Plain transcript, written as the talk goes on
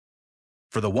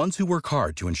For the ones who work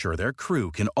hard to ensure their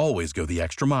crew can always go the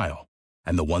extra mile,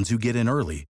 and the ones who get in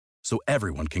early so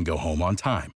everyone can go home on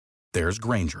time, there's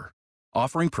Grainger,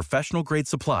 offering professional-grade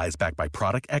supplies backed by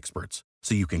product experts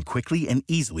so you can quickly and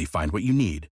easily find what you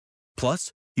need.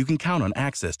 Plus, you can count on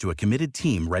access to a committed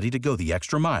team ready to go the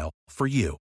extra mile for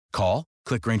you. Call,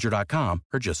 click Grainger.com,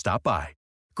 or just stop by.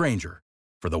 Grainger,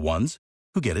 for the ones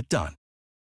who get it done.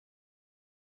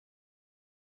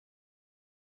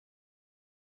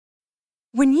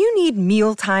 When you need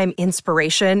mealtime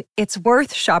inspiration, it's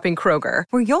worth shopping Kroger,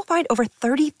 where you'll find over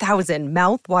 30,000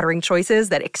 mouth-watering choices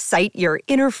that excite your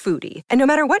inner foodie. And no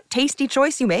matter what tasty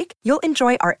choice you make, you'll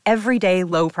enjoy our everyday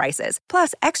low prices,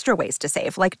 plus extra ways to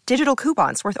save, like digital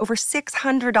coupons worth over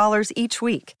 $600 each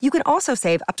week. You can also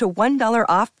save up to $1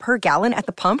 off per gallon at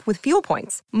the pump with fuel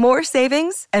points. More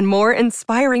savings and more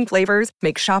inspiring flavors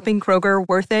make shopping Kroger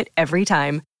worth it every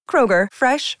time. Kroger,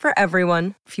 fresh for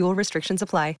everyone. Fuel restrictions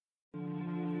apply.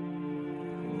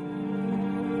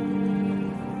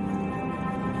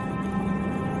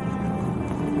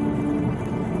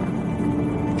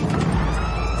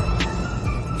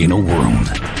 In a world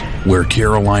where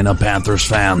Carolina Panthers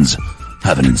fans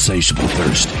have an insatiable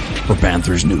thirst for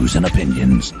Panthers news and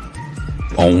opinions,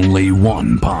 only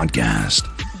one podcast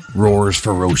roars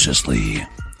ferociously.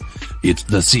 It's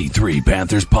the C3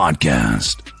 Panthers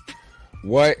Podcast.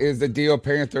 What is the deal,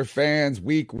 Panther fans?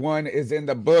 Week 1 is in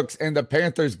the books, and the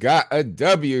Panthers got a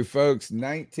W, folks.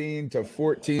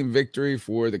 19-14 victory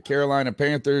for the Carolina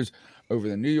Panthers over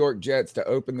the New York Jets to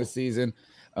open the season.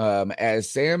 As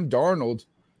Sam Darnold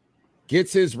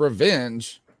gets his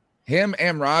revenge, him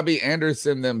and Robbie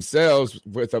Anderson themselves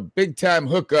with a big-time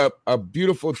hookup, a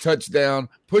beautiful touchdown,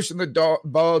 pushing the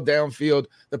ball downfield.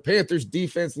 The Panthers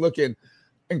defense looking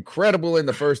incredible in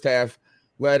the first half,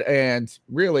 and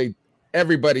really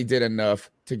everybody did enough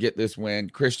to get this win.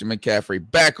 Christian McCaffrey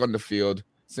back on the field,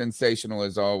 sensational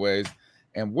as always.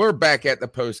 And we're back at the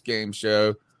post-game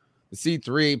show, the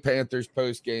C3 Panthers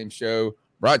post-game show,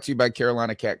 brought to you by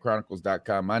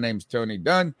CarolinaCatChronicles.com. My name's Tony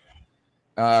Dunn.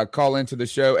 Call into the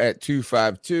show at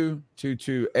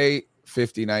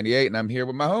 252-228-5098. And I'm here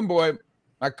with my homeboy,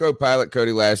 my co-pilot,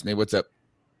 Cody Lashney. What's up?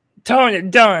 Tony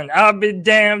Dunn. I'll be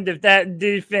damned if that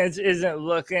defense isn't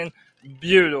looking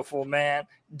beautiful, man.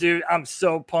 Dude, I'm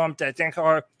so pumped. I think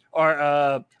our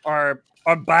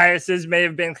biases may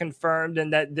have been confirmed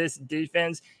and that this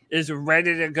defense is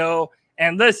ready to go.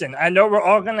 And listen, I know we're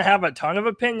all going to have a ton of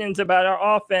opinions about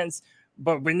our offense,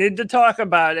 but we need to talk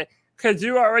about it because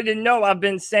you already know I've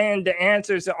been saying the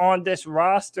answers are on this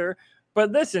roster.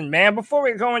 But listen, man, before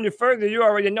we go any further, you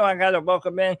already know I got to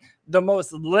welcome in the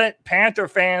most lit Panther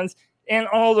fans in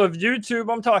all of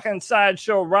YouTube. I'm talking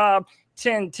Sideshow Rob,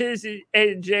 Tin Tizzy,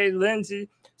 AJ Lindsay,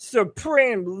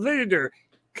 Supreme Leader,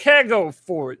 Kego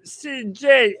Ford,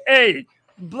 CJA,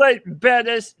 Blake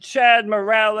Bettis, Chad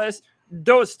Morales,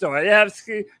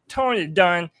 Dostoevsky, Tony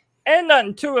Dunn. Ain't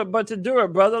nothing to it but to do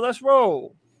it, brother. Let's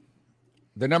roll.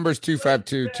 The number is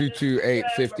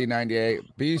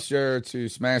 252-228-5098. Be sure to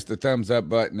smash the thumbs up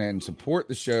button and support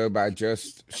the show by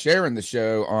just sharing the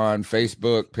show on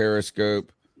Facebook,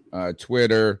 Periscope,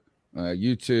 Twitter,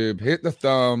 YouTube. Hit the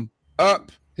thumb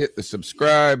up, hit the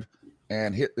subscribe,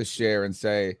 and hit the share and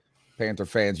say, Panther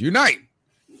fans, unite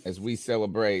as we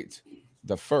celebrate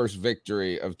the first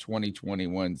victory of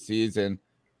 2021 season.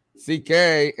 CK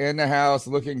in the house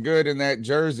looking good in that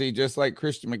jersey, just like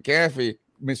Christian McCaffrey.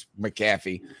 I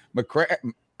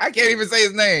can't even say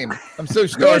his name. I'm so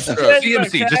starstruck.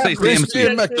 CMC, just say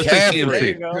Christian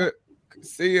CMC. McCaffrey.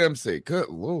 CMC, good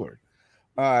Lord.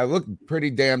 Looked pretty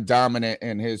damn dominant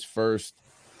in his first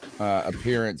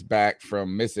appearance back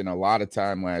from missing a lot of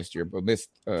time last year, but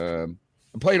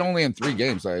played only in 3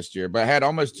 games last year, but had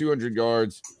almost 200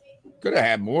 yards. Could have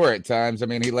had more at times. I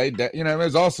mean, he laid that, it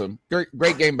was awesome.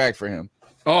 Great game back for him.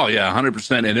 Oh yeah,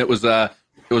 100%. And it was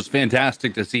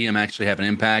fantastic to see him actually have an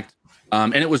impact.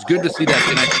 And it was good to see that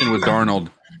connection with Darnold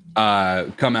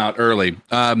come out early.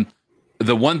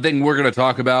 The one thing we're going to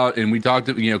talk about, and we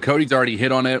talked, Cody's already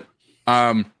hit on it.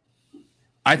 I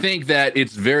think that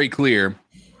it's very clear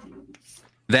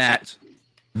that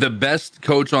the best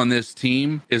coach on this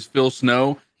team is Phil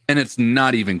Snow, and it's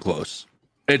not even close.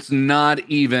 It's not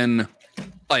even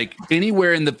like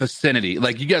anywhere in the vicinity.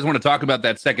 Like, you guys want to talk about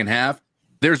that second half?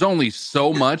 There's only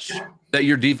so much that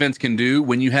your defense can do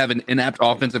when you have an inept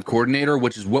offensive coordinator,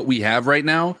 which is what we have right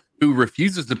now, who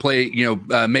refuses to play,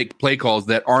 make play calls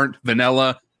that aren't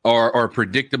vanilla or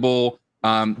predictable.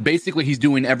 Basically, he's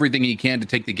doing everything he can to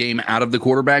take the game out of the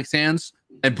quarterback's hands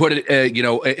and put it,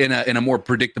 in a more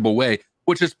predictable way,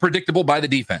 which is predictable by the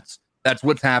defense. That's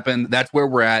what's happened. That's where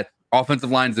we're at.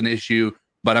 Offensive line's an issue.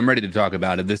 but I'm ready to talk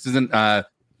about it. This isn't a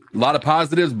lot of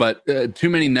positives, but too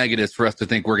many negatives for us to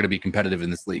think we're going to be competitive in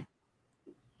this league.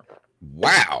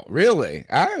 Wow, really?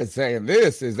 I was saying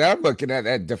this is I'm looking at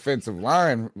that defensive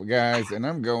line, guys, and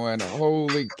I'm going,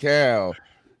 holy cow,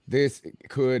 this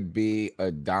could be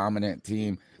a dominant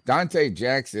team. Dante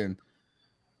Jackson,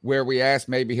 where we asked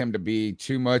maybe him to be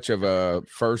too much of a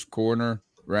first corner,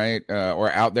 right?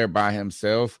 Or out there by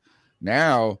himself,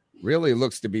 now really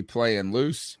looks to be playing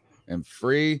loose and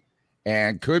free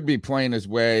and could be playing his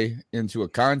way into a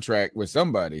contract with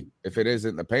somebody if it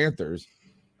isn't the Panthers.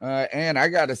 And I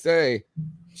got to say,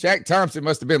 Shaq Thompson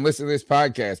must have been listening to this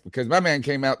podcast because my man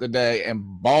came out today and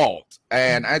bawled.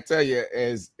 And I tell you,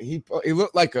 as he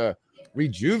looked like a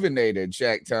rejuvenated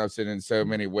Shaq Thompson in so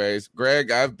many ways.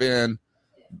 Greg, I've been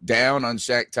down on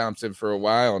Shaq Thompson for a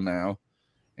while now.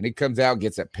 And he comes out,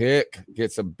 gets a pick,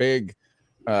 gets some big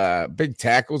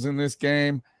tackles in this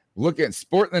game. Look at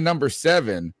sporting the number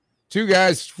 7. 2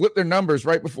 guys flipped their numbers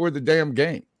right before the damn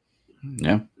game.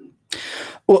 Yeah.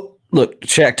 Well, look,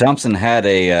 Shaq Thompson had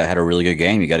a really good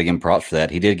game. You got to give him props for that.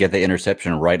 He did get the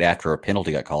interception right after a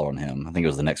penalty got called on him. I think it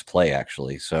was the next play,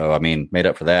 actually. So, I mean, made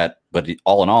up for that. But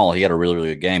all in all, he had a really, really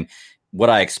good game. What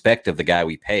I expect of the guy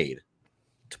we paid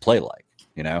to play like,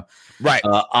 you know? Right.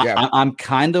 Yeah. I'm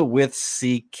kind of with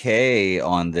CK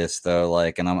on this, though.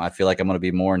 Like, and I feel like I'm going to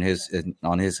be more on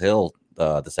his hill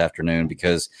this afternoon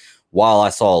because while I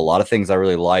saw a lot of things I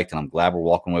really liked, and I'm glad we're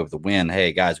walking away with a win,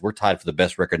 hey, guys, we're tied for the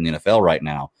best record in the NFL right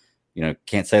now. You know,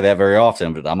 can't say that very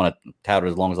often, but I'm going to tout it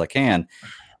as long as I can.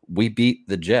 We beat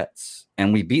the Jets,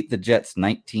 and we beat the Jets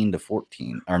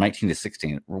 19-14 or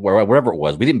 19-16, wherever it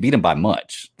was. We didn't beat them by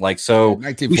much. Like, so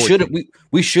we should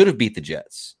have beat the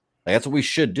Jets. Like, that's what we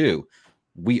should do.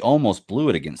 We almost blew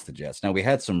it against the Jets. Now, we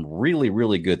had some really,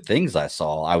 really good things I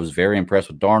saw. I was very impressed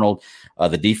with Darnold.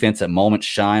 The defense at moments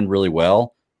shined really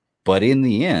well, but in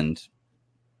the end,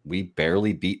 we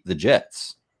barely beat the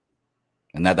Jets.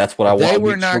 And that's what I want to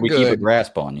make sure we keep a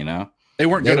grasp on, you know? They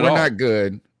weren't good at all.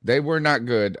 They were not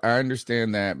good. I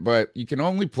understand that. But you can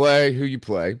only play who you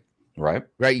play. Right.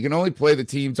 Right. You can only play the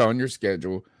teams on your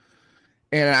schedule.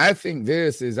 And I think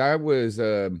this is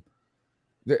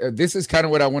this is kind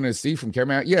of what I want to see from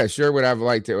Cameron. Yeah, sure. What I've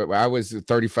liked it. I was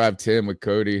 35-10 with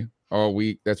Cody all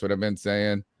week. That's what I've been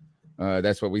saying.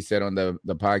 That's what we said on the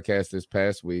podcast this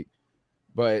past week.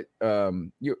 But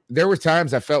there were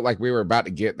times I felt like we were about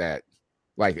to get that.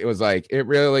 Like, it was like, it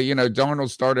really, Darnold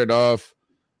started off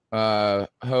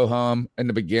ho-hum in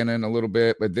the beginning a little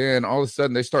bit, but then all of a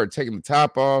sudden they started taking the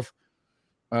top off.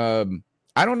 I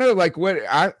don't know, like what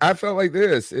I felt like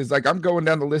this is like, I'm going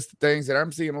down the list of things and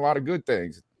I'm seeing a lot of good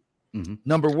things. Mm-hmm.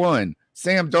 Number 1,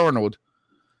 Sam Darnold,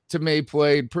 to me,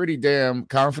 played pretty damn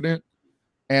confident.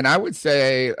 And I would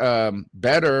say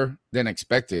better than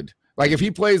expected. Like, if he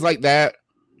plays like that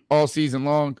all season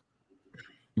long,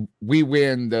 we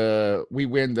win the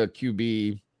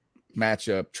QB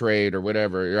matchup trade or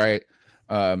whatever, right?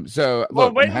 So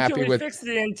look, wait I'm happy until we fix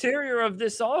the interior of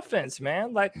this offense,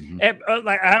 man. Like,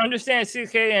 like I understand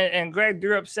CK and Greg,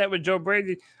 you're upset with Joe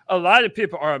Brady. A lot of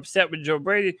people are upset with Joe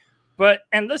Brady,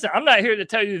 and listen, I'm not here to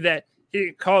tell you that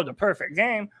he called a perfect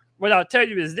game. What I'll tell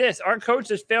you is this: our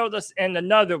coaches failed us in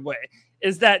another way.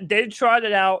 Is that they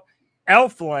trotted out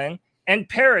Elflein and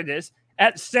Paradis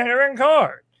at center and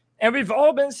guard. And we've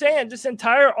all been saying this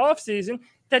entire offseason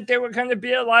that they were going to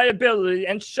be a liability,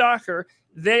 and shocker,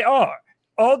 they are.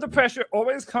 All the pressure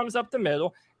always comes up the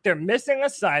middle. They're missing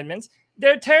assignments.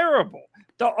 They're terrible.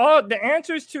 The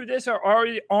answers to this are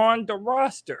already on the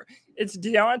roster. It's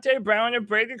Deontay Brown and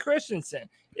Brady Christensen.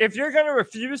 If you're going to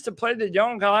refuse to play the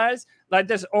young guys like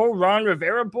this old Ron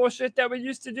Rivera bullshit that we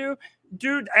used to do,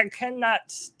 dude, I cannot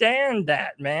stand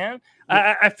that, man.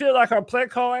 I feel like our play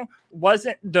calling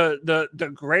wasn't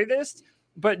the greatest,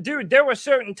 but dude, there were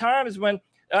certain times when,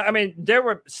 there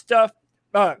were stuff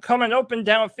coming open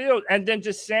downfield and then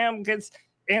just Sam gets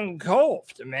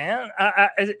engulfed, man.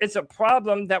 It's a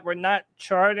problem that we're not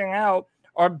charting out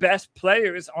our best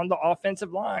players on the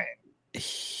offensive line.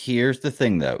 Here's the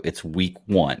thing, though. It's week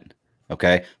 1.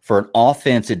 Okay. For an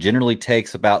offense, it generally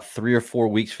takes about 3 or 4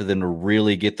 weeks for them to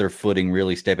really get their footing,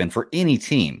 really step in. For any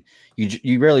team,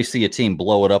 you rarely see a team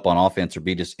blow it up on offense or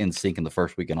be just in sync in the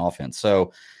first week in offense.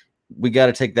 So we got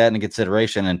to take that into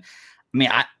consideration. And I mean,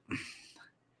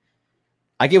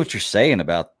 I get what you're saying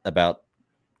about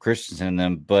Christensen and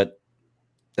them, but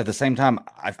at the same time,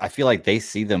 I feel like they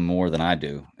see them more than I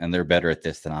do, and they're better at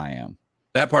this than I am.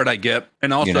 That part I get.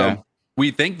 And also,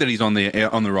 we think that he's on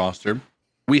the roster.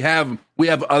 We have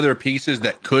other pieces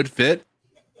that could fit,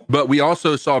 but we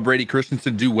also saw Brady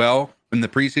Christensen do well in the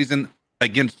preseason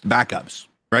against backups,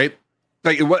 right?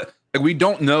 Like Like, we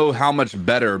don't know how much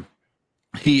better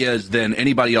he is than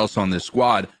anybody else on this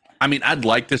squad. I mean, I'd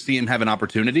like to see him have an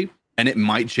opportunity, and it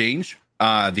might change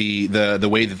the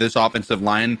way that this offensive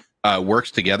line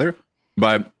works together.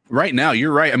 But right now,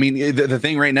 you're right. I mean, the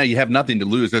thing right now, you have nothing to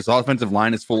lose. This offensive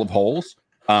line is full of holes.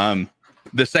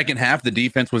 The second half, the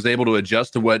defense was able to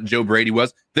adjust to what Joe Brady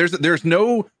was. There's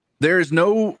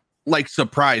no like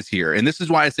surprise here, and this is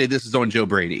why I say this is on Joe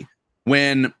Brady.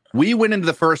 When we went into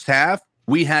the first half,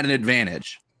 we had an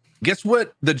advantage. Guess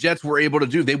what the Jets were able to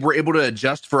do? They were able to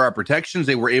adjust for our protections.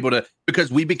 They were able to,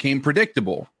 because we became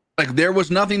predictable. Like, there was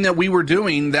nothing that we were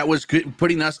doing that was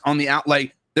putting us on the out.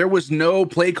 Like, there was no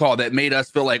play call that made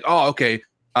us feel like, oh, okay.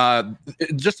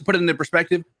 Just to put it into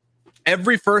perspective,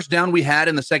 every first down we had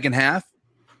in the second half,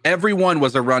 every one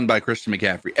was a run by Christian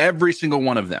McCaffrey. Every single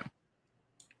one of them.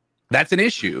 That's an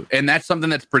issue, and that's something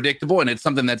that's predictable, and it's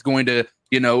something that's going to,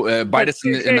 bite us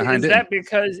in the hind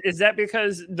end. Is that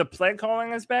because the play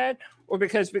calling is bad, or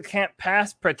because we can't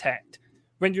pass protect?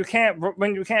 When you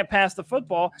can't pass the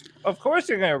football, of course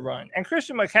you're going to run. And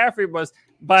Christian McCaffrey was,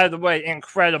 by the way,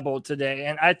 incredible today,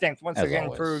 and I think once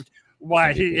again proved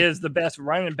why he is the best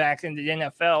running back in the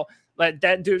NFL. Like,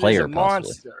 that dude is a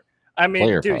monster. I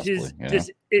mean, dude,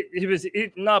 he was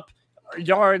eating up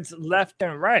yards left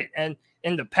and right, and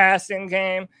in the passing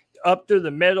game, up through the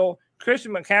middle,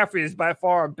 Christian McCaffrey is by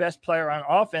far our best player on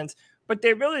offense, but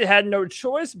they really had no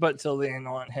choice but to lean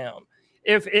on him.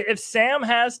 If Sam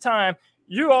has time,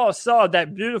 you all saw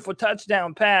that beautiful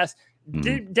touchdown pass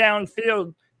deep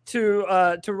downfield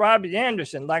to Robbie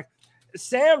Anderson. Like,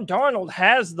 Sam Darnold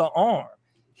has the arm.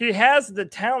 He has the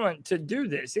talent to do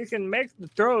this. He can make the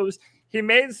throws. He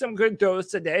made some good throws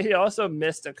today. He also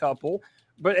missed a couple.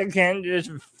 But again, his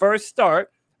first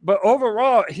start. But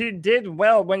overall, he did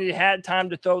well when he had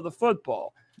time to throw the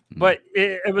football. But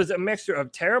it was a mixture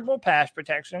of terrible pass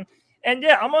protection. And,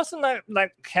 yeah, I'm also not,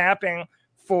 like, capping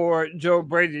for Joe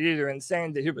Brady either and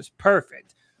saying that he was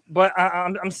perfect. But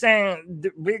I'm saying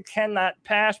that we cannot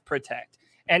pass protect.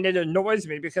 And it annoys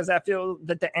me because I feel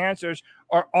that the answers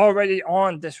are already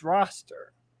on this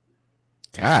roster.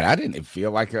 God, I didn't feel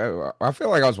like I feel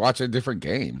like I was watching a different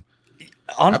game.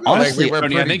 Honestly,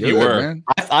 I think you were. Man.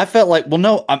 I felt like, well,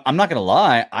 no, I'm not going to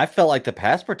lie. I felt like the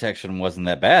pass protection wasn't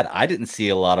that bad. I didn't see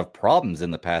a lot of problems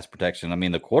in the pass protection. I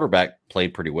mean, the quarterback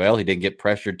played pretty well. He didn't get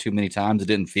pressured too many times. It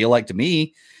didn't feel like to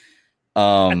me.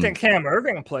 I think Cam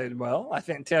Irving played well. I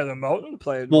think Taylor Moton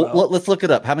played well. Let's look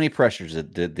it up. How many pressures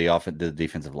did the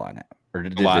defensive line have? Or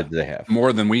did they have?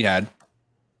 More than we had.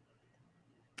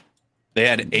 They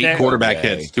had 8 quarterback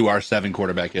hits to our 7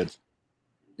 quarterback hits.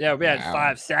 Yeah, we had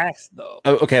 5 sacks, though.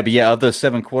 Oh, okay, but yeah, of those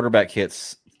 7 quarterback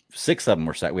hits, 6 of them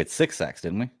were sacked. We had 6 sacks,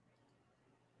 didn't we?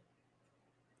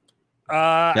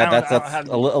 That's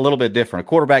a little bit different. A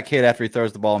quarterback hit after he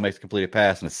throws the ball and makes a completed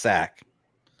pass, and a sack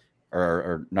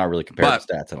are not really comparative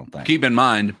stats, I don't think. Keep in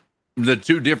mind, the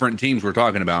 2 different teams we're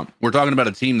talking about. We're talking about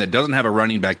a team that doesn't have a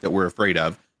running back that we're afraid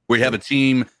of. We have a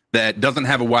team that doesn't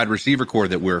have a wide receiver core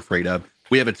that we're afraid of.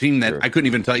 We have a team that I couldn't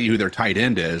even tell you who their tight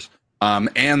end is.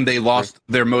 And they lost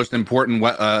their most important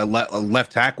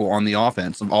left tackle on the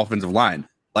offensive line.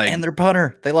 And their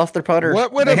punter. They lost their punter.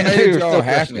 What would have made y'all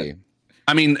happy?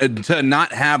 I mean, to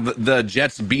not have the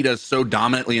Jets beat us so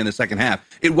dominantly in the second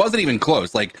half, it wasn't even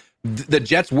close. Like, the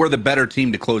Jets were the better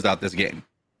team to close out this game.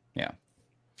 Yeah.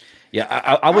 Yeah,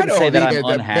 I wouldn't say that I'm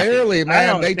unhappy. Barely,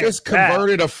 man. They just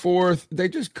converted a fourth. They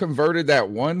just converted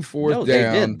that 1 4th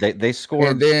down. They scored.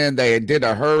 And then they did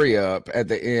a hurry up at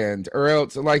the end. Or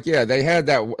else, they had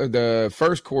the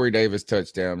first Corey Davis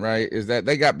touchdown, right? Is that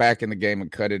they got back in the game and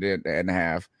cut it in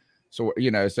half. So,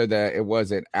 so that it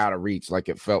wasn't out of reach like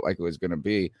it felt like it was going to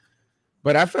be.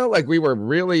 But I felt like we were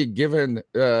really giving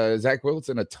Zach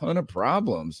Wilson a ton of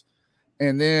problems.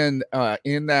 And then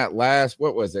in that last,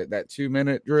 what was it, that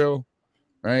 2-minute drill,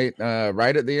 right?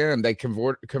 Right at the end, they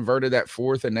converted that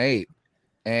 4th and 8.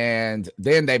 And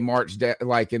then they marched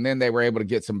and then they were able to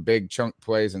get some big chunk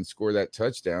plays and score that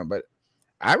touchdown. But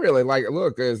I really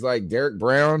it's like Derek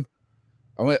Brown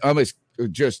almost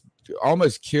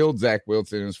killed Zach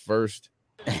Wilson in his first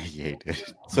game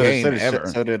ever.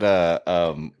 So did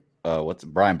what's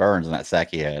Brian Burns in that sack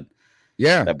he had?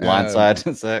 Yeah, that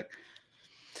blindside sack.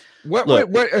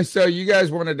 What? So you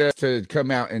guys wanted us to come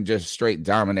out and just straight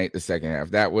dominate the second half?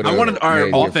 That would. I wanted our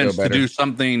offense to do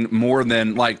something more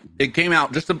than it came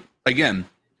out.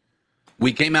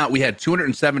 We came out. We had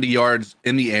 270 yards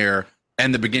in the air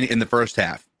in the first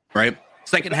half. Right.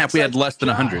 Second half we had less than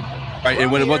 100. Right. It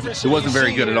wasn't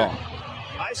very good at all.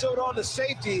 ISO'd on the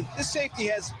safety. This safety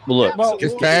has. Well, look.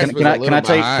 Can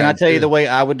I tell you the way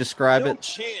I would describe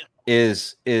it?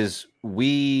 Is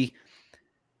we.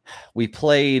 we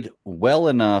played well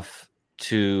enough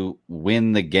to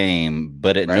win the game,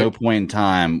 but at no point in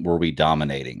time were we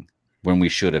dominating when we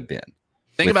should have been.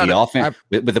 Think with about the it. offense,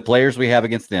 with the players we have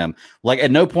against them. Like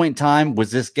at no point in time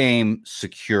was this game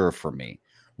secure for me.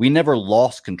 We never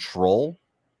lost control.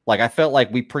 Like I felt like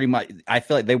I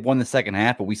feel like they won the second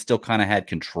half, but we still kind of had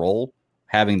control,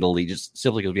 having the lead just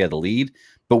simply because we had the lead.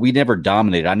 But we never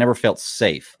dominated. I never felt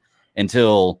safe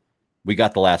until we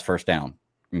got the last first down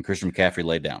and Christian McCaffrey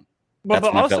laid down. But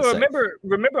also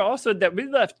remember also that we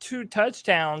left 2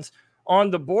 touchdowns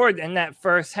on the board in that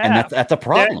first half. And that's a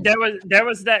problem. There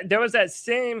was that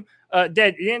seam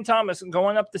that Ian Thomas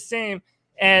going up the seam,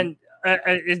 and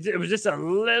it was just a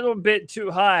little bit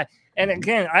too high. And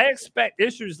again, I expect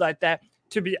issues like that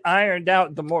to be ironed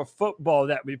out the more football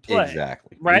that we play.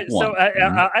 Exactly. Right. So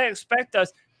I expect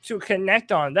us to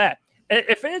connect on that.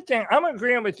 If anything, I'm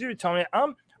agreeing with you, Tony.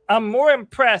 I'm more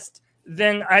impressed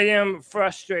than I am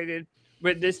frustrated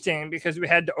with this team because we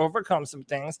had to overcome some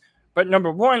things. But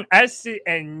number one, I see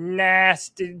a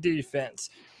nasty defense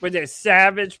with a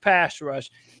savage pass rush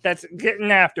that's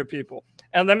getting after people.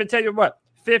 And let me tell you what,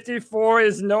 54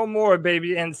 is no more,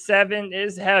 baby, and 7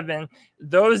 is heaven.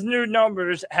 Those new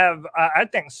numbers have, I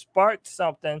think, sparked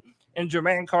something in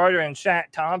Jermaine Carter and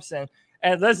Shaq Thompson.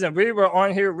 And listen, we were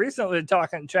on here recently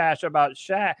talking trash about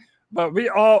Shaq, but we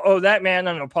all owe that man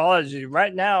an apology.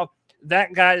 Right now,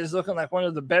 that guy is looking like one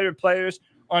of the better players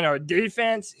on our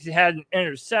defense. He had an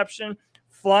interception,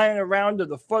 flying around to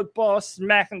the football,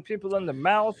 smacking people in the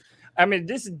mouth. I mean,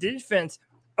 this defense,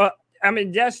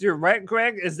 yes, you're right,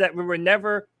 Greg, is that we were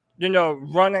never,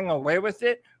 running away with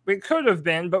it. We could have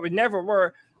been, but we never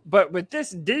were. But with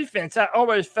this defense, I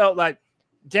always felt like,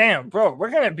 damn, bro, we're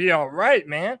going to be all right,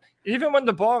 man. Even when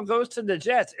the ball goes to the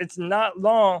Jets, it's not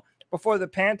long before the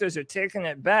Panthers are taking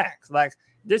it back. Like,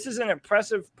 this is an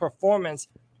impressive performance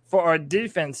for our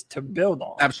defense to build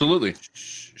on. Absolutely.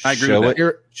 I agree with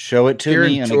that. Show it to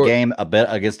me in a game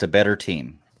against a better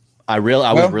team. I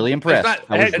was really impressed.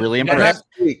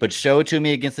 But show it to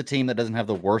me against a team that doesn't have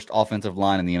the worst offensive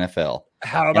line in the NFL.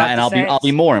 How about I'll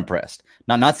be more impressed.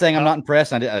 Now, not saying I'm not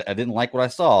impressed. I didn't like what I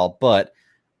saw, but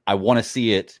I want to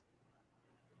see it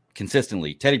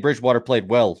consistently. Teddy Bridgewater played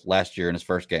well last year in his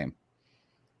first game.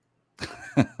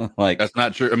 That's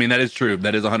not true. I mean, that is true.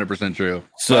 That is 100% true.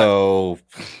 So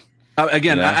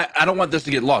again, I don't want this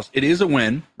to get lost. It is a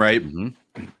win, right?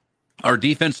 Mm-hmm. Our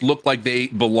defense looked like they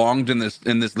belonged in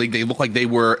this league. They looked like they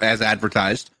were as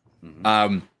advertised.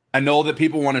 Mm-hmm. I know that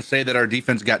people want to say that our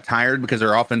defense got tired because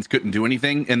our offense couldn't do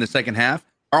anything in the second half.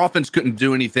 Our offense couldn't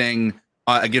do anything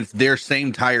against their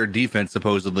same tired defense,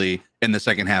 supposedly, in the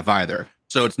second half either.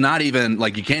 So it's not even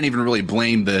like you can't even really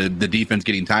blame the defense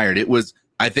getting tired. It was,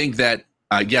 I think that,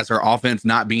 yes, our offense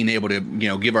not being able to,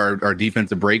 give our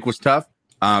defense a break was tough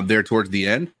there towards the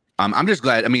end. I'm just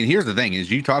glad. I mean, here's the thing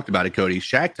is you talked about it, Cody.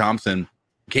 Shaq Thompson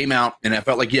came out and I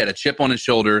felt like he had a chip on his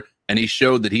shoulder and he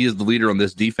showed that he is the leader on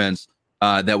this defense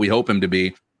that we hope him to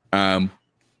be. People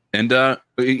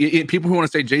who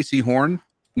want to say JC Horn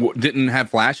didn't have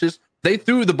flashes, they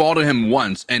threw the ball to him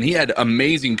once and he had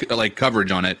amazing coverage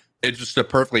on it. It's just a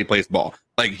perfectly placed ball.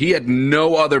 Like he had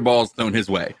no other balls thrown his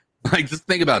way. Like just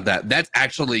think about that. That's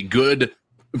actually good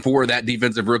for that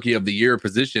defensive rookie of the year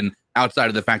position outside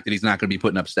of the fact that he's not going to be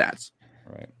putting up stats.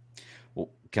 Right. Well,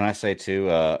 can I say too,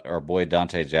 our boy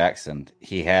Dante Jackson,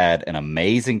 he had an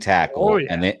amazing tackle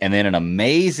and then an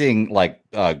amazing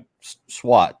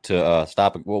SWAT to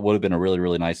stop what would have been a really,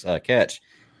 really nice catch.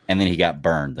 And then he got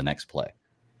burned the next play.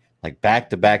 Like back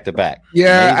to back to back.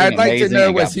 Yeah, I'd like to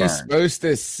know, was he supposed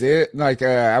to sit?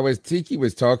 Tiki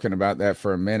was talking about that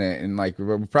for a minute, and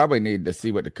we probably need to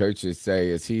see what the coaches say.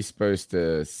 Is he supposed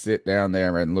to sit down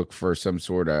there and look for some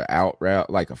sort of out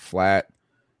route, like a flat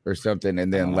or something,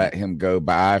 and then let him go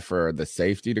by for the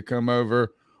safety to come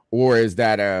over? Or is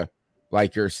that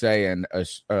like you're saying,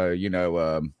 just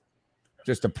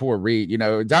a poor read?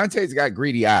 Dante's got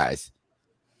greedy eyes.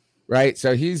 Right.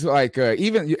 So he's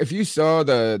even if you saw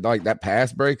that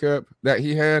pass breakup that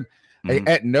he had,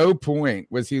 at no point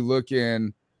was he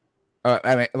looking,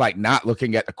 not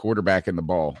looking at the quarterback in the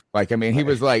ball. He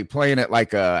was playing it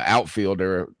like a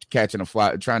outfielder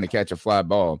trying to catch a fly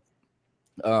ball.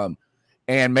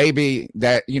 And maybe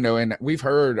that, and we've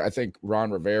heard, I think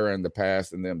Ron Rivera in the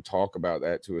past and them talk about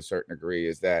that to a certain degree,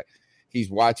 is that he's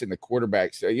watching the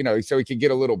quarterback. So, so he could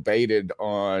get a little baited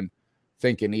on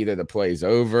thinking either the play's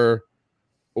over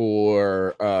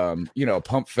or, a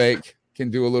pump fake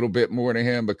can do a little bit more to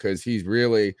him because he's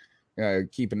really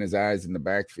keeping his eyes in the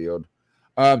backfield.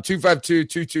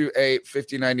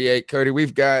 252-228-5098. Cody,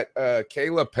 we've got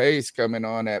Kayla Pace coming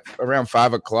on at around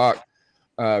 5 o'clock.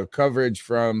 Coverage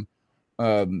from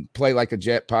Play Like a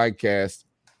Jet podcast.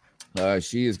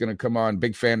 She is going to come on.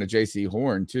 Big fan of JC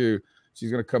Horn too. She's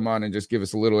going to come on and just give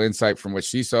us a little insight from what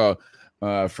she saw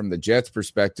from the Jets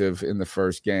perspective in the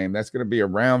first game. That's going to be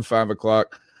around 5:00.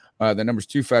 The number's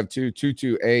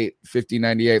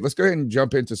 252-228-5098. Let's go ahead and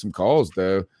jump into some calls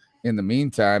though in the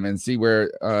meantime and see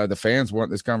where the fans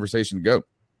want this conversation to go.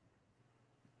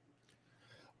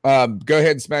 Go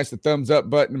ahead and smash the thumbs up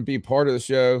button and be part of the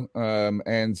show,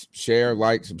 and share,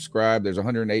 like, subscribe. There's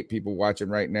 108 people watching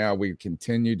right now. We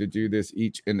continue to do this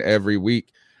each and every week.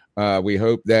 We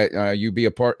hope that you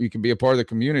can be a part of the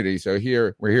community. So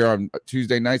we're here on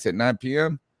Tuesday nights at 9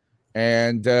 p.m.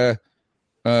 and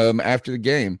after the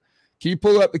game. Can you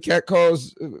pull up the cat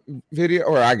calls video?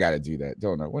 Or I got to do that.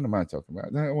 Don't know. What am I talking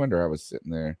about? I wonder I was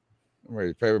sitting there.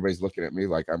 Everybody's looking at me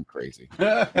like I'm crazy.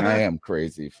 I am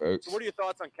crazy, folks. So what are your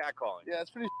thoughts on catcalling? Yeah, it's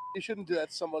pretty. You shouldn't do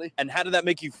that to somebody. And how did that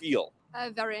make you feel?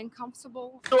 Very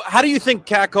uncomfortable. So how do you think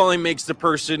catcalling makes the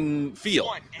person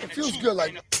feel? It feels good,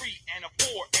 like.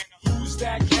 Who's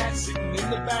that cat sitting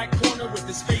in the back corner with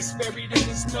his face buried in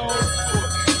his nose?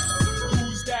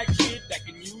 Who's that kid that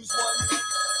can use one?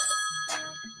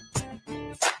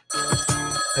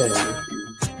 Hey,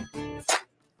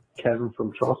 Kevin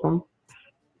from Charleston.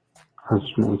 I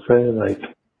just want to say, like,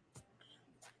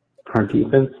 our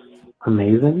defense,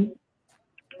 amazing.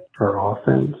 Our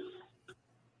offense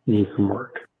needs some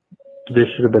work. This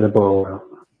should have been a blowout.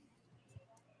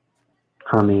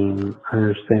 I mean, I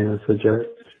understand it's the Jets.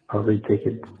 Probably take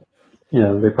it,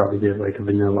 they probably did like a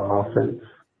vanilla offense.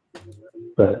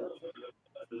 But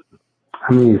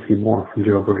I need to see more from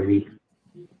Joe Brady.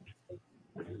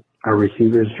 Our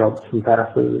receivers dropped some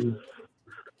passes,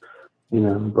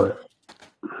 but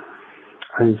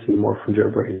I need to see more from Joe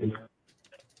Brady.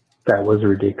 That was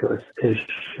ridiculous. It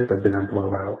should have been a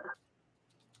blowout.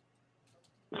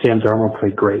 Sam Darnold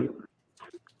played great.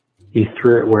 He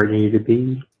threw it where it needed to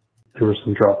be. There were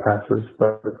some drop passes,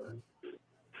 but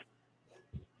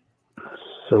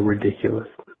so ridiculous.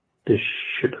 This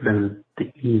should have been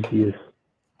the easiest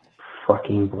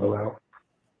fucking blowout.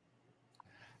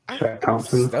 Shaq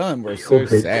Thompson, we're so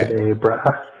sad. Today,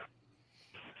 bruh.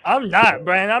 I'm not,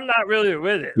 Brian. I'm not really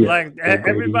with it. Yeah, like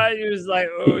everybody was like,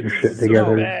 "Oh, this is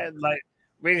so bad." Like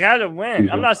we gotta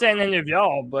win. I'm not saying any of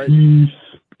y'all, but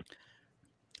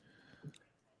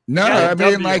no, I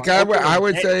mean, like I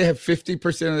would say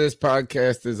 50% of this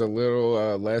podcast is a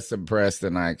little less impressed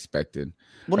than I expected.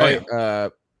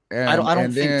 Well, I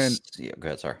don't think. Yeah, go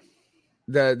ahead, sorry.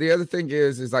 The other thing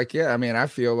is like, yeah, I mean, I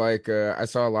feel like I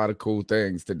saw a lot of cool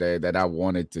things today that I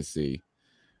wanted to see.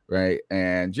 Right.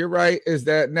 And you're right, is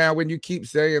that now when you keep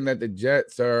saying that the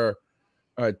Jets are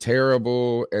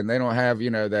terrible and they don't have,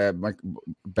 that like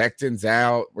Becton's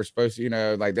out, we're supposed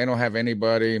to, like they don't have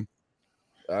anybody.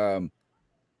 And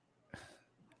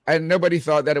nobody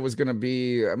thought that it was going to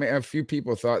be, I mean, a few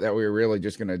people thought that we were really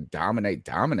just going to dominate,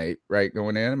 right,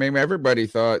 going in. I mean, everybody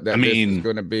thought that this was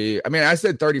going to be, I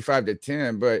said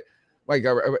 35-10, but like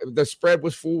the spread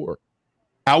was 4.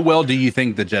 How well do you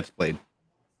think the Jets played?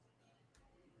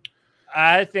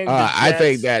 I think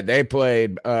that they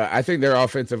played. I think their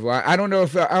offensive line. I don't know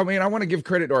if I want to give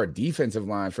credit to our defensive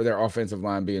line for their offensive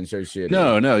line being so shitty.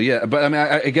 No, yeah, but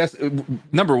I guess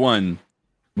number one,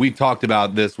 we talked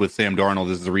about this with Sam Darnold.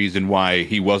 This is the reason why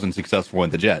he wasn't successful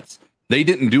with the Jets. They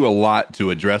didn't do a lot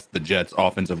to address the Jets'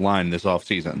 offensive line this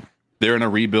offseason. They're in a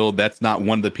rebuild. That's not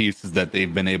one of the pieces that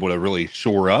they've been able to really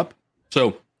shore up.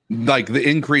 So, like the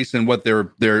increase in what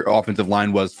their offensive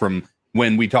line was from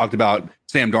when we talked about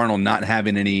Sam Darnold not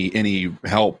having any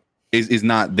help is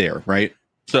not there, right?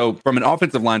 So from an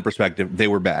offensive line perspective, they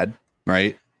were bad,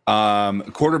 right?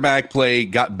 Quarterback play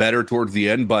got better towards the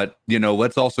end, but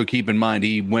let's also keep in mind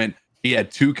he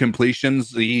had 2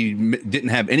 completions. He didn't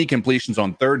have any completions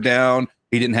on third down.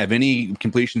 He didn't have any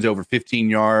completions over 15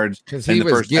 yards because he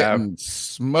was getting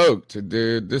smoked,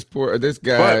 dude. This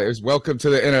guy is welcome to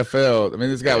the NFL. I mean,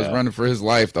 this guy was running for his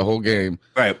life the whole game,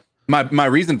 right? My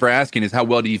reason for asking is how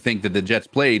well do you think that the Jets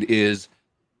played is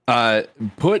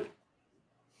put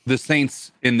the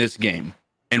Saints in this game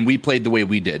and we played the way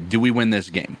we did. Do we win this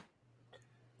game?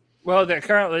 Well, they're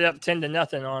currently up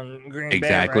 10-0 on Green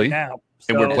Bay right now.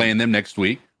 So, and we're playing them next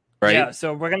week, right? Yeah,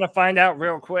 so we're going to find out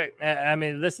real quick. I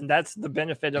mean, listen, that's the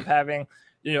benefit of having,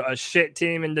 a shit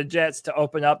team in the Jets to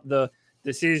open up the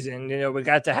season. We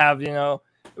got to have,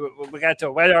 we got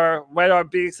to wet our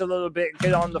beaks a little bit,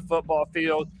 get on the football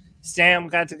field. Sam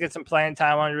got to get some playing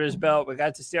time under his belt. We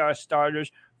got to see our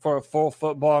starters for a full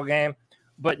football game.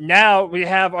 But now we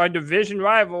have our division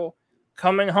rival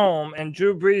coming home, and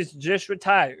Drew Brees just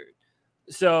retired.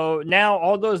 So now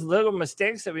all those little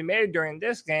mistakes that we made during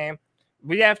this game,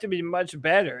 we have to be much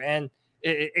better. And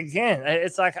again,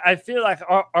 it's like I feel like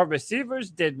our receivers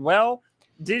did well.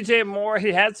 DJ Moore,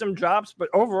 he had some drops, but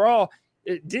overall,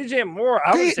 DJ Moore,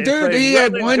 I would say, dude, he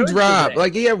had really one good drop. today.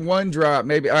 Like he had one drop.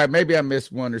 Maybe I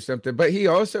missed one or something. But he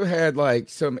also had like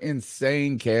some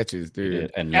insane catches,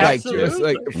 dude. And like just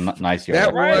like nice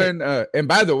that yard. one. And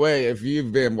by the way, if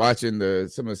you've been watching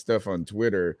some of the stuff on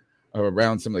Twitter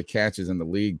around some of the catches in the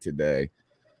league today,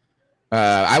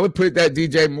 I would put that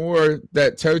DJ Moore,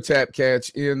 that toe tap catch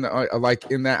in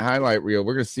like in that highlight reel.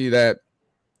 We're gonna see that,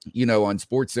 on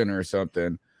SportsCenter or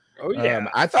something. Oh yeah.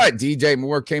 I thought DJ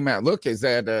Moore came out. Look, is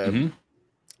that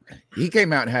he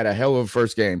came out and had a hell of a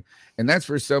first game, and that's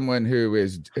for someone who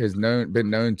been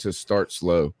known to start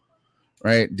slow,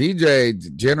 right?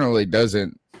 DJ generally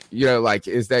doesn't,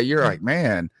 is that you're like,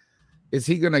 man, is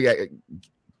he gonna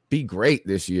be great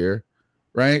this year,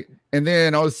 right? And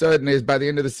then all of a sudden, is by the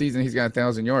end of the season, he's got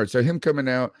 1,000 yards. So him coming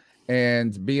out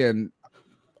and being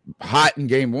hot in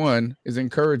game one is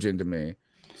encouraging to me.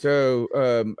 So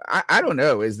I don't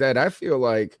know, is that I feel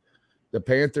like the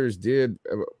Panthers did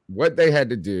what they had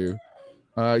to do.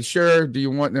 Sure, do you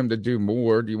want them to do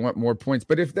more? Do you want more points?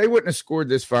 But if they wouldn't have scored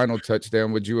this final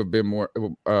touchdown, would you have been more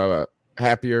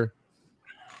happier?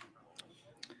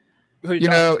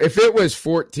 If it was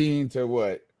 14 to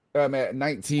what?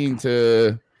 19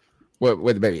 to what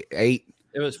maybe 8?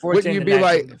 It was 14. Wouldn't you be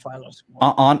like the final score?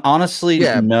 Honestly,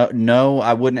 no,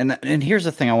 I wouldn't. And here's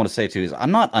the thing I want to say too is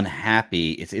I'm not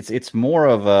unhappy. It's more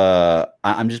of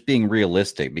I'm just being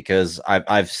realistic because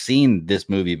I've seen this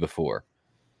movie before,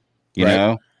 you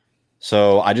know.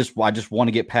 So I just want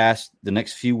to get past the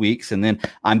next few weeks, and then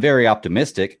I'm very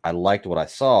optimistic. I liked what I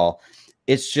saw.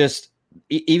 It's just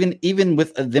even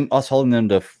with us holding them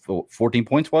to 14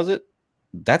 points, was it?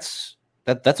 That's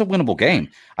a winnable game.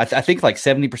 I think like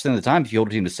 70% of the time, if you hold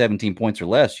a team to 17 points or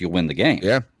less, you'll win the game.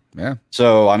 Yeah.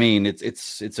 So I mean,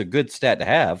 it's a good stat to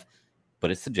have,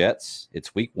 but it's the Jets.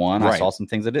 It's week one. Right. I saw some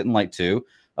things I didn't like too,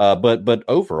 but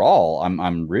overall,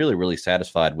 I'm really really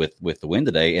satisfied with the win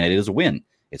today, and it is a win.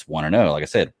 It's 1-0. Like I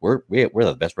said, we're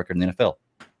the best record in the NFL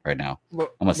right now. I'm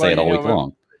gonna say it all week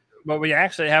long. But we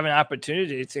actually have an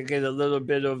opportunity to get a little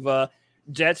bit of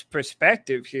Jets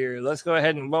perspective here. Let's go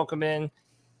ahead and welcome in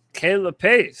Kayla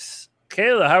Pace.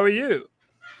 Kayla, how are you?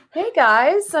 Hey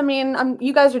guys, I mean,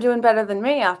 you guys are doing better than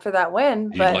me after that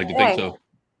win. You'd But like to hey. think so.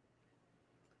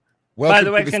 Welcome By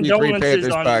the way, to the condolences C3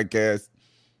 Panthers on podcast.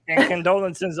 And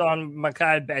condolences on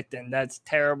Mekhi Becton. That's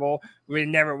terrible. We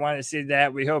never want to see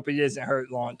that. We hope he isn't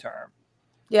hurt long term.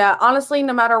 Yeah, honestly,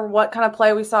 no matter what kind of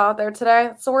play we saw out there today,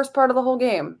 it's the worst part of the whole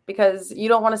game because you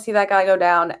don't want to see that guy go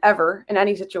down ever in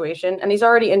any situation, and he's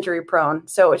already injury prone,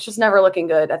 so it's just never looking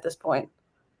good at this point.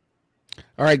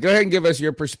 All right, go ahead and give us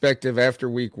your perspective after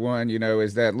week one.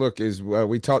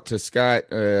 We talked to Scott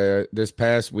this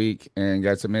past week and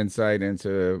got some insight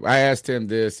into, I asked him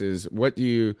this is what do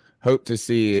you hope to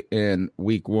see in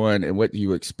week one and what do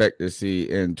you expect to see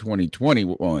in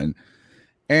 2021?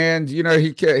 And,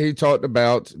 he talked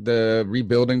about the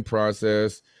rebuilding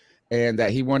process and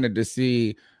that he wanted to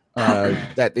see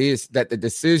that the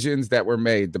decisions that were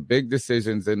made, the big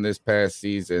decisions in this past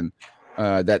season,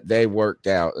 that they worked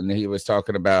out. And he was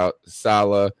talking about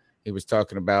Saleh. He was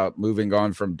talking about moving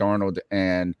on from Darnold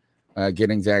and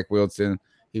getting Zach Wilson.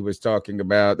 He was talking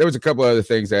about, there was a couple other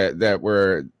things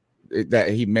that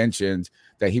he mentioned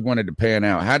that he wanted to pan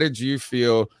out. How did you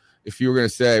feel, if you were going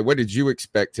to say, what did you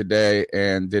expect today?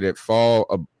 And did it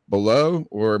fall below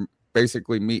or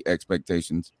basically meet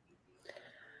expectations?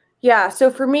 Yeah, so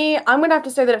for me, I'm going to have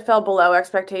to say that it fell below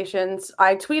expectations.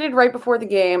 I tweeted right before the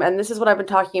game, and this is what I've been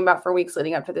talking about for weeks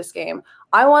leading up to this game.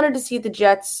 I wanted to see the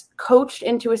Jets coached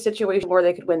into a situation where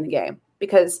they could win the game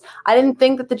because I didn't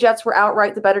think that the Jets were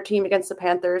outright the better team against the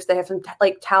Panthers. They have some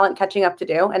talent catching up to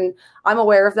do, and I'm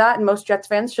aware of that, and most Jets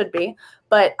fans should be.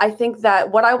 But I think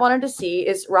that what I wanted to see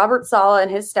is Robert Saleh and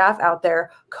his staff out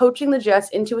there coaching the Jets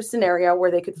into a scenario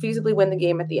where they could feasibly win the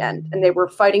game at the end, and they were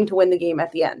fighting to win the game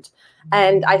at the end.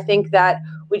 And I think that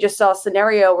we just saw a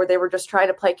scenario where they were just trying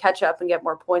to play catch up and get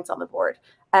more points on the board.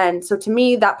 And so to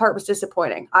me, that part was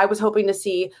disappointing. I was hoping to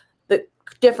see the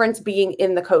difference being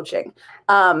in the coaching.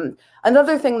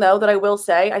 Another thing, though, that I will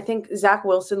say, I think Zach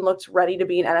Wilson looked ready to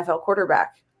be an NFL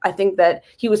quarterback. I think that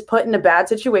he was put in a bad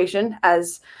situation,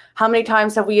 as how many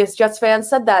times have we as Jets fans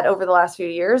said that over the last few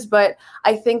years? But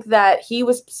I think that he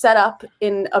was set up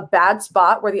in a bad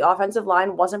spot where the offensive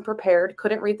line wasn't prepared,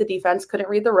 couldn't read the defense, couldn't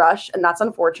read the rush, and that's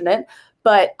unfortunate.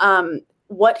 But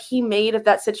what he made of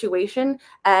that situation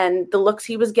and the looks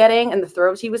he was getting and the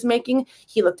throws he was making,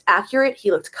 he looked accurate.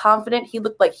 He looked confident. He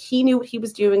looked like he knew what he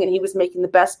was doing and he was making the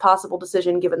best possible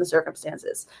decision given the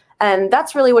circumstances. And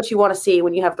that's really what you want to see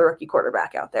when you have the rookie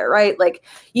quarterback out there, right? Like,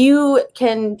 you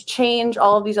can change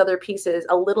all of these other pieces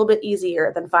a little bit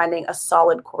easier than finding a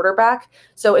solid quarterback.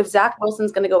 So if Zach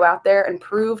Wilson's going to go out there and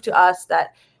prove to us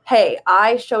that, hey,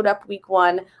 I showed up week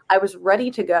 1. I was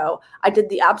ready to go. I did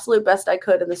the absolute best I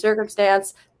could in the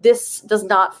circumstance. This does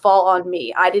not fall on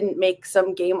me. I didn't make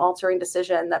some game-altering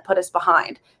decision that put us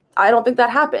behind. I don't think that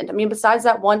happened. I mean, besides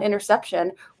that one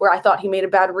interception where I thought he made a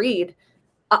bad read,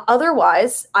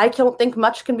 otherwise, I don't think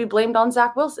much can be blamed on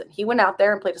Zach Wilson. He went out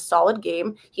there and played a solid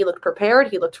game. He looked prepared.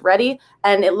 He looked ready.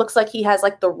 And it looks like he has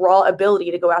like the raw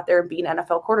ability to go out there and be an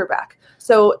NFL quarterback.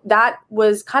 So that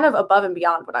was kind of above and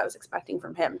beyond what I was expecting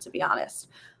from him, to be honest.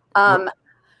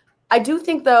 I do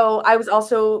think, though, I was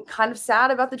also kind of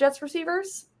sad about the Jets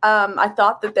receivers. I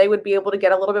thought that they would be able to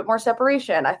get a little bit more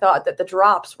separation. I thought that the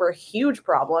drops were a huge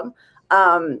problem.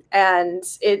 And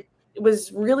it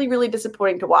was really, really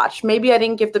disappointing to watch. Maybe I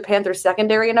didn't give the Panthers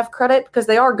secondary enough credit because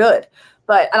they are good.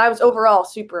 And I was overall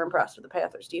super impressed with the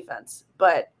Panthers defense.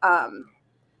 But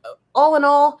all in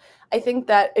all, I think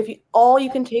that all you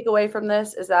can take away from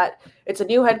this is that it's a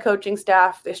new head coaching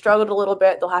staff. They struggled a little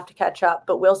bit. They'll have to catch up.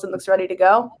 But Wilson looks ready to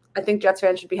go. I think Jets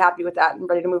fans should be happy with that and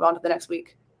ready to move on to the next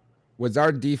week. Was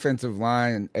our defensive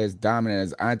line as dominant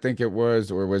as I think it was,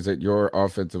 or was it your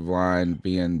offensive line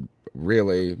being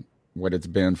really what it's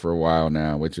been for a while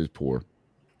now, which is poor?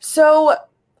 So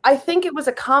I think it was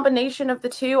a combination of the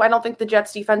two. I don't think the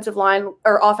Jets defensive line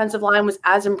or offensive line was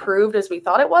as improved as we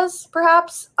thought it was,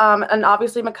 perhaps. And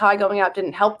obviously Mekhi going out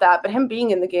didn't help that, but him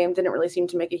being in the game didn't really seem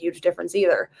to make a huge difference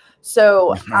either.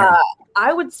 So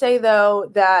I would say, though,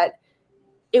 that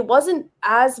it wasn't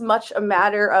as much a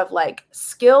matter of like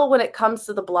skill when it comes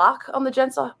to the block on the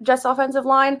Jets offensive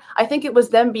line. I think it was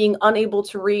them being unable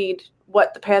to read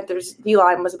what the Panthers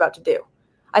D-line was about to do.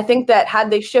 I think that had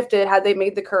they shifted, had they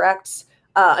made the correct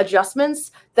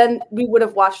adjustments, then we would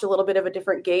have watched a little bit of a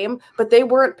different game, but they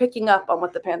weren't picking up on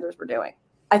what the Panthers were doing.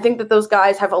 I think that those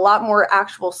guys have a lot more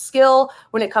actual skill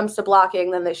when it comes to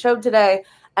blocking than they showed today.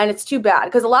 And it's too bad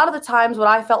because a lot of the times what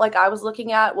I felt like I was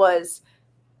looking at was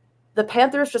the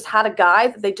Panthers just had a guy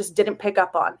that they just didn't pick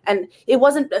up on. And it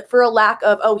wasn't for a lack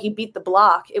of, he beat the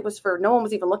block. It was for no one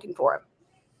was even looking for him.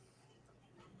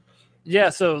 Yeah,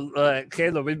 so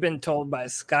Caleb, we've been told by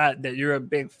Scott that you're a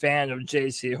big fan of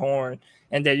J.C. Horn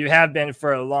and that you have been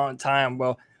for a long time.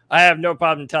 Well, I have no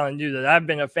problem telling you that I've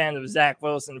been a fan of Zach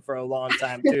Wilson for a long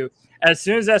time too. As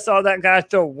soon as I saw that guy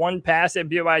throw one pass at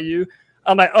BYU,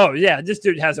 I'm like, oh yeah, this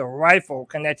dude has a rifle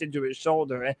connected to his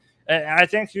shoulder. And I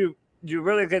think you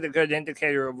really get a good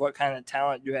indicator of what kind of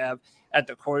talent you have at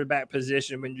the quarterback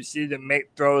position when you see them make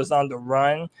throws on the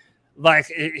run. Like,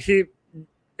 he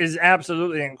is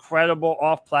absolutely incredible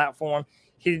off platform.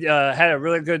 He had a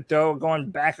really good throw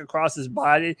going back across his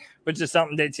body, which is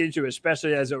something they teach you,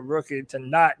 especially as a rookie, to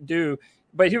not do.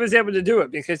 But he was able to do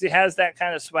it because he has that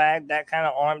kind of swag, that kind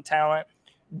of arm talent.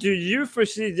 Do you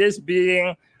foresee this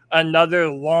being another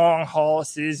long haul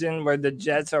season where the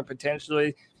Jets are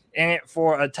potentially in it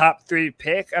for a top 3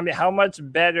 pick? I mean, how much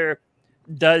better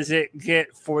does it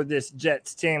get for this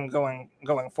Jets team going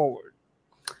forward?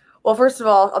 Well, first of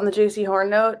all, on the J.C.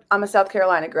 Horn note, I'm a South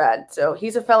Carolina grad, so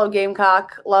he's a fellow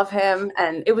Gamecock. Love him,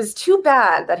 and it was too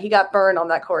bad that he got burned on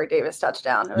that Corey Davis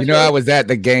touchdown. I was at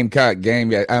the Gamecock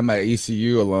game. I'm an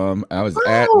ECU alum. I was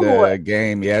at the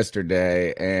game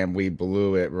yesterday, and we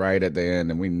blew it right at the end,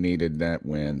 and we needed that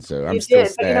win. So I'm still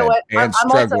sad you know what? and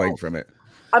struggling from it.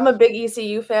 I'm a big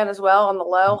ECU fan as well on the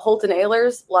low. Holton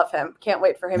Ahlers, love him. Can't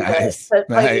wait for him to play the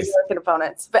American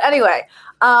opponents. But anyway,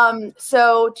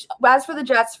 so as for the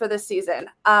Jets for this season,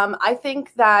 I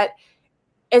think that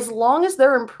as long as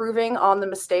they're improving on the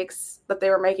mistakes that they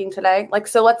were making today, like,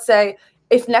 so let's say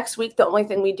if next week the only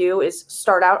thing we do is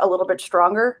start out a little bit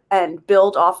stronger and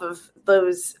build off of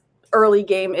those early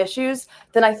game issues,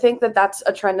 then I think that that's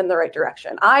a trend in the right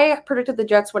direction. I predicted the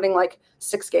Jets winning like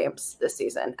 6 games this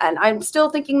season, and I'm still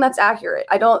thinking that's accurate.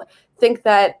 I don't think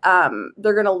that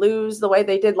they're going to lose the way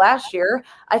they did last year.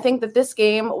 I think that this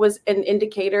game was an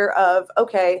indicator of,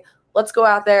 okay, let's go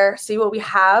out there, see what we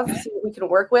have, see what we can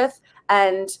work with.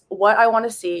 And what I want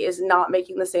to see is not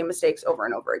making the same mistakes over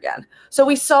and over again. So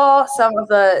we saw some of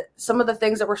the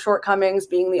things that were shortcomings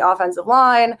being the offensive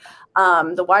line,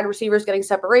 the wide receivers getting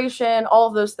separation, all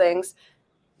of those things.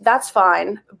 That's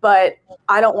fine, but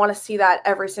I don't want to see that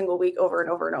every single week over and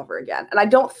over and over again. And I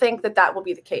don't think that that will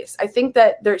be the case. I think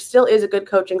that there still is a good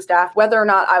coaching staff, whether or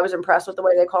not I was impressed with the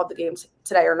way they called the games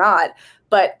today or not.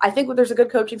 But I think there's a good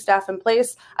coaching staff in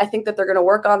place. I think that they're going to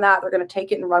work on that. They're going to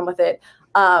take it and run with it.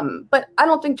 But I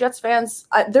don't think Jets fans,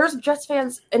 there's Jets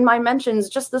fans in my mentions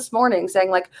just this morning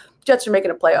saying like, Jets are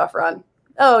making a playoff run.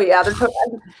 Oh yeah. There's a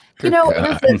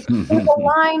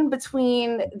line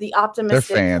between the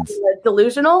optimistic and the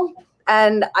delusional.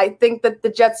 And I think that the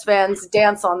Jets fans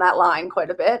dance on that line quite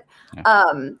a bit.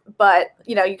 But,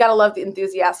 you got to love the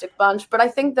enthusiastic bunch. But I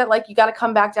think that, you got to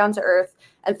come back down to earth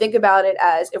and think about it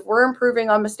as if we're improving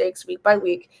on mistakes week by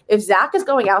week. If Zach is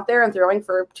going out there and throwing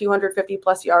for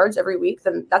 250-plus yards every week,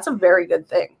 then that's a very good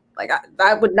thing.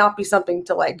 That would not be something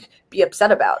to, be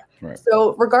upset about. Right.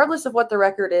 So regardless of what the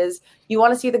record is, you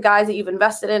want to see the guys that you've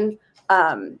invested in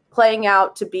playing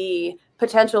out to be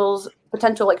potential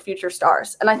future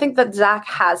stars. And I think that Zach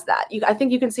has that. I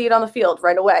think you can see it on the field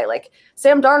right away.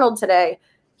 Sam Darnold today,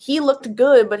 he looked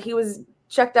good, but he was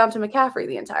checked down to McCaffrey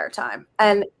the entire time.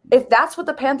 And if that's what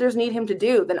the Panthers need him to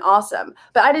do, then awesome.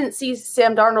 But I didn't see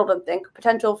Sam Darnold and think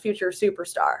potential future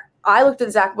superstar. I looked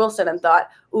at Zach Wilson and thought,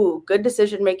 ooh, good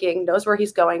decision-making, knows where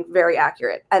he's going, very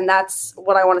accurate. And that's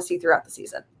what I want to see throughout the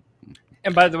season.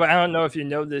 And by the way, I don't know if you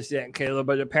know this yet, Kayla,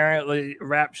 but apparently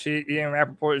Ian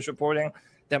Rappaport is reporting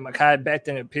that Mekhi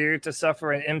Becton appeared to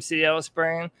suffer an MCL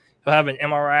sprain. He'll have an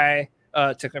MRI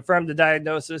to confirm the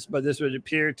diagnosis, but this would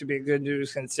appear to be good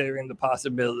news considering the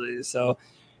possibilities. So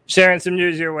sharing some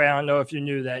news your way. I don't know if you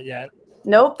knew that yet.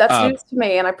 Nope, that's news to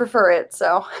me, and I prefer it.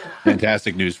 So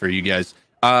fantastic news for you guys.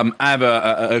 I have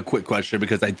a quick question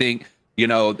because I think,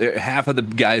 half of the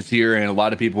guys here and a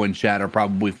lot of people in chat are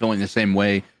probably feeling the same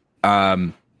way.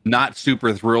 Not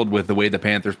super thrilled with the way the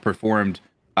Panthers performed.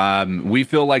 We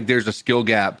feel like there's a skill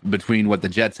gap between what the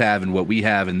Jets have and what we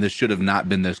have, and this should have not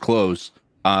been this close.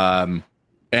 And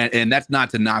that's not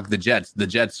to knock the Jets. The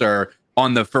Jets are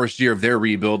on the first year of their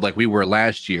rebuild like we were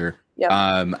last year. Yep.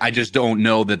 I just don't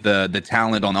know that the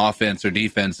talent on offense or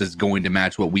defense is going to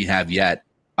match what we have yet.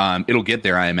 It'll get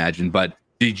there, I imagine. But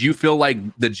did you feel like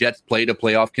the Jets played a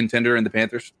playoff contender in the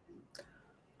Panthers?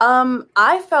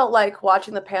 I felt like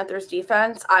watching the Panthers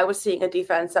defense, I was seeing a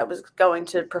defense that was going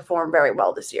to perform very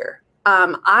well this year.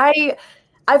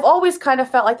 I've always kind of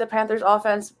felt like the Panthers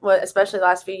offense, especially the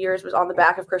last few years, was on the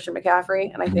back of Christian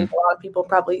McCaffrey. And I think a lot of people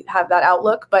probably have that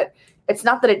outlook, but it's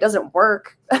not that it doesn't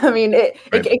work. I mean,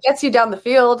 it gets you down the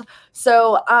field.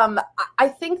 So I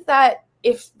think that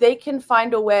if they can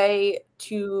find a way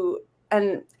to,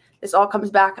 and this all comes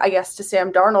back, I guess, to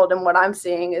Sam Darnold, and what I'm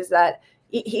seeing is that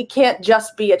he can't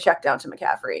just be a check down to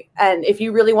McCaffrey. And if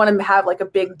you really want him to have a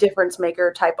big difference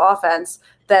maker type offense,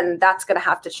 then that's going to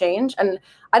have to change. And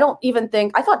I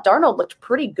thought Darnold looked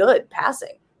pretty good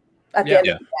passing at the end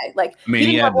of the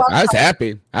day. I was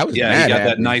happy. I was he got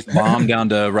that nice bomb down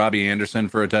to Robbie Anderson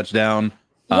for a touchdown.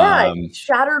 Yeah, it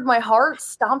shattered my heart,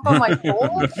 stomped on my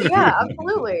soul. Yeah,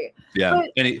 absolutely. Yeah,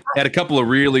 and he had a couple of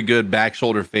really good back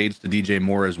shoulder fades to DJ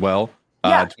Moore as well.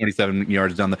 27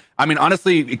 yards down the. I mean,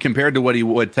 honestly, compared to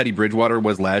what Teddy Bridgewater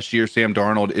was last year, Sam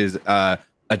Darnold is a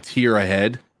tier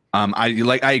ahead.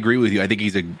 I agree with you. I think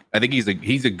he's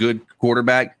a good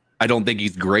quarterback. I don't think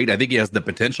he's great. I think he has the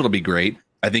potential to be great.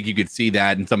 I think you could see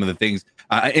that in some of the things,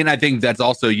 and I think that's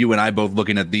also you and I both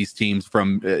looking at these teams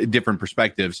from different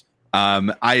perspectives.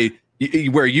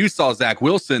 Where you saw Zach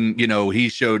Wilson, he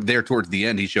showed there towards the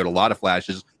end, he showed a lot of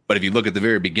flashes. But if you look at the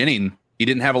very beginning, he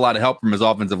didn't have a lot of help from his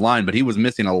offensive line, but he was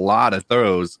missing a lot of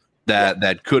throws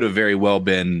that could have very well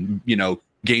been,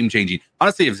 game changing.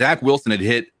 Honestly, if Zach Wilson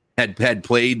had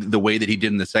played the way that he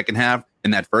did in the second half,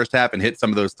 in that first half, and hit some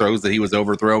of those throws that he was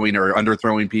overthrowing or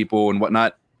underthrowing people and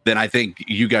whatnot, then I think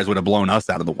you guys would have blown us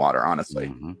out of the water, honestly.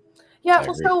 Mm-hmm. Yeah,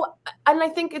 and I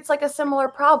think it's a similar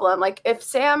problem. If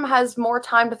Sam has more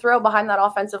time to throw behind that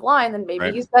offensive line, then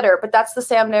maybe he's better. But that's the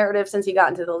Sam narrative since he got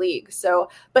into the league. So,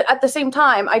 but at the same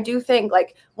time, I do think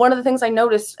one of the things I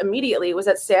noticed immediately was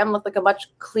that Sam looked like a much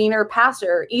cleaner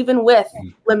passer, even with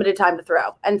limited time to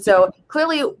throw. And so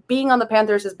clearly being on the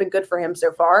Panthers has been good for him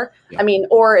so far. Yeah. I mean,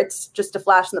 or it's just a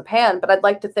flash in the pan, but I'd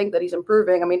like to think that he's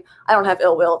improving. I mean, I don't have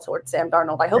ill will towards Sam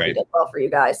Darnold. I hope he does well for you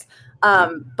guys.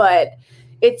 But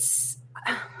it's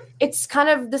kind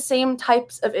of the same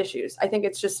types of issues. I think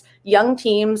it's just young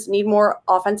teams need more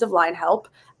offensive line help.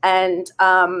 And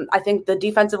I think the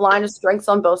defensive line has strengths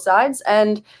on both sides.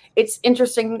 And it's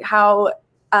interesting how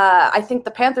I think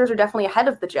the Panthers are definitely ahead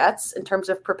of the Jets in terms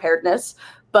of preparedness.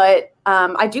 But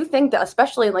I do think that,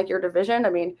 especially in your division,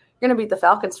 I mean, you're going to beat the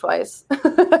Falcons twice.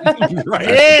 Right.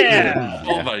 Yeah.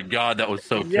 Oh my God, that was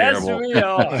so terrible. Yes, we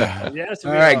are. Yes, we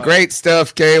All right, are. great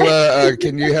stuff, Kayla.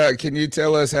 Can you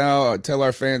tell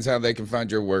our fans how they can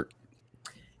find your work?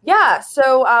 Yeah,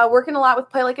 so working a lot with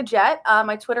Play Like a Jet.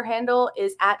 My Twitter handle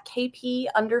is at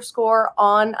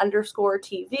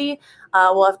KP_on_TV.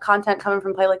 We'll have content coming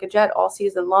from Play Like a Jet all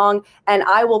season long, and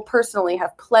I will personally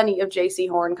have plenty of JC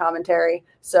Horn commentary.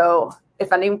 So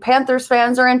if any Panthers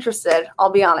fans are interested,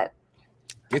 I'll be on it.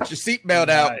 Get your seatbelt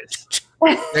out.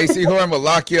 JC Horn will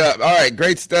lock you up. All right,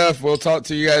 great stuff. We'll talk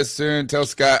to you guys soon. Tell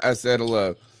Scott I said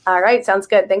hello. All right, sounds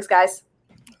good. Thanks, guys.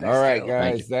 All right,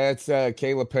 guys, that's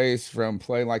Kayla Pace from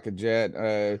Play Like a Jet.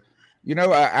 I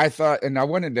thought, and I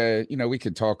wanted to, we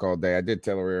could talk all day. I did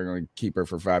tell her we were going to keep her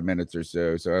for 5 minutes or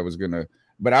so. So I was going to,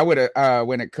 but I would have,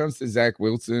 when it comes to Zach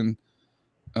Wilson,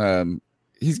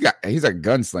 he's a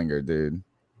gunslinger, dude.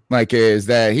 Like, is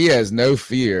that he has no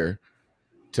fear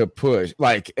to push.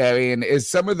 Like, I mean, is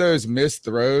some of those missed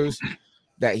throws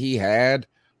that he had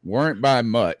weren't by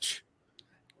much.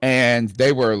 And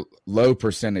they were low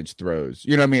percentage throws.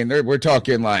 You know what I mean? We're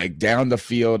talking like down the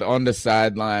field, on the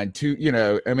sideline,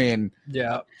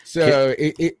 Yeah. So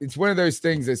it's one of those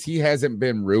things as he hasn't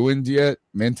been ruined yet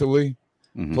mentally.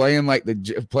 Mm-hmm.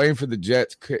 Playing for the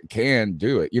Jets can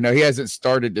do it. He hasn't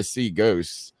started to see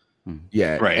ghosts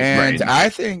yet. Right. And I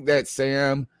think that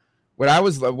Sam, what I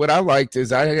liked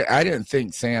is I didn't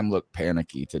think Sam looked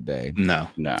panicky today. No.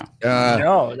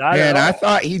 I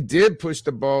thought he did push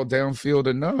the ball downfield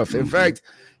enough. In fact,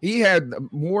 he had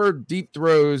more deep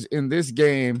throws in this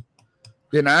game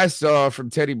than I saw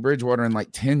from Teddy Bridgewater in like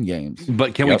 10 games.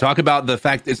 But can we talk about the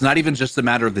fact it's not even just a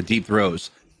matter of the deep throws.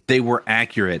 They were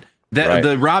accurate.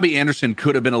 The Robbie Anderson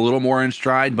could have been a little more in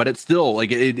stride, but it's still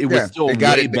like it was still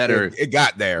way better. It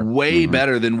got there. Way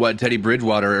better than what Teddy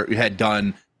Bridgewater had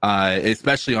done.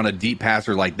 Especially on a deep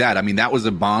passer like that. I mean, that was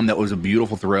a bomb. That was a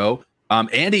beautiful throw.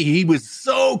 Andy, he was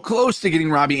so close to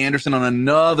getting Robbie Anderson on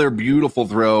another beautiful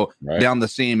throw down the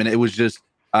seam. And it was just,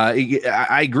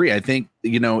 I agree. I think,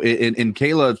 in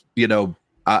Kayla,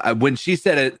 when she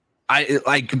said it,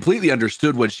 I completely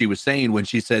understood what she was saying when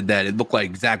she said that it looked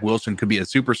like Zach Wilson could be a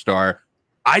superstar.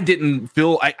 I didn't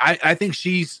feel, I think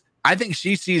she sees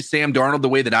Sam Darnold the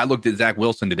way that I looked at Zach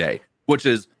Wilson today, which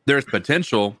is there's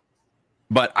potential.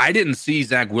 But I didn't see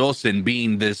Zach Wilson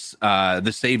being this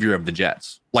the savior of the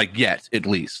Jets, like yet, at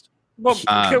least. Well,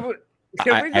 can we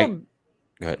go?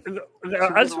 Go ahead.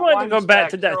 I just wanted to go back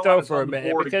to that throw for a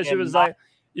minute because it was like,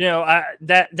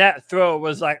 that throw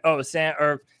was like, oh, Sam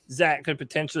or Zach could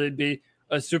potentially be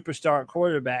a superstar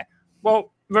quarterback.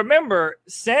 Well, remember,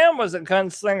 Sam was a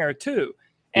gunslinger too,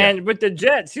 and with the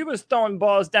Jets, he was throwing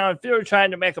balls downfield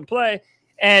trying to make a play,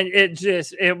 and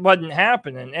it wasn't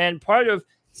happening. And part of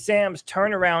Sam's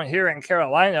turnaround here in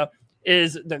Carolina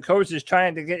is the coaches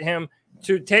trying to get him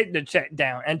to take the check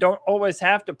down and don't always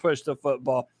have to push the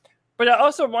football. But I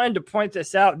also wanted to point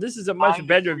this out. This is a much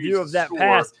better view of that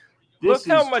pass. Look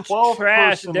how much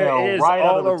trash there is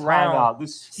all around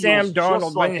Sam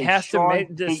Darnold when he has to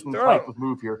make this throw.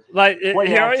 Like he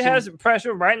already has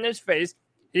pressure right in his face.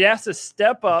 He has to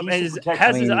step up and has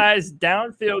his eyes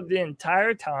downfield the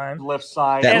entire time. Left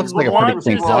side. That looks like a pretty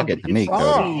clean pocket to me,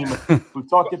 Cody. We've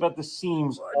talked about the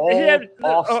seams. Other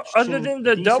than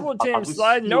the double team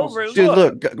sliding over. Dude,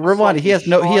 look, rewind. He has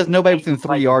nobody within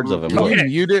 3 yards of him. Can you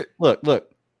mute it? Look.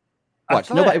 Watch.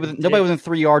 Nobody within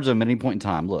 3 yards of him at any point in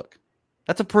time. Look.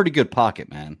 That's a pretty good pocket,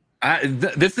 man.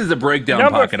 This is a breakdown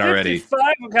pocket already.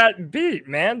 55 got beat,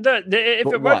 man.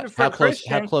 If it wasn't for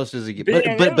Christian, how close does he get? But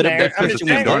Christian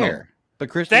was there. But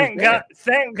Christian,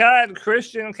 thank God,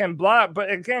 Christian can block.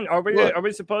 But again, are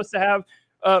we supposed to have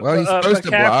he's supposed McCaffrey to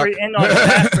block. in on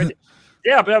pass protection?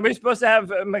 Yeah, but are we supposed to have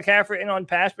McCaffrey in on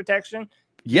pass protection?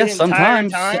 Yes,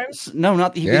 sometimes. No,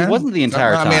 not he wasn't the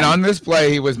entire time. I mean, on this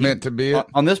play, he was meant to be.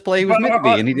 On this play, he was meant to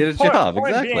be, and he did his job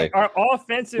exactly. Our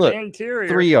offensive interior,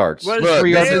 3 yards. Look,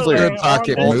 this is good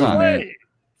pocket movement.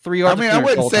 3 yards. I mean, I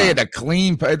wouldn't say it a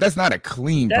clean. That's not a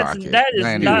clean pocket. That is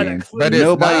not a clean. But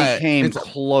nobody came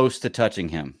close to touching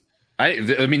him.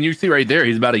 I mean, you see right there,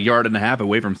 he's about 1.5 yards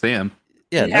away from Sam.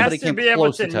 Yeah, he has to be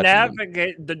able to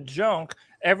navigate the junk,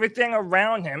 everything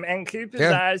around him, and keep his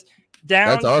eyes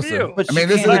downfield. That's awesome. But I mean,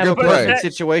 this is a good play.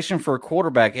 Situation for a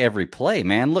quarterback every play,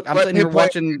 man. Look, I'm sitting here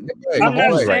watching. I'm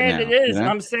not saying it is.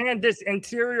 I'm saying this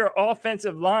interior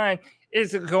offensive line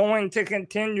is going to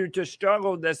continue to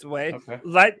struggle this way,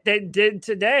 like they did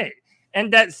today.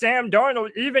 And that Sam Darnold,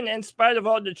 even in spite of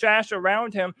all the trash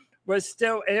around him, was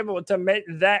still able to make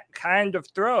that kind of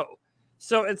throw.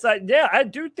 So it's like, yeah, I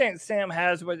do think Sam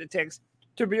has what it takes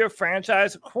to be a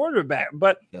franchise quarterback,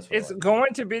 but it's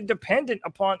going to be dependent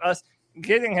upon us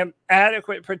getting him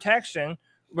adequate protection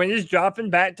when he's dropping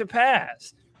back to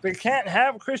pass. We can't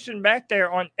have Christian back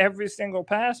there on every single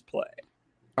pass play.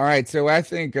 All right, so I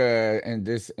think,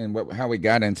 how we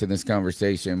got into this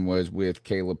conversation was with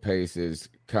Caleb Pace's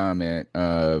comment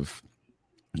of,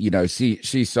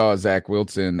 she saw Zach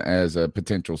Wilson as a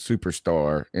potential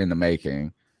superstar in the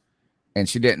making, and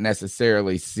she didn't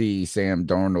necessarily see Sam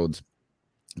Darnold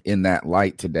in that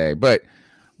light today. But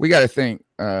we got to think,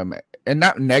 and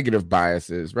not negative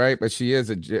biases, right? But she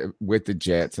is with the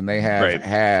Jets, and they have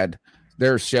had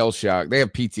their shell shock. They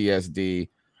have PTSD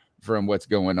from what's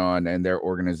going on in their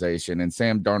organization, and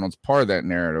Sam Darnold's part of that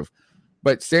narrative.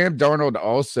 But Sam Darnold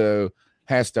also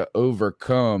has to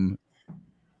overcome,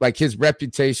 like, his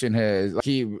reputation has, like,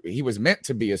 he was meant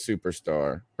to be a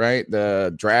superstar, right?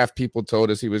 The draft people told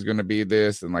us he was going to be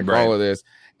this and all of this,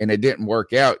 and it didn't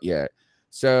work out yet.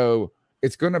 So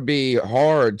it's going to be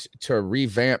hard to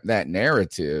revamp that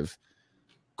narrative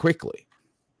quickly,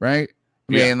 right?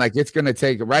 I mean, like, it's going to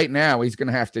take, right now, he's going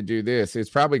to have to do this. It's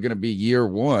probably going to be year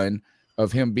one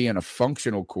of him being a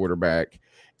functional quarterback,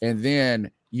 and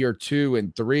then year 2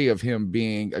 and 3 of him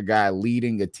being a guy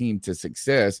leading a team to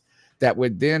success that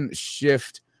would then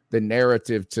shift the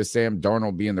narrative to Sam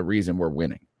Darnold being the reason we're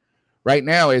winning. Right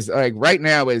now is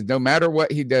no matter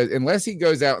what he does, unless he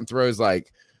goes out and throws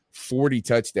like 40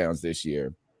 touchdowns this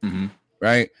year,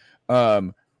 right?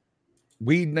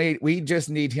 We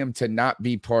just need him to not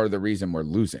be part of the reason we're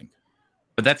losing.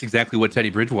 But that's exactly what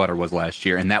Teddy Bridgewater was last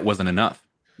year, and that wasn't enough.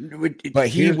 But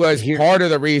he was part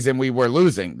of the reason we were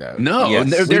losing, though. No, we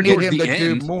need him to do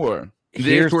end, more.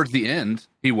 Towards the end,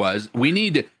 he was. We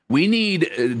need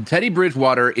Teddy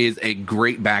Bridgewater is a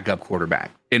great backup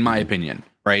quarterback, in my opinion,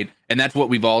 right? And that's what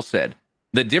we've all said.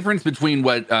 The difference between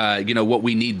what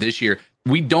we need this year,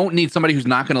 we don't need somebody who's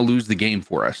not going to lose the game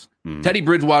for us. Teddy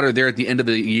Bridgewater there at the end of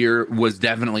the year was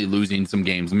definitely losing some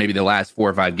games, maybe the last 4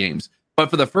 or 5 games. But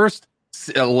for the first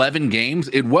 11 games,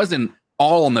 it wasn't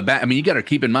all on the back. I mean, you got to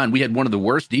keep in mind, we had one of the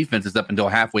worst defenses up until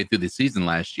halfway through the season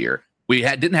last year. We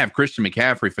didn't have Christian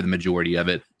McCaffrey for the majority of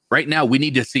it. Right now, we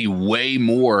need to see way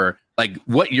more. Like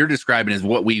what you're describing is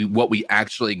what we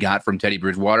actually got from Teddy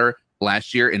Bridgewater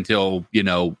last year until,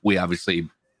 we obviously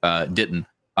didn't.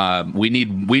 We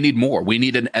need more. We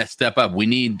need a step up. We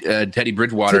need Teddy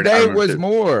Bridgewater. Today was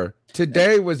more.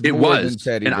 Today was more than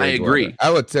Teddy and Bridgewater. I agree. I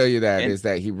will tell you that is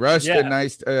that he rushed a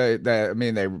nice.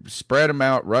 They spread him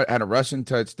out, had a rushing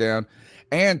touchdown,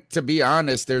 and to be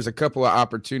honest, there's a couple of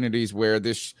opportunities where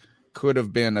this could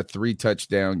have been a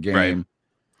 3-touchdown game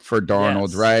for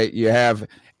Darnold. Right? You have,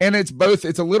 and it's both.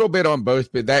 It's a little bit on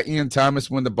both, but that Ian Thomas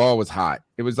when the ball was hot,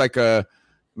 it was like a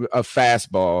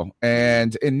fastball,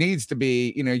 and it needs to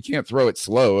be, you can't throw it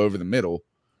slow over the middle,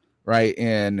 right?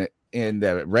 In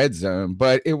the red zone,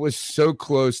 but it was so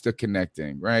close to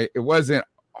connecting, right? It wasn't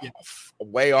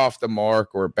way off the mark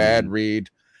or a bad read.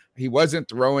 He wasn't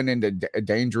throwing into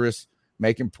dangerous,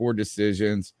 making poor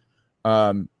decisions.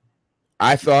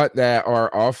 I thought that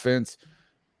our offense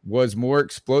was more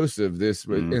explosive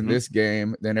in this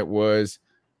game than it was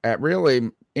at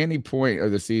really any point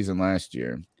of the season last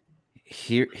year.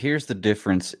 Here's the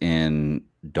difference in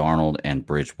Darnold and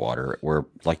Bridgewater, where,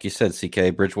 like you said,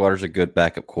 CK, Bridgewater's a good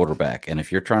backup quarterback. And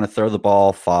if you're trying to throw the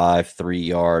ball 3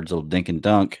 yards, little dink and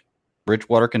dunk,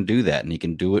 Bridgewater can do that, and he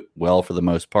can do it well for the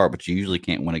most part, but you usually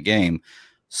can't win a game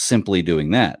simply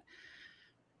doing that.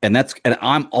 And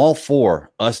I'm all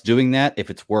for us doing that if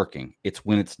it's working. It's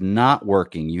when it's not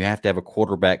working, you have to have a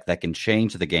quarterback that can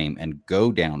change the game and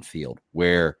go downfield,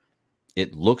 where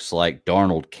it looks like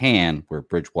Darnold can, where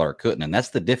Bridgewater couldn't. And that's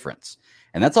the difference.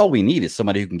 And that's all we need is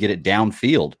somebody who can get it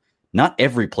downfield. Not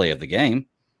every play of the game,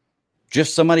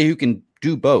 just somebody who can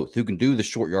do both, who can do the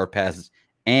short yard passes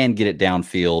and get it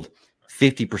downfield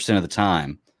 50% of the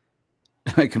time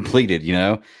completed,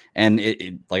 And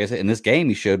it, like I said, in this game,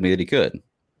 he showed me that he could.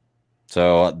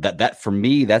 So that for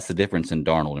me, that's the difference in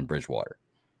Darnold and Bridgewater,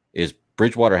 is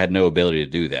Bridgewater had no ability to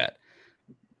do that.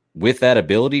 With that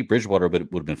ability, Bridgewater would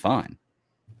have been fine.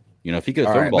 If he could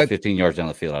have thrown the ball 15 yards down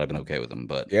the field, I'd have been okay with him.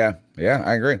 But yeah,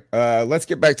 I agree. Let's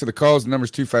get back to the calls. The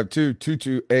number's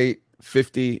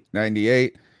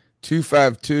 252-228-5098.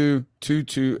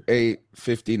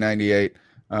 252-228-5098.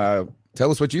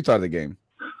 Tell us what you thought of the game.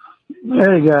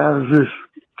 Hey guys, this is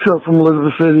Chuck from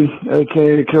Elizabeth City,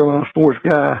 aka Carolina Sports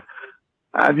Guy.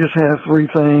 I just have 3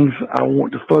 things I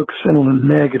want to focus in on the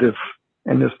negative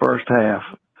in this first half.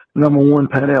 Number 1,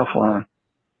 Pat Elflein.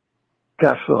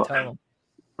 Guy sucks.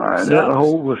 All right, that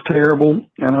hold was terrible,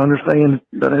 and I understand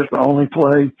that it's the only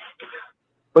play.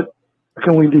 But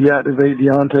can we deactivate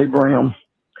Deontay Brown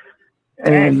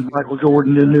and Michael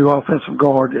Jordan, the new offensive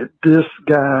guard? This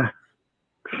guy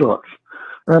sucks.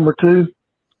 Number 2,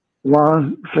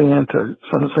 Juan Santoso. This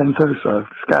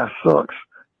guy sucks.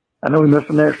 I know he missed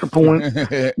an extra point,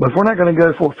 but if we're not going to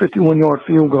go for a 51-yard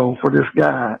field goal for this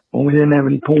guy when we didn't have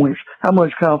any points, how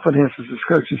much confidence has this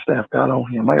coaching staff got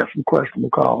on him? I got some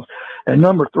questionable calls. And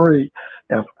number 3,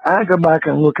 if I go back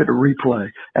and look at the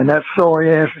replay, and that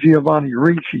sorry-ass Giovanni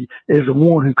Ricci is the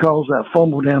one who caused that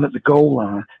fumble down at the goal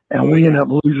line, and we end up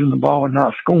losing the ball and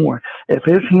not scoring. If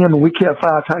it's him and we kept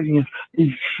 5 tight ends,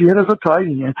 he's shit as a tight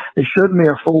end. He shouldn't be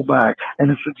a fullback,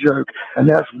 and it's a joke. And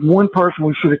that's one person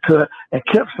we should have cut and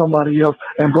kept somebody else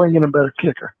and bring in a better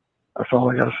kicker. That's all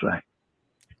I got to say.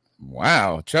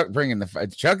 Wow, Chuck bringing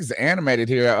the Chuck is animated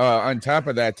here. On top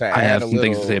of that, I have some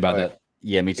things to say about that.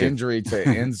 Yeah, me too. Injury to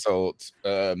insult,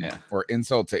 or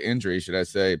insult to injury, should I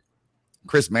say?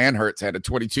 Chris Manhertz had a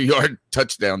 22-yard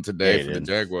touchdown today for the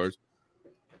Jaguars.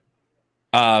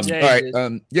 All right,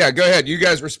 go ahead. You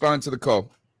guys respond to the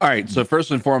call. All right. So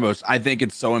first and foremost, I think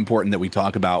it's so important that we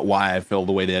talk about why I feel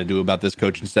the way that I do about this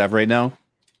coaching staff right now,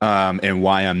 and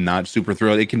why I'm not super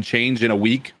thrilled. It can change in a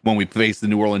week when we face the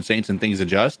New Orleans Saints and things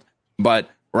adjust.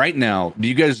 But right now, do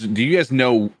you guys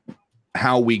know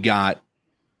how we got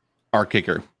our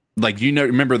kicker? Like,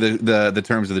 remember the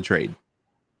terms of the trade?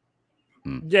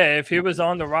 Yeah, if he was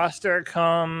on the roster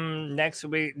come next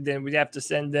week, then we'd have to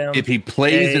send them. If he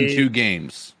plays in 2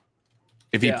 games,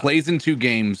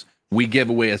 we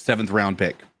give away a 7th round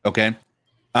pick. Okay.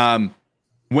 When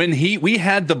we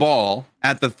had the ball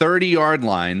at the 30-yard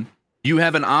line, you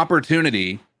have an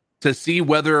opportunity to see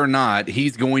whether or not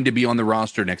he's going to be on the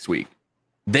roster next week.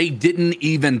 They didn't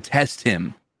even test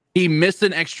him. He missed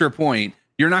an extra point.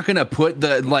 You're not going to put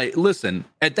listen,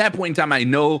 at that point in time, I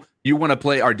know you want to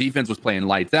play. Our defense was playing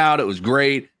lights out. It was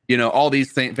great. All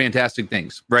these fantastic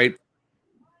things, right?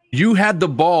 You had the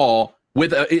ball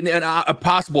with a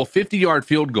possible 50-yard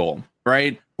field goal,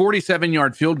 right?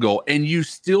 47-yard field goal, and you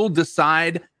still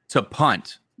decide to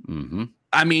punt. Mm-hmm.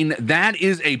 I mean, that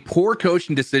is a poor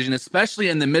coaching decision, especially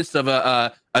in the midst of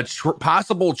a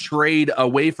possible trade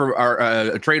away from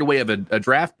a trade away of a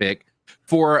draft pick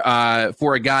for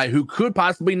a guy who could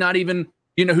possibly not even,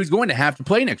 who's going to have to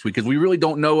play next week, because we really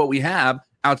don't know what we have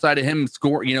outside of him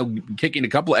kicking a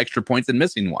couple of extra points and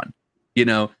missing one.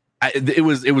 It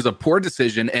was a poor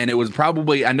decision, and it was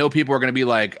probably, I know people are going to be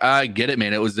like, I get it,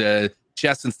 man. It was a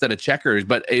chess instead of checkers,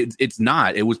 but it's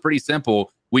not. It was pretty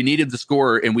simple. We needed the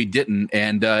score and we didn't,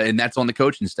 and that's on the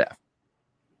coaching staff.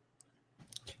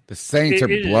 The Saints are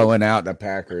blowing out the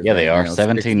Packers. Yeah, they are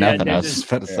 17-0. I was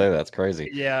just about to say that's crazy.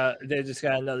 Yeah, they just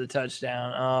got another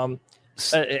touchdown.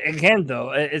 Again,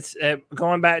 though, it's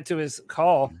going back to his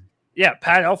call. Yeah,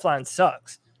 Pat Elflein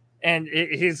sucks, and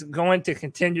he's going to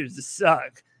continue to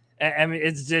suck. I mean,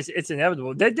 it's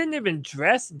inevitable. They didn't even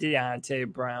dress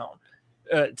Deontay Brown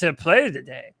to play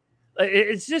today.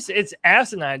 It's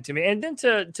asinine to me. And then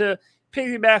to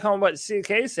piggyback on what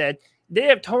CK said, they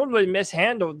have totally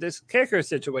mishandled this kicker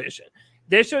situation.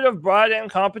 They should have brought in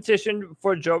competition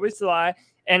for Joey Sly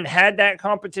and had that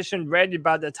competition ready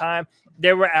by the time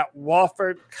they were at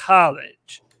Wofford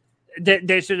College.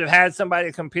 They should have had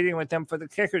somebody competing with them for the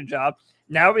kicker job.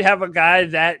 Now we have a guy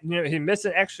that, he missed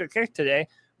an extra kick today,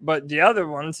 but the other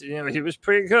ones, he was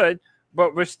pretty good.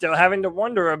 But we're still having to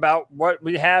wonder about what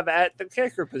we have at the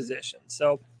kicker position.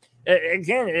 So,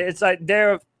 again, it's like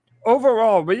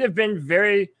overall, we have been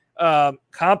very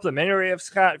complimentary of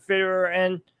Scott Fitterer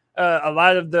and a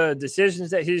lot of the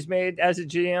decisions that he's made as a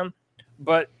GM.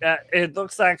 But it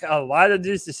looks like a lot of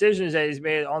these decisions that he's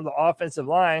made on the offensive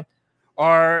line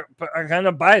are going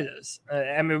to bite us.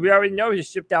 I mean, we already know he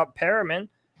shipped out Perriman,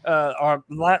 our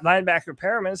linebacker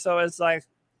Perriman. So it's like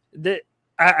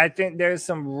I think there's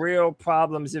some real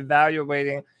problems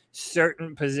evaluating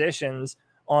certain positions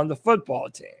on the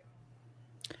football team.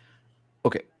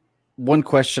 Okay. One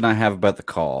question I have about the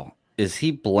call. Is he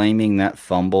blaming that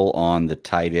fumble on the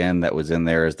tight end that was in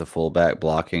there as the fullback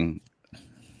blocking?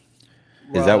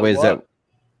 Is that way?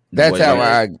 That's how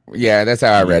I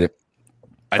read it.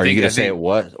 Are you going to say it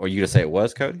was? Or are you going to say it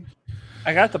was, Cody?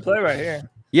 I got the play right here.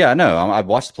 Yeah, I know. I've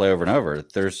watched the play over and over.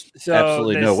 There's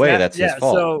absolutely no way that's his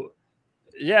fault. So,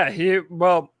 maybe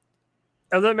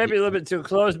a little bit too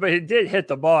close, but he did hit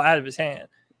the ball out of his hand.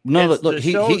 No, look,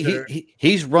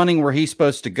 he's running where he's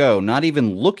supposed to go, not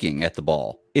even looking at the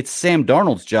ball. It's Sam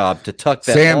Darnold's job to tuck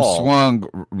that ball. Sam swung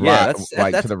right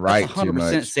to the right too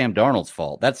much. 100% Sam Darnold's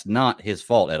fault. That's not his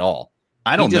fault at all.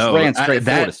 I don't know. Ran straight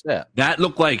forward a step. That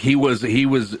looked like he was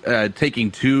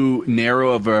taking too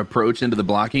narrow of an approach into the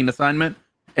blocking assignment,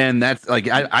 and that's like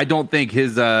I don't think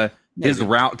his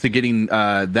route to getting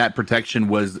that protection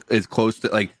was as close to,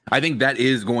 like, I think that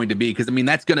is going to be, because I mean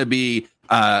that's going to be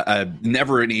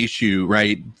never an issue,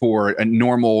 right, for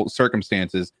normal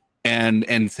circumstances. And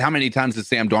how many times has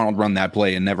Sam Darnold run that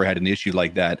play and never had an issue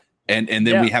like that? And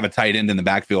then we have a tight end in the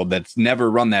backfield that's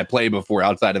never run that play before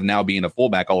outside of now being a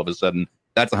fullback all of a sudden.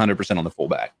 That's 100% on the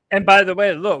fullback. And by the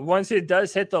way, look, once he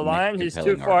does hit the line, he's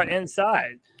too far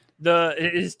inside.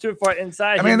 He's too far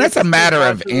inside. I mean, that's a matter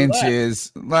of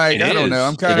inches. Like, I don't know.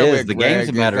 I'm kind of with the Greg. game's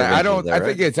a matter of inches. I don't. I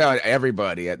think it's how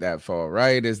everybody at that fall,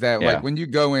 right? Is that like when you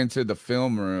go into the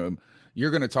film room,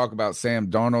 you're going to talk about Sam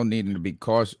Darnold needing to be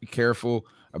careful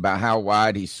about how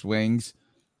wide he swings,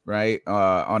 right?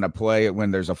 On a play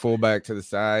when there's a fullback to the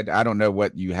side. I don't know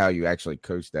how you actually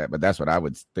coach that, but that's what I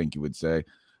would think you would say.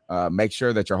 Make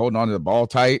sure that you're holding on to the ball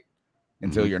tight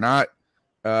until you're not.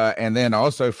 And then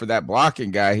also for that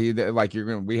blocking guy,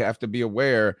 we have to be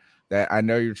aware that I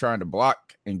know you're trying to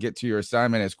block and get to your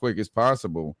assignment as quick as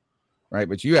possible, right?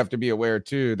 But you have to be aware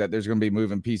too that there's going to be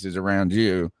moving pieces around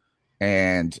you,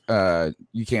 and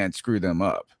you can't screw them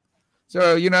up.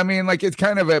 So you know what I mean? Like it's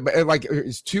kind of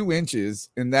it's 2 inches,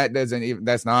 and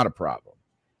that's not a problem.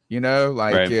 You know,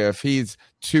 like if he's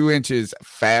 2 inches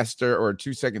faster or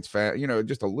 2 seconds fast,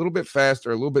 just a little bit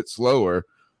faster, a little bit slower,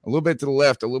 a little bit to the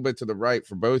left, a little bit to the right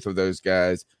for both of those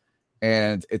guys,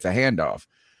 and it's a handoff.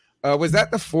 Was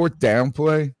that the 4th down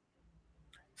play?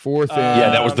 That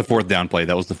was the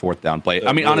 4th down play.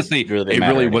 I mean, honestly, it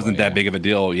really wasn't that big of a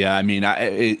deal. Yeah, I mean,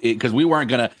 because we weren't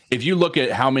gonna. If you look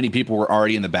at how many people were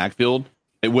already in the backfield,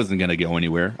 it wasn't gonna go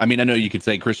anywhere. I mean, I know you could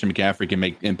say Christian McCaffrey can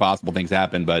make impossible things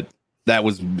happen, but that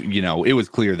was, it was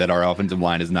clear that our offensive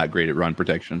line is not great at run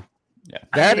protection. Yeah,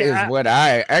 that is what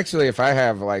I actually, if I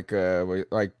have like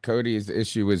Cody's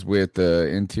issue is with the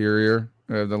interior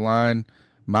of the line,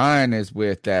 mine is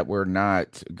with that we're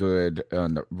not good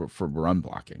for run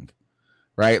blocking,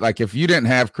 right? Like if you didn't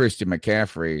have Christian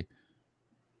McCaffrey,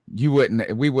 we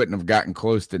wouldn't have gotten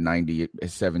close to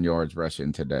 97 yards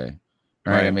rushing today,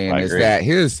 right? I mean, is that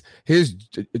his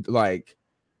like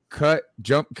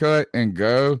jump cut and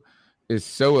go is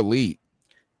so elite.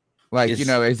 Like,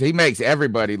 as he makes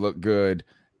everybody look good,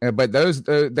 but those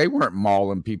they weren't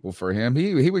mauling people for him.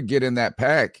 He would get in that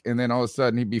pack, and then all of a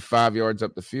sudden he'd be 5 yards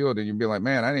up the field, and you'd be like,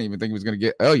 man, I didn't even think he was going to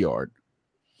get a yard.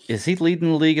 Is he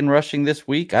leading the league in rushing this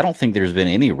week? I don't think there's been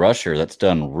any rusher that's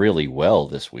done really well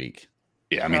this week.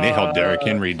 Yeah, I mean, they held Derrick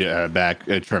Henry back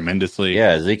tremendously.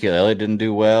 Yeah, Ezekiel Elliott didn't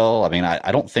do well. I mean,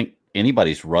 I don't think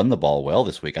anybody's run the ball well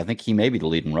this week. I think he may be the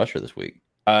leading rusher this week.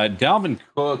 Dalvin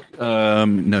Cook,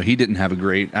 no, he didn't have a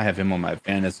great. I have him on my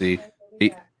fantasy.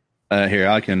 Here,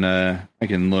 I can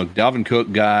look. Dalvin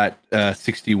Cook got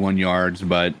 61 yards,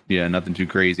 but yeah, nothing too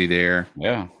crazy there.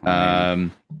 Yeah.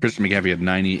 Christian McCaffrey had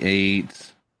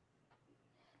 98.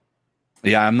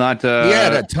 Yeah, I'm not. He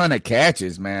had a ton of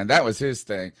catches, man. That was his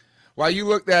thing. While you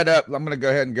look that up, I'm going to go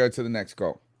ahead and go to the next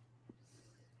call.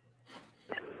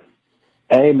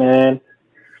 Hey, man.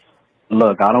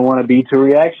 Look, I don't want to be too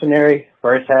reactionary.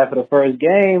 First half of the first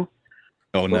game.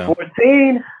 Oh, no.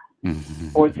 14,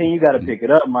 you got to pick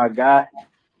it up, my guy.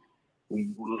 We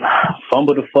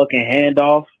fumbled the fucking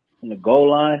handoff in the goal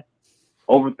line.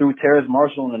 Overthrew Terrace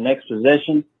Marshall in the next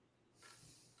possession.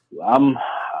 I'm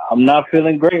not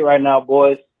feeling great right now,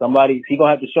 boys. He gonna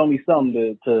have to show me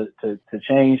something to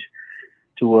change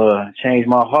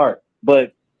my heart.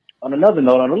 But on another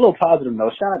note, on a little positive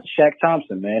note, shout out to Shaq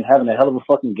Thompson, man, having a hell of a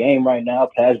fucking game right now.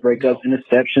 Pass breakups,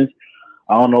 interceptions.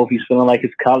 I don't know if he's feeling like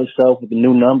his college self with the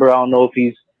new number. I don't know if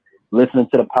he's listening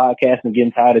to the podcast and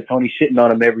getting tired of Tony shitting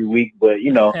on him every week. But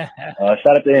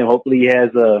shout out to him. Hopefully he has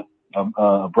a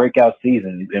breakout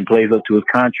season and plays up to his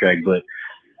contract. But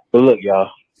look,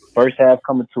 y'all, first half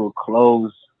coming to a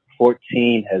close.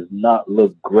 14 has not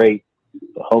looked great,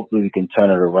 but hopefully we can turn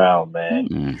it around,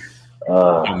 man.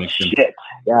 Shit,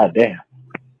 god damn.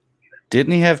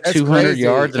 Didn't he have 200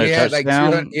 yards and a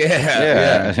touchdown?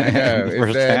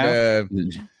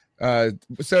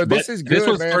 So this is good. This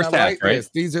was man. First half, right? This.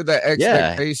 These are the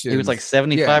expectations. Yeah, he was like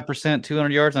 75%,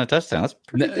 200 yards and a touchdown. That's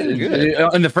pretty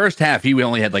good. In the first half, he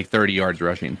only had like 30 yards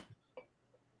rushing.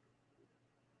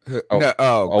 We're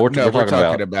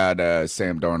talking about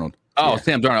Sam Darnold. Oh, yeah.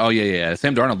 Sam Darnold. Oh, yeah.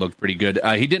 Sam Darnold looked pretty good.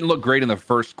 He didn't look great in the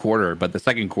first quarter, but the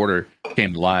second quarter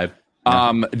came alive.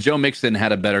 Joe Mixon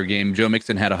had a better game. Joe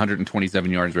Mixon had 127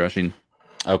 yards rushing.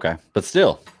 Okay, but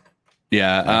still.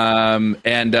 Yeah.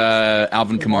 And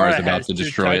Alvin Kamara is about to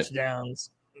destroy it.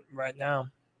 Touchdowns right now.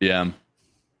 Yeah.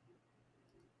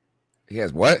 He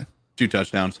has what? 2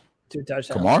 touchdowns. 2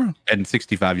 touchdowns. Kamara? And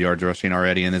 65 yards rushing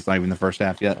already, and it's not even the first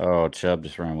half yet. Oh, Chubb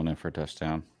just ran one in for a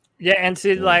touchdown. Yeah, and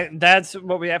see, like, that's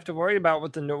what we have to worry about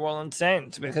with the New Orleans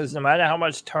Saints, because no matter how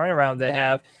much turnaround they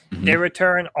have, they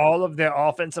return all of their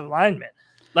offensive linemen.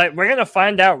 Like, we're going to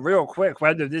find out real quick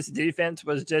whether this defense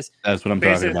was just that's what I'm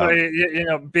talking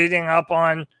about. Beating up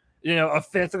on, a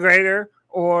fifth grader,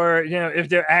 or if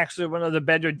they're actually one of the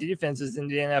better defenses in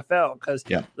the NFL. Because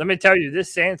let me tell you,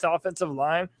 this Saints offensive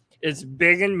line is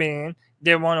big and mean.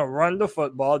 They want to run the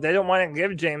football. They don't want to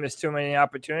give Jameis too many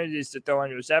opportunities to throw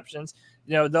interceptions.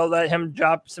 They'll let him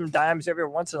drop some dimes every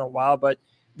once in a while, but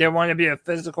they want to be a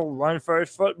physical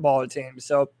run-first football team.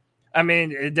 So, I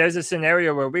mean, there's a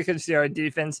scenario where we could see our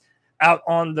defense out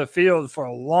on the field for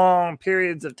long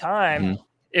periods of time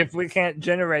if we can't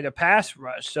generate a pass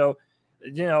rush. So,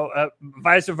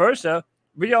 vice versa,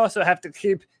 we also have to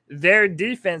keep their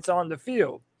defense on the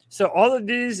field. So all of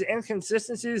these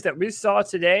inconsistencies that we saw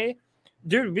today,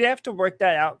 dude, we have to work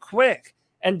that out quick.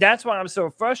 And that's why I'm so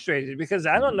frustrated, because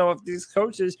I don't know if these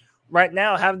coaches right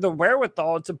now have the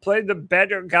wherewithal to play the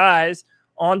better guys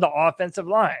on the offensive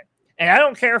line. And I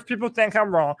don't care if people think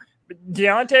I'm wrong, but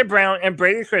Deontay Brown and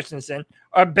Brady Christensen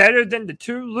are better than the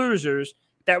two losers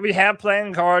that we have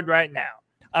playing guard right now.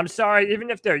 I'm sorry, even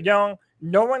if they're young,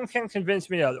 no one can convince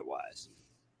me otherwise.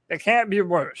 They can't be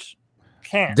worse.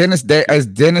 Can't. Is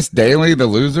Dennis Daly the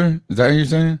loser? Is that what you're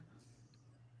saying?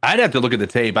 I'd have to look at the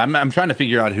tape. I'm trying to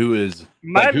figure out who is.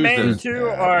 My main two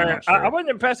are. Sure. I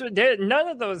wasn't impressed with none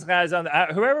of those guys on the.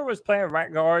 Whoever was playing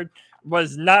right guard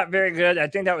was not very good. I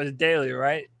think that was Daly,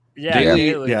 right? Yeah,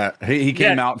 Daly. Yeah, he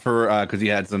came out for because he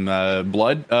had some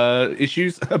blood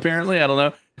issues apparently. I don't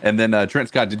know. And then Trent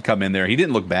Scott did come in there. He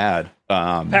didn't look bad.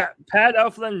 Pat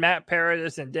Elflein, Matt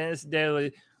Paradis, and Dennis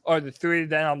Daly are the three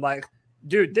that I'm like,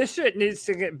 dude, this shit needs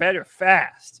to get better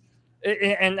fast.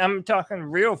 And I'm talking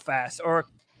real fast, or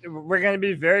we're going to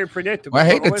be very predictable. Well, I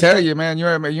hate to tell you, man, you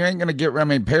ain't going to get. I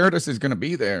mean, Paradis is going to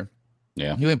be there.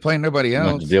 Yeah, you ain't playing nobody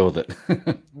else. To deal with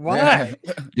it. Why?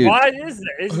 Dude. Why is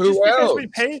that? It's who just else? We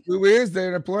pay. Who is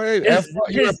there to play?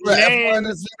 F1 in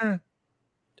the center?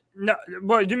 No,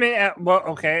 well, you mean well?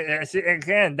 Okay, see,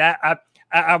 again, that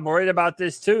I'm worried about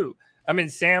this too. I mean,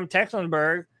 Sam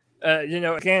Tecklenburg.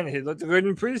 Again, he looked good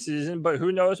in preseason, but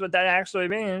who knows what that actually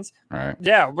means? All right.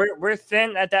 Yeah, we're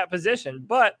thin at that position,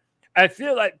 but I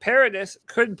feel like Paradis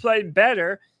could play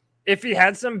better if he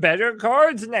had some better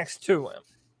guards next to him.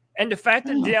 And the fact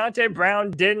that Deontay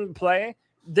Brown didn't play,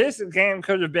 this game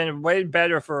could have been way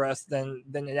better for us than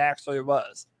it actually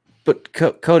was. But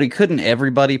Cody, couldn't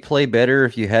everybody play better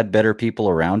if you had better people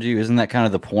around you? Isn't that kind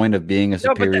of the point of being a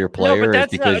superior player? Is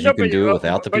because you can do it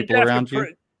without the people around you?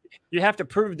 You have to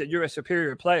prove that you're a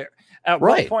superior player. At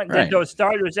what point did those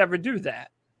starters ever do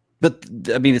that? But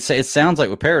I mean, it sounds like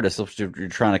with Paradis, you're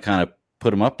trying to kind of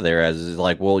put him up there as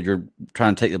like, well, you're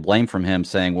trying to take the blame from him,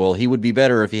 saying, well, he would be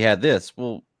better if he had this.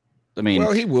 Well, I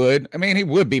mean, he would. I mean, he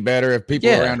would be better if people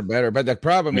around are better. But the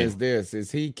problem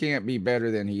is he can't be better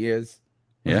than he is.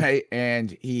 Right.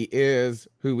 And he is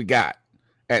who we got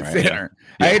at center.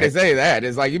 Yeah. I hate to say that.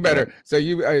 It's like you better.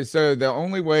 So so the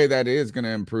only way that is going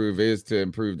to improve is to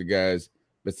improve the guys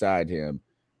beside him.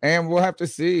 And we'll have to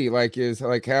see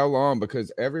how long,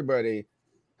 because everybody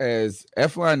as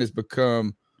F-line has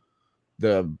become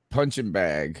the punching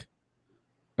bag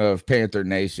of Panther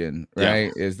Nation,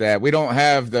 right? Is that we don't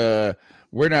have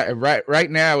we're not right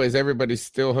now is everybody's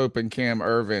still hoping Cam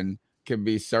Irvin can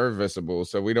be serviceable.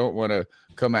 So we don't want to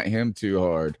come at him too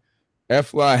hard.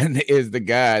 F-line is the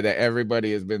guy that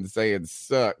everybody has been saying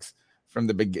sucks from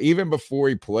the beginning, even before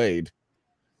he played,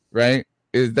 right?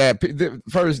 Is that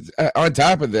first on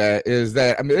top of that is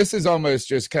that, I mean, this is almost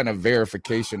just kind of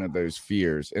verification of those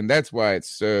fears. And that's why it's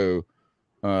so,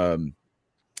 I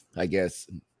guess,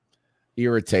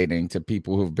 irritating to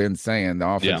people who've been saying the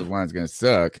offensive line is going to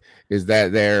suck, is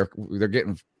that they're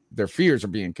getting, their fears are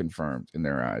being confirmed in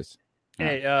their eyes.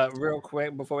 Hey, real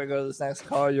quick before we go to this next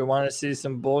call, you want to see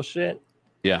some bullshit?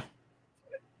 Yeah.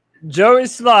 Joey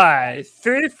Sly,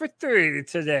 3 for 3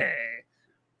 today.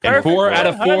 And 4 out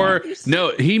of 4.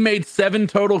 No, he made 7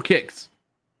 total kicks.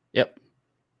 Yep.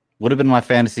 Would have been my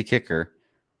fantasy kicker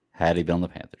had he been on the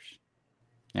Panthers.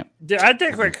 Yep. I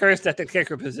think we're cursed at the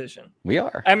kicker position. We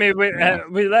are. I mean,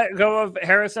 we let go of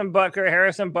Harrison Butker.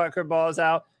 Harrison Butker balls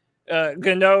out.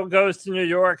 Gano goes to New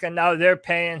York, and now they're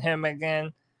paying him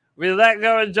again. We let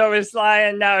go of Joey Sly,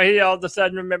 and now he all of a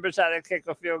sudden remembers how to kick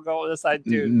a field goal. It's like,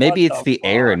 dude, maybe it's the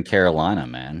air in Carolina,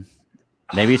 man.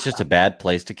 Maybe it's just a bad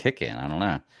place to kick in. I don't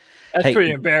know. That's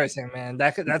pretty embarrassing, man.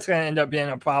 That's going to end up being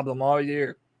a problem all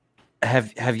year.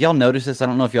 Have y'all noticed this? I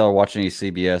don't know if y'all are watching any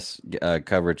CBS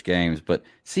coverage games, but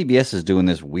CBS is doing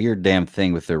this weird damn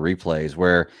thing with their replays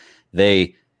where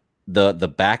the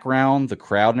background, the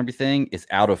crowd, and everything is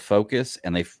out of focus,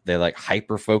 and they like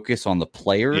hyper focus on the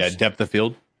players. Yeah, depth of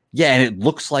field. Yeah, and it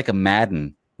looks like a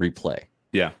Madden replay.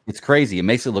 Yeah, it's crazy. It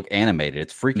makes it look animated.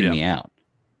 It's freaking me out.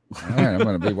 All right, I'm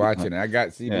going to be watching it. I got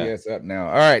CBS up now.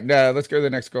 All right, let's go to the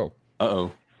next call.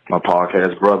 Uh-oh. My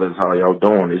podcast brothers, how y'all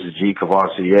doing? This is G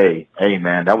Cavassier. Hey,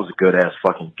 man, that was a good-ass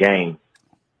fucking game.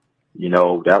 You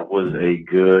know, that was a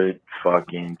good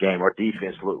fucking game. Our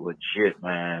defense looked legit,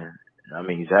 man. I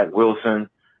mean, Zach Wilson,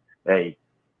 hey,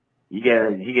 he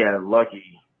got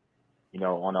lucky, you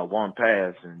know, on that one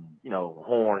pass, and, you know,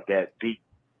 Horn got beat.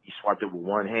 He swiped it with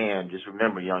one hand. Just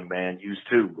remember, young man, use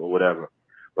two or whatever.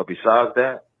 But besides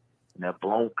that, and that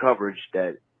blown coverage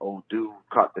that old dude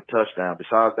caught the touchdown.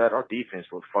 Besides that, our defense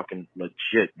was fucking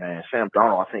legit, man. Sam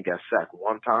Darnold, I think, got sacked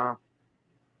one time.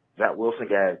 Zach Wilson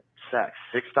got sacked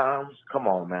 6 times. Come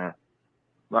on, man.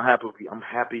 I'm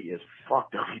happy as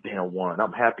fuck that we damn won.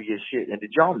 I'm happy as shit. And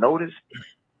did y'all notice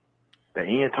that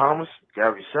Ian Thomas got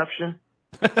a reception?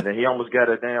 And then he almost got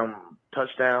a damn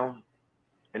touchdown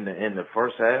in the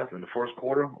first half, in the first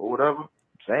quarter or whatever? I'm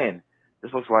saying,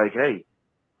 this looks like, hey,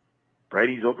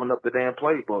 Brady's opened up the damn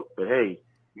playbook. But, hey,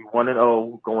 we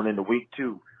 1-0 going into week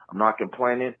 2. I'm not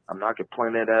complaining. I'm not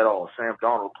complaining at all. Sam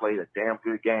Darnold played a damn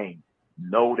good game.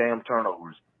 No damn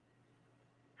turnovers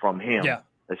from him. Yeah.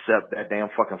 Except that damn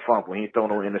fucking fumble. He ain't throw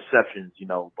no interceptions, you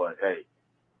know. But, hey,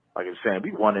 like I'm saying,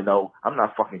 we 1-0. I'm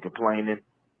not fucking complaining.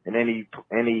 And any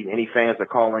fans that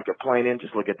call in complaining,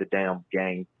 just look at the damn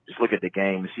game. Just look at the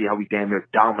game and see how we damn near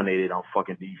dominated on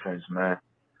fucking defense, man.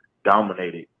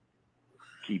 Dominated.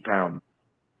 Keep pounding.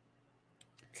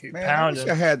 Man, I wish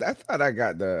I thought I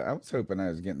got I was hoping I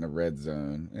was getting the red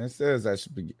zone. And it says I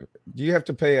should be. Do you have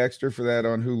to pay extra for that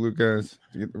on Hulu, guys?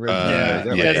 To get the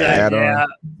red zone?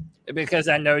 Because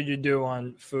I know you do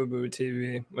on Fubo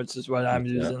TV, which is what I'm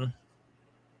using.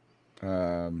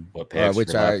 Which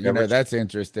that's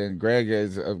interesting.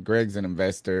 Greg's an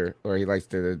investor, or he likes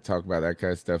to talk about that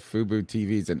kind of stuff. Fubo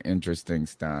TV is an interesting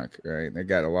stock, right? They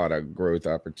got a lot of growth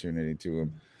opportunity to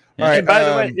them. All right. By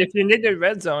the way, if you need the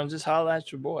red zone, just holler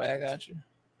at your boy. I got you.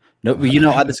 No, but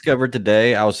I discovered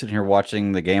today, I was sitting here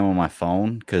watching the game on my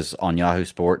phone because on Yahoo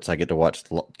Sports, I get to watch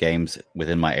games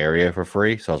within my area for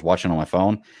free. So I was watching on my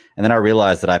phone. And then I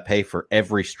realized that I pay for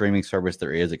every streaming service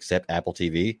there is except Apple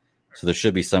TV. So there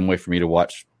should be some way for me to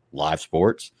watch live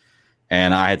sports.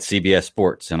 And I had CBS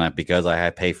Sports. And because I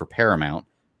had paid for Paramount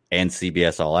and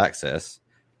CBS All Access,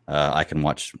 I can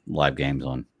watch live games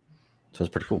on. So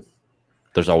it's pretty cool.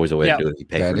 There's always a way to do it if you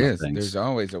pay for enough things. There's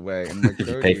always a way. And if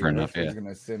you pay for enough, he's going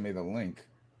to send me the link.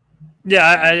 Yeah,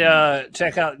 I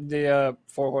check out the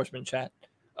Four Horsemen chat.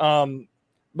 But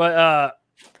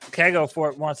Kego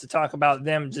Fort wants to talk about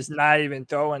them just not even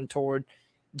throwing toward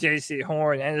JC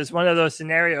Horn. And it's one of those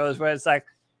scenarios where it's like,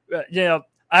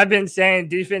 I've been saying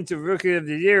defensive rookie of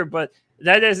the year, but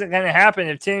that isn't going to happen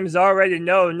if teams already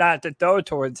know not to throw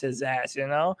towards his ass,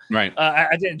 Right.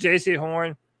 I think JC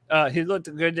Horn, he looked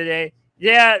good today.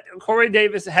 Yeah, Corey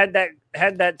Davis had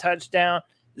that touchdown.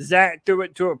 Zach threw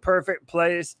it to a perfect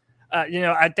place.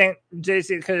 I think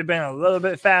JC could have been a little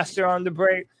bit faster on the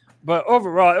break, but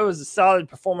overall, it was a solid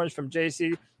performance from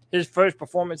JC. His first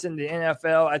performance in the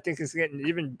NFL, I think, is getting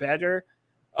even better.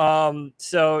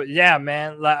 So yeah,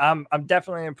 man, I'm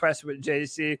definitely impressed with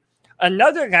JC.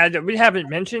 Another guy that we haven't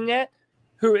mentioned yet,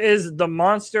 who is the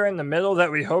monster in the middle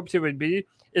that we hoped he would be,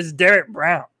 is Derek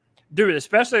Brown. Dude,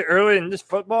 especially early in this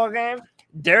football game,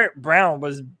 Derek Brown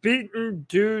was beating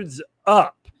dudes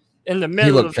up in the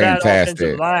middle of that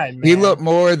offensive line. Man. He looked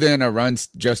more than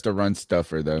just a run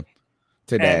stuffer, though,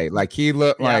 today. Like, he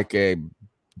looked like a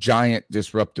giant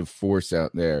disruptive force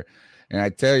out there. And I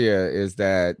tell you, is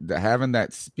that having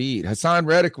that speed, Hassan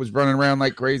Reddick was running around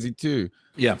like crazy, too.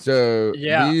 Yeah. So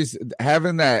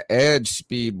having that edge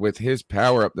speed with his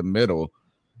power up the middle,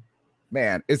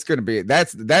 man, it's going to be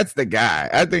that's the guy.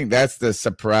 I think that's the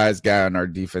surprise guy on our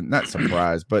defense. Not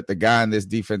surprise, but the guy in this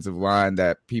defensive line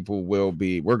that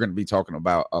we're going to be talking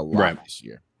about a lot this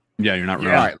year. Yeah, you're not wrong.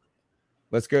 All right.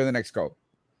 Let's go to the next call.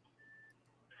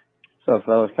 What's up,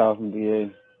 fellas? Kyle from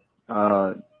DA.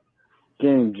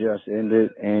 Game just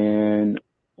ended, and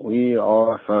we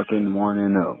are fucking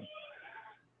 1-0.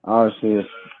 Obviously,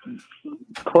 it's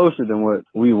closer than what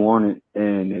we wanted,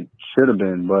 and it should have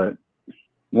been, but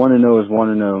 1-0 is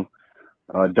 1-0.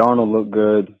 Darnold looked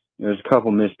good. There's a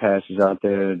couple missed passes out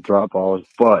there, drop balls,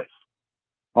 but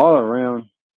all around,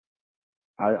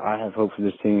 I have hope for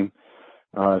this team.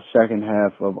 Second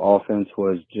half of offense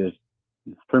was just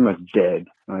pretty much dead.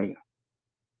 Like,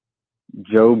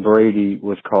 Joe Brady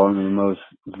was calling the most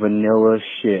vanilla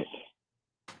shit.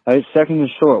 Like, second and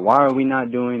short. Why are we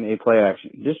not doing a play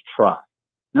action? Just try.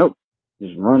 Nope.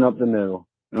 Just run up the middle.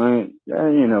 Right?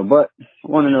 But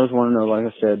 1-0 is 1-0.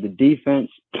 Like I said, the defense,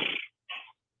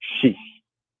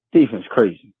 defense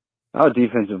crazy. Our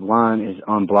defensive line is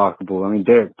unblockable. I mean,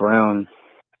 Derek Brown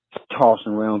is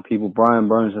tossing around people. Brian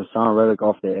Burns and Hassan Reddick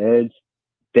off the edge.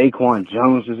 Daquan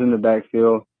Jones was in the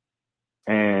backfield.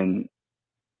 And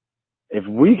if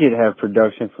we could have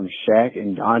production from Shaq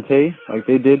and Dante like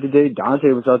they did today,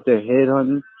 Dante was out there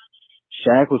headhunting.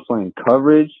 Shaq was playing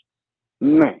coverage.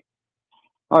 Man,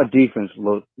 our defense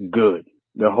looked good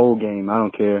the whole game. I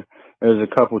don't care. There was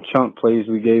a couple chunk plays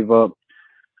we gave up.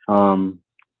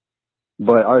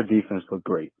 But our defense looked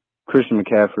great. Christian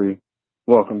McCaffrey,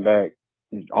 welcome back.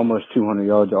 Almost 200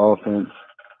 yards of offense.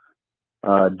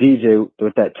 DJ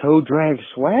with that toe drag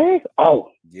swag. Oh,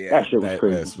 yeah, that shit was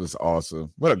crazy. This was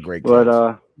awesome. What a great But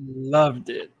catch. Loved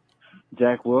it.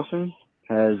 Jack Wilson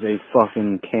has a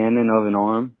fucking cannon of an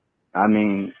arm. I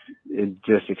mean, it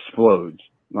just explodes.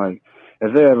 Like,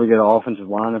 if they ever get an offensive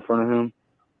line in front of him,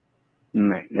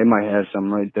 man, they might have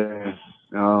something right there.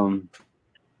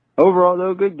 Overall,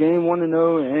 though, good game,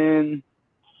 1-0, and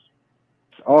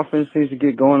offense needs to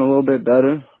get going a little bit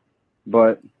better.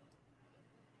 But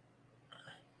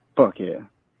fuck yeah,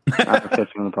 I'll catch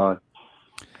you on the pod.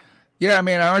 Yeah, I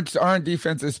mean, aren't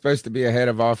defenses supposed to be ahead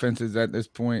of offenses at this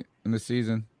point in the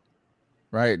season?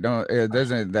 Right?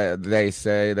 Doesn't that they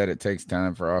say that it takes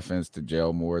time for offense to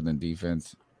gel more than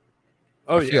defense?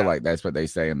 I feel like that's what they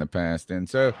say in the past. And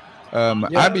so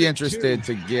I'd be interested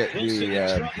to get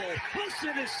the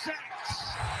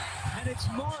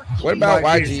what about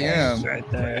YGM?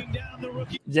 Right there.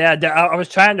 Yeah, I was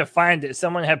trying to find it.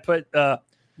 Someone had put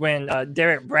when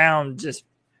Derek Brown just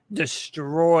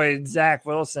destroyed Zach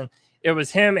Wilson. It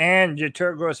was him and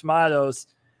Yeturgos Matos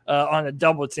on a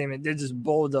double team, and they just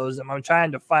bulldozed him. I'm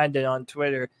trying to find it on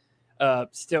Twitter.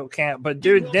 Still can't. But,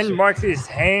 dude, then Marquise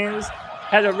Haynes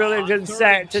had a really good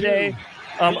sack today.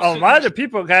 A lot of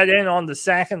people got in on the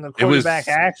sack and the quarterback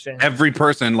action. Every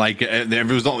person,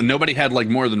 nobody had like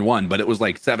more than one, but it was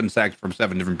like 7 sacks from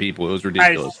 7 different people. It was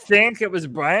ridiculous. I think it was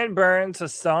Brian Burns,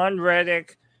 Hassan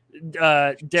Reddick,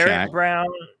 Derek Shaq. Brown,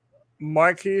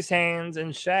 Marquise Haynes,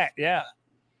 and Shaq. Yeah.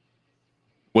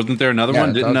 Wasn't there another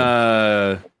one? Didn't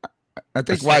I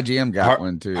think YGM got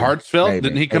one too. Hartsfield, Maybe.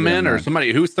 didn't he come Maybe in, I'm or not.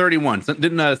 somebody who's 31?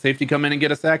 Didn't safety come in and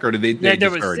get a sack, or did they? Yeah, there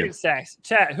just was hurt him? 6 sacks.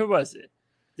 Chat, who was it?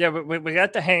 Yeah, we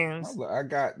got the Haynes. I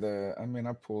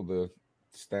pulled the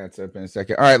stats up in a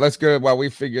second. All right, let's go. While we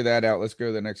figure that out, let's go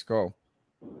to the next call.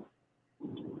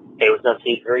 Hey, what's up,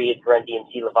 C3? It's Randy and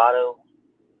C. Lovato.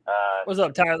 What's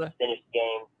up, Tyler? Finished the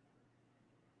game.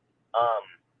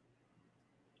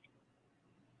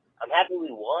 I'm happy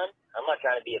we won. I'm not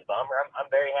trying to be a bummer. I'm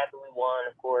very happy we won,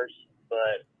 of course,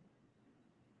 but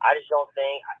I just don't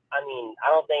think. I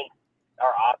don't think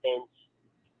our offense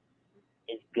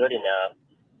is good enough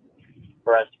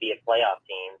for us to be a playoff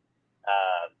team.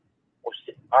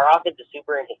 Our offense is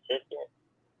super inconsistent.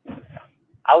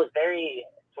 I was very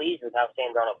pleased with how Sam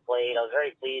Darnold played. I was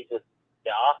very pleased with the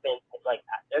offense. Like,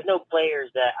 there's no players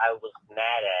that I was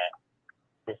mad at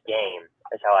this game.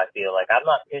 That's how I feel. Like, I'm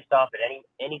not pissed off at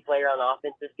any player on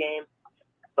offense this game,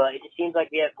 but it just seems like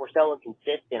we're so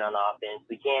inconsistent on offense.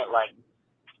 We can't, like,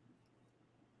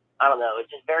 I don't know.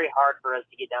 It's just very hard for us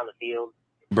to get down the field.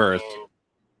 Burst.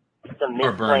 And some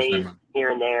missed plays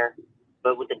here and there.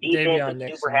 But with the defense, I'm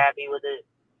super happy with it.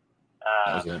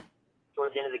 That was it.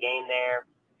 Towards the end of the game there,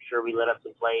 sure we let up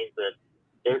some plays, but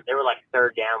there were like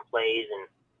third down plays, and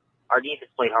our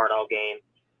defense played hard all game.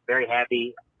 Very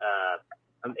happy.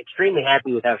 I'm extremely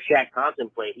happy with how Shaq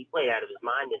Thompson played. He played out of his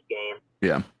mind this game.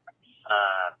 Yeah.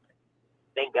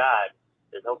 Thank God,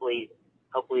 because hopefully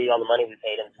all the money we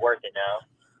paid him is worth it now.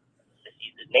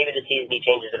 Maybe the season he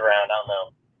changes it around. I don't know,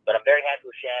 but I'm very happy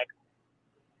with Shaq.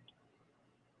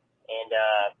 And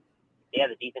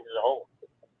the defense as a whole.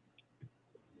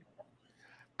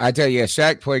 I tell you,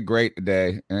 Shaq played great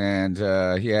today, and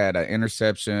he had an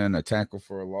interception, a tackle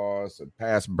for a loss, a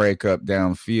pass breakup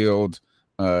downfield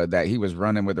that he was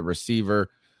running with a receiver.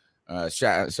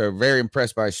 Shaq, so very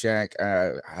impressed by Shaq.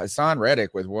 Hassan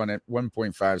Reddick with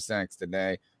 1.5 sacks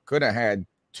today. Could have had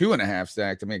 2.5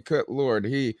 sacks. I mean, Lord,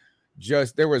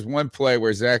 there was one play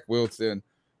where Zach Wilson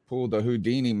pulled a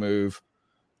Houdini move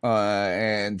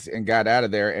and got out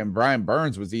of there. And Brian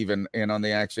Burns was even in on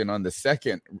the action on the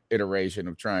second iteration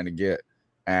of trying to get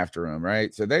after him,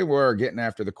 right? So they were getting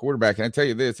after the quarterback. And I tell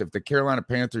you this, if the Carolina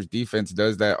Panthers defense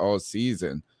does that all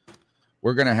season,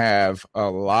 we're going to have a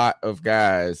lot of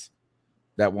guys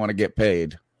that want to get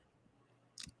paid,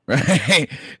 right?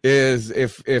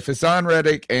 If Hassan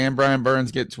Reddick and Brian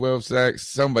Burns get 12 sacks,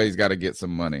 somebody's got to get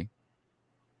some money.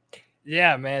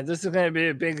 Yeah, man, this is going to be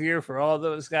a big year for all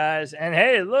those guys. And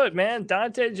hey, look, man,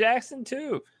 Dante Jackson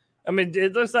too. I mean,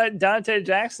 it looks like Dante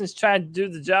Jackson's trying to do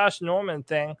the Josh Norman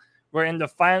thing, where in the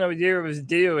final year of his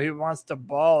deal, he wants to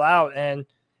ball out and,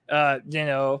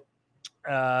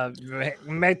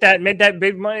 make that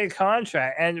big money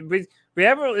contract. And we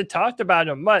haven't really talked about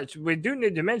him much. We do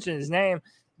need to mention his name.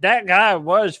 That guy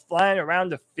was flying around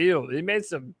the field. He made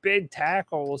some big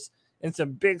tackles in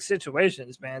some big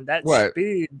situations, man. That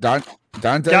speed.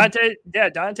 Dante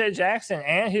Jackson,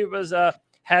 and he was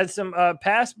had some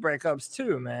pass breakups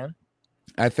too, man.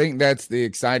 I think that's the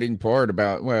exciting part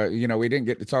about, well, you know, we didn't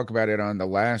get to talk about it on the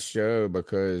last show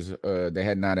because they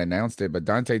had not announced it, but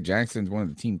Dante Jackson's one of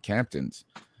the team captains,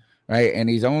 right? And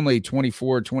he's only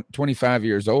 25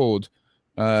 years old.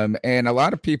 And a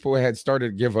lot of people had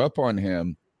started to give up on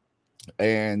him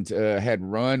and had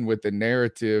run with the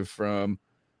narrative from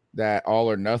that all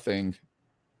or nothing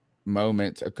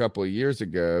moment a couple of years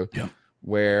ago,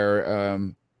 where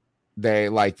they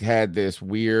like had this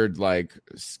weird, like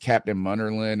Captain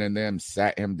Munnerlyn and them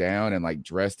sat him down and like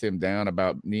dressed him down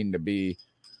about needing to be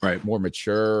more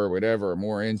mature or whatever, or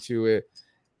more into it.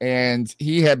 And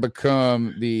he had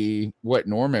become what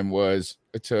Norman was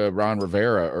to Ron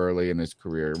Rivera early in his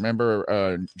career.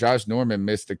 Remember, Josh Norman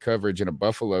missed the coverage in a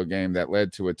Buffalo game that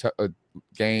led to a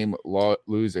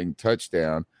game-losing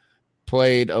touchdown.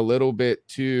 Played a little bit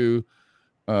too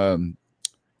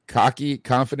cocky,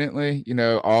 confidently, you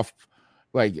know, off.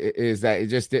 Like, is that it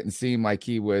just didn't seem like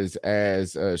he was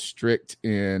as strict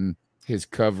in his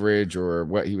coverage or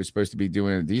what he was supposed to be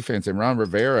doing in defense. And Ron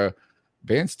Rivera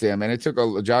benched him, and it took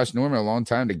Josh Norman a long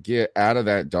time to get out of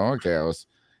that doghouse.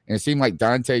 And it seemed like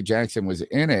Dante Jackson was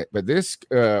in it. But this,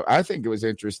 I think it was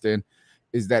interesting,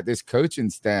 is that this coaching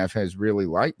staff has really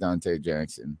liked Dante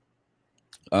Jackson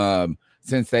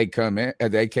since they came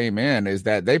in. Is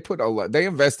that they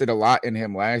invested a lot in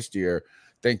him last year,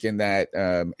 thinking that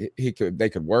they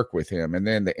could work with him, and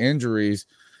then the injuries,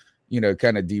 you know,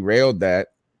 kind of derailed that.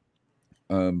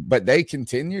 But they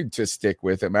continued to stick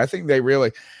with him. I think they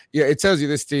really, it tells you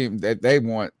this team that they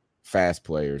want fast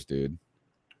players, dude.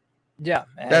 Yeah,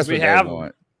 that's what they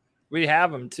want. We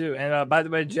have them too. And by the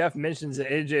way, Jeff mentions that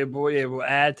AJ Bouye will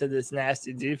add to this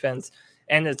nasty defense,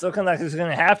 and it's looking like it's going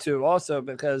to have to also,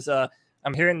 because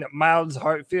I'm hearing that Miles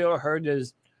Hartfield hurt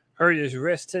his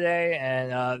wrist today,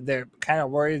 and they're kind of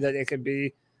worried that it could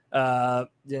be,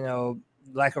 you know,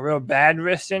 like a real bad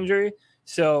wrist injury.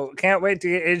 So can't wait to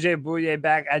get AJ Bouye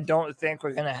back. I don't think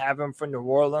we're going to have him for New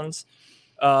Orleans,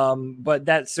 but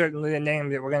that's certainly a name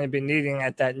that we're going to be needing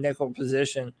at that nickel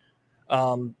position.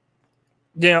 You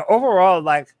know, overall,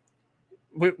 like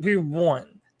we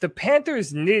won. The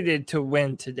Panthers needed to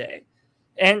win today,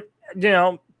 and you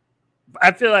know,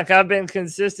 I feel like I've been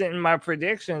consistent in my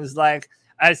predictions. Like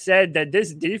I said, that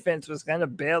this defense was going to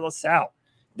bail us out.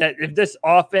 That if this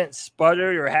offense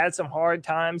sputtered or had some hard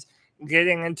times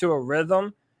getting into a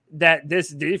rhythm, that this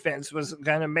defense was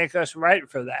going to make us right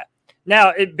for that. Now,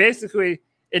 it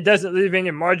doesn't leave any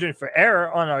margin for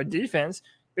error on our defense,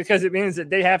 because it means that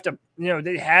they have to, you know,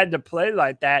 they had to play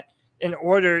like that in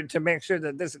order to make sure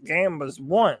that this game was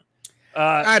won.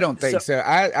 I don't think so.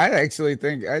 I actually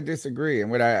think I disagree. And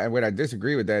what I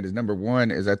disagree with that is, number one,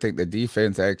 is I think the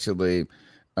defense actually,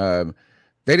 they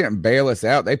didn't bail us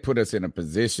out. They put us in a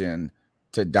position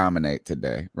to dominate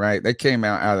today, right? They came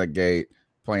out of the gate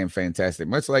playing fantastic,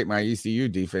 much like my ECU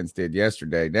defense did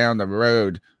yesterday. Down the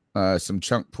road, some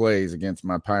chunk plays against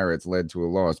my Pirates led to a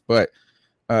loss. But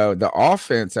the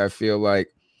offense, I feel like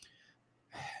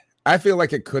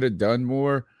it could have done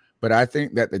more. But I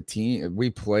think that the team, we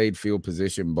played field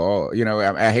position ball. You know,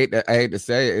 I hate to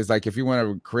say it. It's like, if you want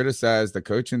to criticize the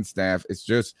coaching staff, it's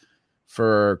just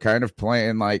for kind of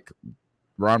playing like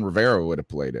Ron Rivera would have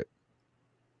played it.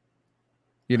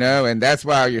 You know, and that's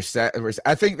why you're set.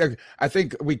 I think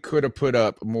we could have put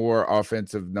up more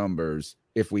offensive numbers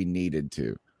if we needed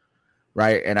to.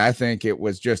 Right. And I think it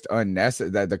was just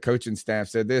unnecessary that the coaching staff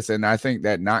said this. And I think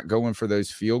that not going for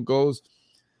those field goals,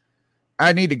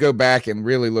 I need to go back and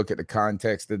really look at the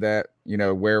context of that, you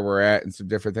know, where we're at and some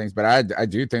different things. But I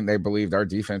do think they believed our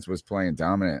defense was playing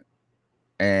dominant.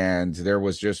 And there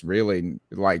was just really,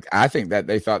 like, I think that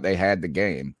they thought they had the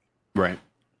game. Right.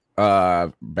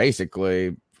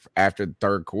 Basically after the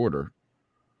third quarter.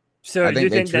 So I think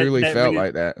they truly felt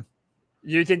like that.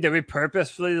 You think that we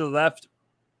purposefully left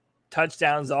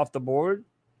touchdowns off the board?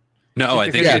 No,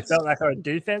 I think it felt like our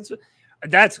defense.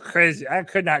 That's crazy. I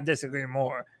could not disagree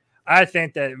more. I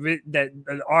think that we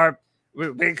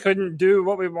couldn't do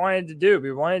what we wanted to do.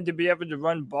 We wanted to be able to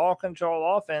run ball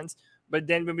control offense, but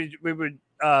then we would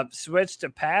switch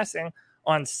to passing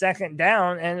on second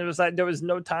down, and it was like there was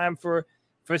no time for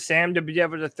Sam to be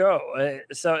able to throw.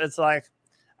 So it's like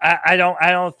I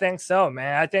don't think so,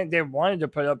 man. I think they wanted to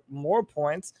put up more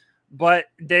points, but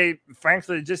they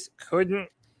frankly just couldn't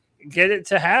get it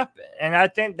to happen. And I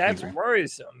think that's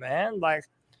worrisome, man. Like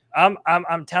I'm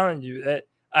telling you that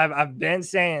I've been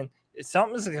saying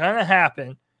something's going to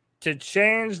happen to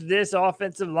change this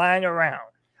offensive line around.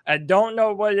 I don't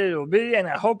know what it'll be, and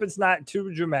I hope it's not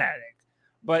too dramatic.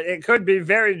 But it could be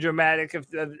very dramatic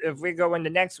if we go into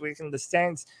next week and the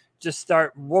Saints just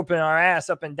start whooping our ass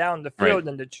up and down the field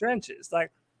in the trenches.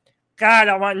 Like, God,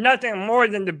 I want nothing more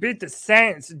than to beat the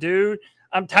Saints, dude.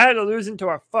 I'm tired of losing to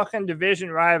our fucking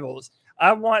division rivals.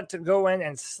 I want to go in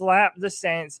and slap the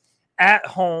Saints at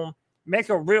home, make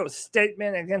a real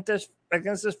statement against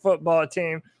this football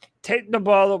team, take the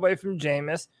ball away from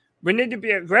Jameis. We need to be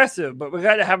aggressive, but we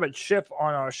got to have a chip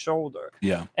on our shoulder.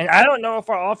 Yeah. And I don't know if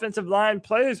our offensive line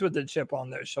plays with a chip on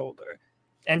their shoulder.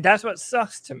 And that's what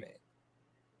sucks to me.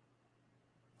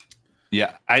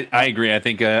 Yeah, I agree. I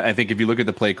think if you look at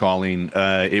the play calling,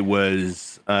 it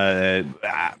was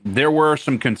there were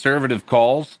some conservative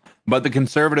calls, but the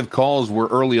conservative calls were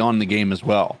early on in the game as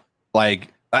well. Like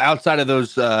outside of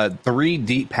those 3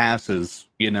 deep passes,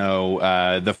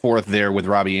 the fourth there with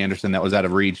Robbie Anderson that was out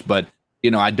of reach, but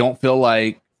I don't feel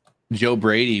like Joe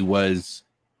Brady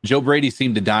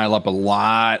seemed to dial up a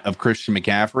lot of Christian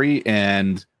McCaffrey,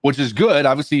 and which is good.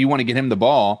 Obviously, you want to get him the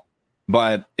ball,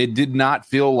 but it did not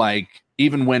feel like,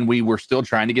 even when we were still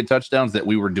trying to get touchdowns, that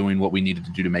we were doing what we needed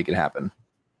to do to make it happen.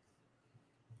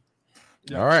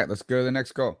 All right, let's go to the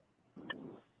next call.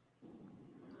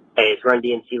 Hey, it's Run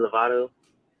DNC Lovato.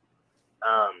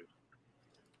 I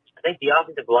think the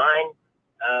offensive line,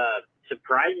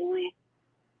 surprisingly,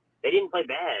 they didn't play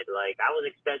bad. Like, I was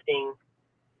expecting,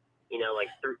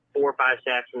 4 or 5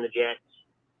 sacks from the Jets.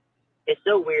 It's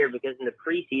so weird because in the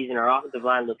preseason, our offensive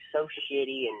line looks so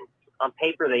shitty, and on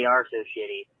paper, they are so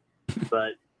shitty.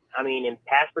 But, in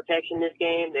pass protection this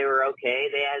game, they were okay.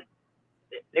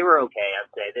 They were okay,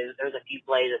 I'd say. There's a few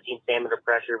plays I've seen Sam under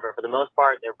pressure, but for the most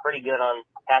part, they're pretty good on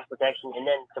pass protection. And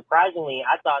then, surprisingly,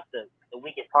 I thought the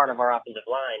weakest part of our offensive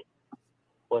line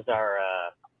was our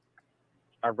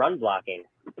run blocking.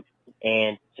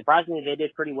 And surprisingly, they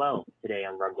did pretty well today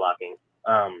on run blocking.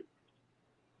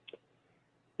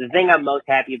 The thing I'm most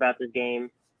happy about this game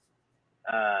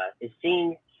is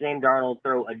seeing Sam Darnold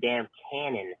throw a damn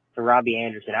cannon to Robbie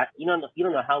Anderson. You don't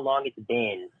know how long it's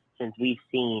been since we've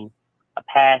seen a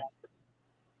pass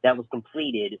that was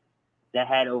completed that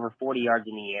had over 40 yards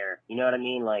in the air. You know what I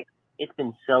mean? Like, it's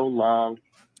been so long.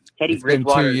 Teddy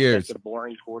Bridgewater is such a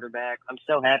boring quarterback. I'm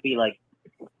so happy. Like,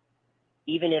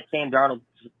 even if Sam Darnold,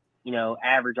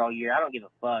 average all year, I don't give a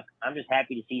fuck. I'm just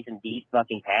happy to see some deep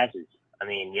fucking passes.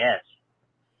 Yes.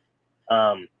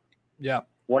 Yeah.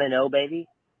 1-0, baby.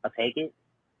 I'll take it.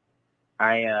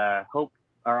 I hope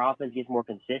our offense gets more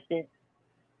consistent.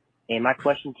 And my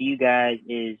question to you guys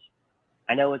is,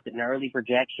 I know it's an early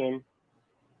projection,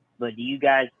 but what do you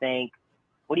guys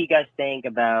think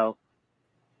about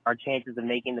our chances of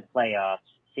making the playoffs,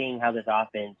 seeing how this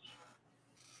offense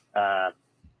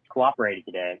cooperated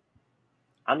today?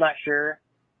 I'm not sure.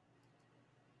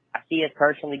 I see us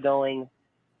personally going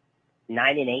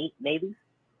 9-8, maybe.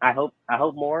 I hope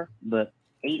more, but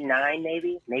 8-9,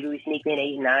 maybe. Maybe we sneak in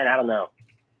 8-9. I don't know.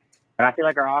 But I feel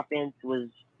like our offense was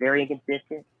very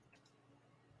inconsistent.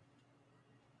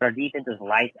 But our defense was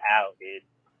lights out,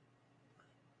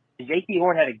 dude. J.C.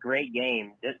 Horn had a great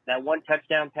game. That one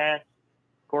touchdown pass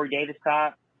Corey Davis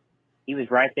caught, he was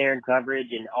right there in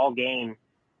coverage, and all game,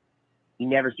 you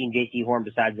never seen J.C. Horn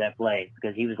besides that play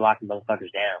because he was locking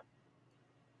motherfuckers down.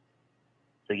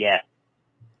 So, yeah.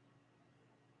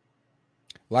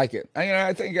 Like it.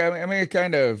 I think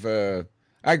kind of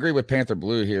I agree with Panther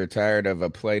Blue here. Tired of a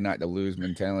play not to lose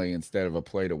mentality instead of a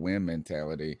play to win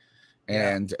mentality.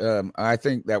 And I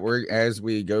think that as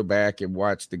we go back and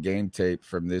watch the game tape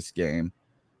from this game,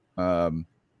 we're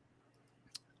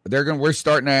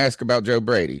starting to ask about Joe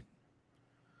Brady.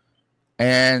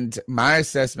 And my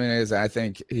assessment is I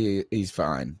think he's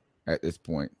fine at this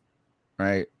point,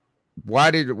 right? Why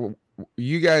did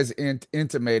you guys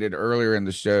intimated earlier in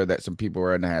the show that some people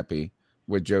were unhappy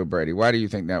with Joe Brady? Why do you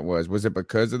think that was? Was it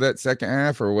because of that second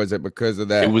half, or was it because of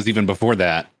that? It was even before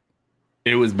that.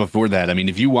 It was before that.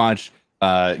 If you watch,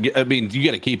 you got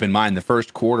to keep in mind the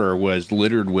first quarter was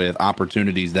littered with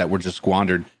opportunities that were just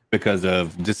squandered because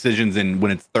of decisions. And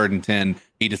when it's 3rd and 10,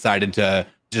 he decided to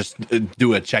just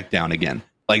do a check down again.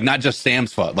 Like, not just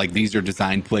Sam's fault. Like, these are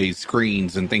design plays,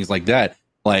 screens, and things like that.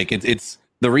 Like, it's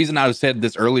the reason I said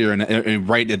this earlier and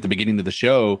right at the beginning of the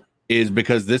show is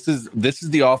because this is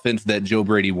the offense that Joe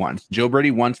Brady wants. Joe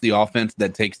Brady wants the offense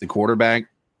that takes the quarterback,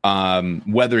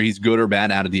 whether he's good or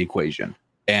bad, out of the equation.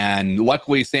 And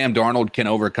luckily, Sam Darnold can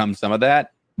overcome some of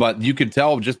that. But you could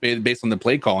tell just based on the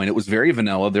play calling, it was very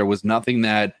vanilla. There was nothing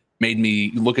that made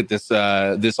me look at this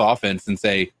offense and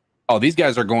say, oh, these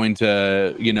guys are going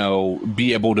to,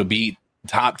 be able to beat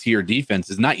top tier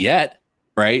defenses. Not yet,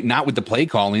 right? Not with the play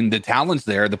calling. The talent's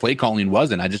there. The play calling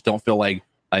wasn't. I just don't feel like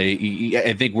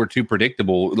I think we're too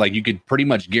predictable. Like you could pretty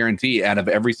much guarantee out of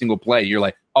every single play, you're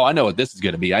like, oh, I know what this is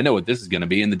going to be. I know what this is going to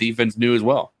be. And the defense knew as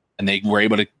well. And they were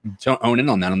able to hone in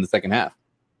on that in the second half.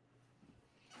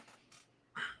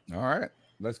 All right.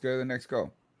 Let's go to the next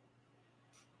call.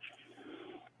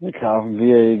 Hey, Kyle from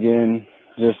VA again.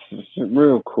 Just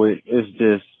real quick. It's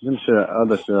just some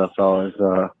other shit I saw is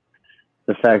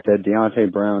the fact that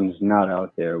Deontay Brown is not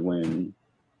out there when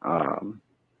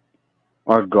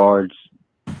our guards,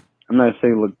 I'm not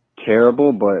saying look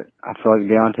terrible, but I feel like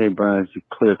Deontay Brown is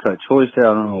a clear-cut choice there.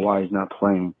 I don't know why he's not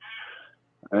playing.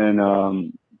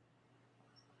 And,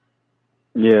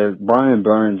 yeah, Brian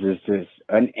Burns is just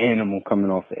an animal coming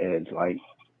off the edge. Like,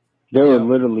 there were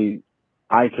literally,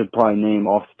 I could probably name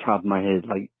off the top of my head,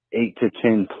 like 8 to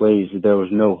 10 plays that there was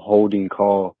no holding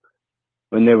call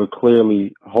when they were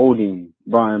clearly holding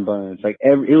Brian Burns. Like,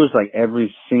 it was like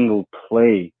every single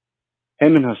play.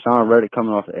 Him and Hassan Reddick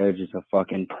coming off the edge is a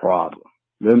fucking problem.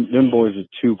 Them boys are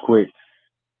too quick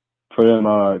for them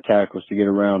tackles to get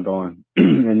around on.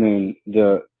 And then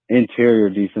the interior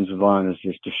defensive line is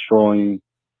just destroying.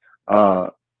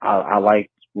 I liked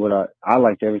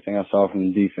everything I saw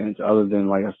from the defense, other than,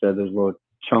 like I said, those little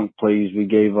chunk plays we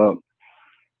gave up.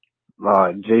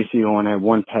 J.C. Horn had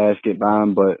one pass get by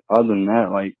him, but other than that,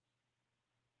 like,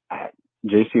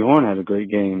 J.C. Horn had a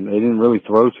great game. They didn't really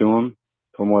throw to him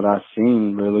from what I've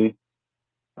seen, really.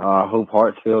 Hope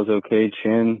Hartfield's okay.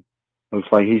 Chin looks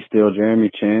like he's still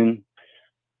Jeremy Chin.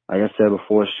 Like I said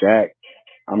before, Shaq.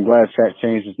 I'm glad Shaq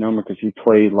changed his number because he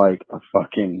played like a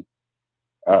fucking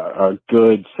a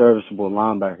good, serviceable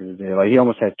linebacker today. Like, he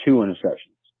almost had 2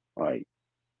 interceptions. Like,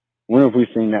 when have we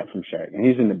seen that from Shaq? And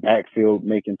he's in the backfield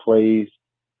making plays.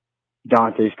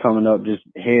 Dante's coming up, just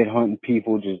head hunting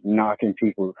people, just knocking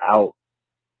people out.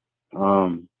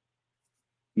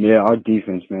 Yeah, our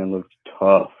defense, man, looks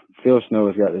tough. Phil Snow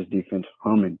has got this defense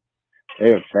humming.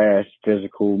 They are fast,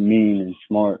 physical, mean, and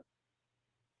smart.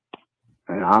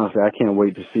 And honestly, I can't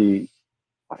wait to see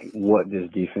what this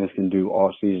defense can do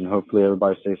all season. Hopefully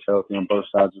everybody stays healthy on both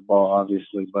sides of the ball,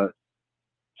 obviously. But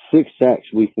 6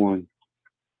 sacks week 1,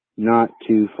 not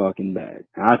too fucking bad.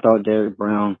 And I thought Derek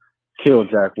Brown killed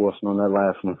Zach Wilson on that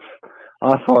last one.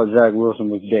 I thought Zach Wilson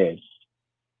was dead.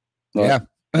 But yeah,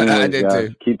 anyways, I did guys,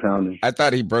 too. Keep pounding. I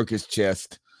thought he broke his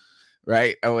chest.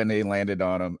 Right. Oh, and they landed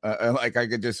on him. Like, I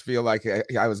could just feel like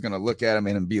I was going to look at him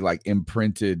and be like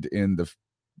imprinted in the.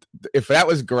 If that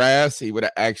was grass, he would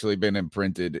have actually been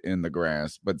imprinted in the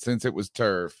grass. But since it was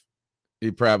turf,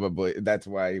 that's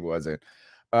why he wasn't.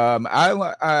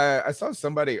 I saw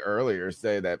somebody earlier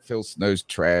say that Phil Snow's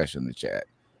trash in the chat.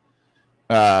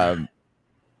 I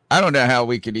don't know how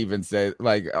we could even say,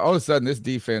 like, all of a sudden this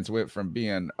defense went from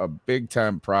being a big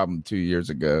time problem 2 years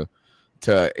ago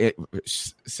to it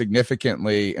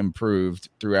significantly improved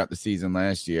throughout the season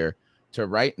last year to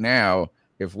right now.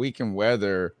 If we can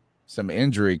weather some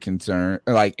injuries,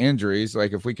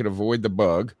 like if we could avoid the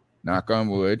bug, knock on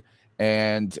wood,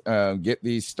 and get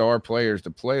these star players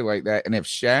to play like that. And if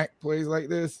Shaq plays like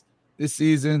this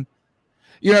season,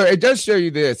 you know, it does show you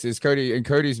this is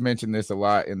Cody's mentioned this a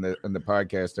lot in the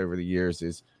podcast over the years,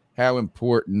 is how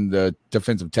important the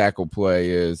defensive tackle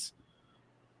play is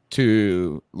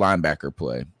to linebacker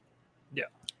play. Yeah.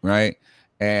 Right.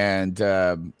 And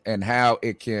how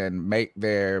it can make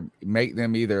them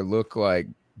either look like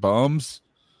bums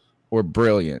or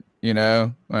brilliant, you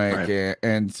know, like, right.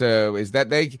 And so is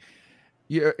that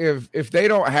if they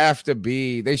don't have to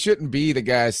be, they shouldn't be the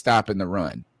guys stopping the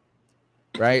run.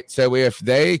 Right. So if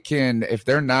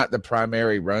they're not the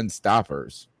primary run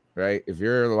stoppers, right. If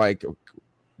you're like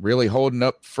really holding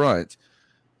up front,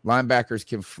 linebackers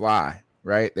can fly.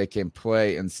 Right. They can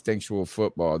play instinctual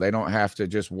football. They don't have to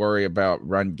just worry about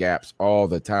run gaps all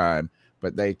the time,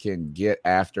 but they can get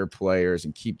after players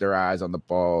and keep their eyes on the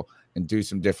ball and do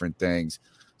some different things.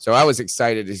 So I was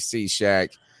excited to see Shaq.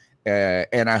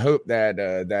 And I hope that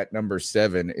that number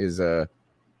 7 is a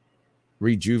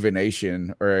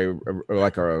rejuvenation or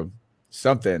like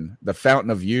something, the fountain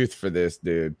of youth for this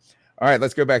dude. All right,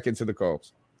 let's go back into the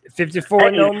calls.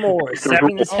 54 no more.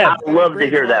 7 is heavy. I love to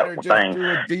hear that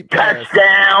thing.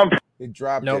 Touchdown. He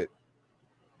dropped it.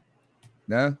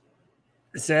 No?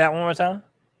 Say that one more time.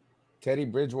 Teddy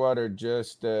Bridgewater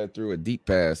just threw a deep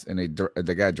pass, and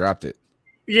the guy dropped it.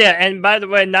 Yeah, and by the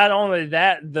way, not only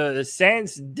that, the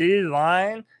Saints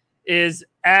D-line is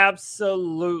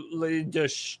absolutely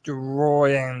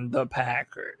destroying the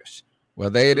Packers.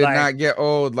 Well, they did not get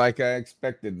old like I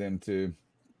expected them to.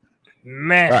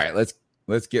 Man. All right,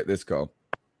 let's get this call.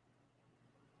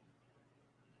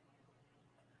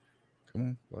 Come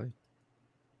on, play.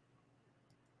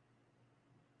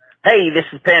 Hey, this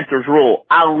is Panthers Rule.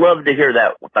 I love to hear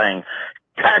that thing.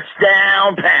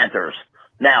 Touchdown, Panthers.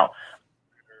 Now,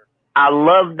 I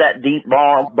love that deep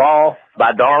ball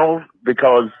by Darnold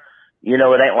because, you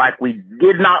know, it ain't like we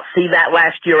did not see that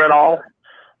last year at all.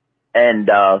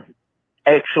 And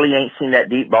actually ain't seen that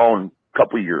deep ball in a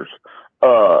couple of years.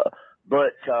 But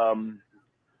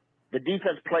the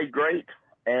defense played great,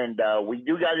 and we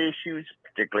do got issues,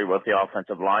 particularly with the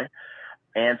offensive line,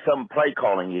 and some play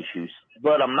calling issues.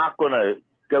 But I'm not going to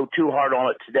go too hard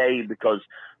on it today because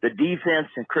the defense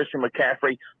and Christian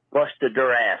McCaffrey busted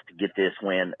their ass to get this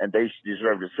win, and they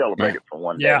deserve to celebrate it for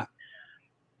one day.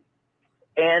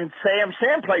 And Sam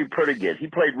played pretty good. He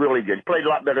played really good. He played a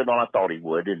lot better than I thought he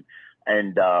would, and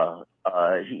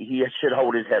he should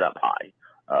hold his head up high.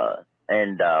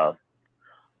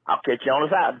 I'll catch you on the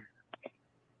side.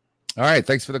 All right,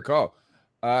 thanks for the call.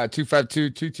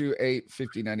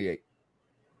 252-228-5098.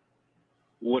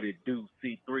 What it do,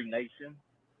 C3 Nation?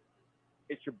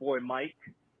 It's your boy Mike.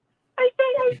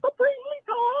 Supreme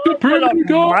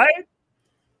Leader.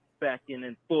 Back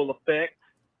in full effect.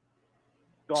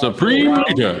 Supreme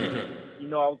Leader. You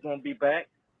know I was going to be back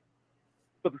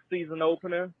for the season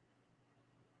opener.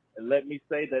 And let me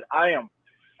say that I am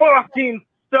fucking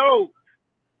stoked.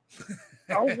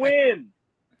 I win.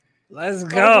 Let's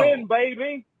go. I win,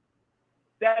 baby.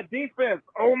 That defense.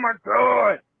 Oh, my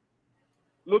God.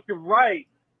 Looking right.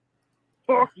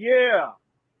 Fuck yeah.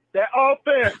 That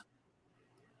offense.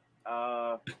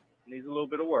 Needs a little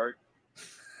bit of work.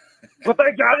 But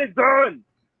they got it done.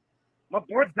 My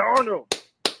boy Darnold.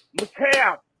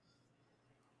 McCaff.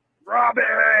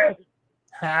 Robin.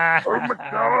 Oh, my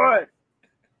God.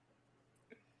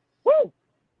 Woo!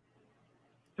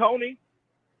 Tony,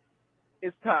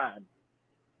 it's time.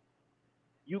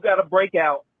 You got to break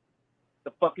out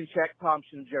the fucking Shaq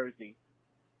Thompson jersey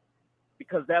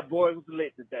because that boy was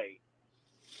lit today.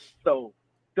 So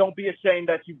don't be ashamed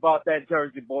that you bought that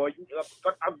jersey, boy.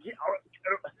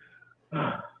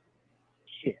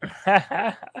 Shit.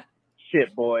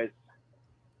 Shit, boys.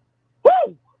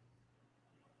 Woo!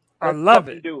 I love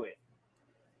it. Do it.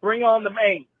 Bring on the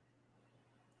main.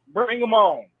 Bring them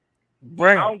on.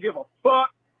 Bring 'em. I don't give a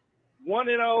fuck.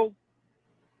 1-0.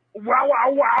 Wow,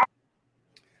 wow, wow.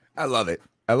 I love it.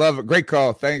 I love it. Great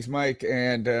call. Thanks, Mike.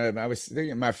 And I was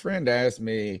thinking, my friend asked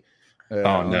me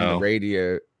on the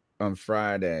radio on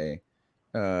Friday,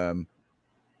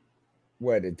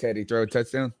 what, did Teddy throw a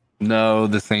touchdown? No,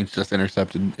 the Saints just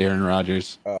intercepted Aaron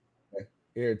Rodgers.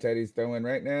 Here, Teddy's throwing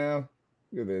right now.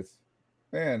 Look at this.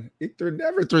 Man, he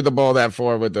never threw the ball that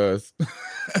far with us.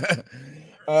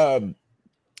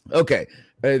 Okay.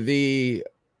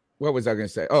 What was I going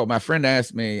to say? Oh, my friend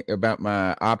asked me about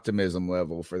my optimism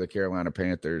level for the Carolina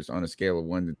Panthers on a scale of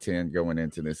 1 to 10 going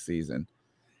into this season.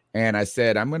 And I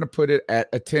said, I'm going to put it at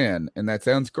a 10. And that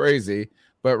sounds crazy.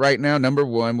 But right now, number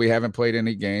one, we haven't played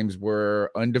any games. We're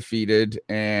undefeated.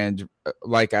 And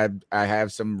like I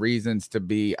have some reasons to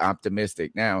be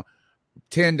optimistic. Now,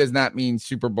 10 does not mean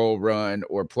Super Bowl run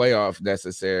or playoff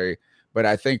necessary, but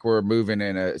I think we're moving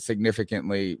in a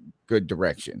significantly good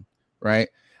direction, right?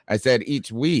 I said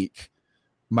each week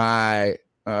my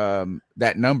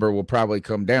that number will probably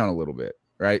come down a little bit,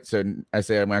 right? So I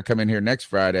said when I come in here next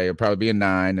Friday, it'll probably be a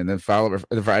 9, and then follow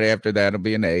the Friday after that, it'll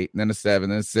be an 8, and then a 7,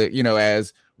 and a 6,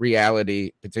 as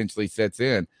reality potentially sets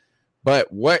in.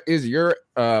 But what is your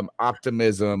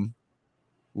optimism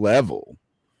level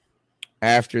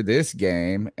after this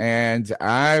game? And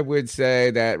I would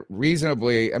say that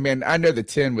reasonably, I mean, I know the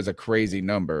 10 was a crazy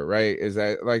number, right? Is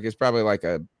that like, it's probably like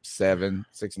a 7,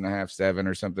 6.5, 7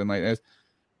 or something like this.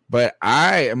 But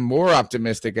I am more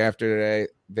optimistic after today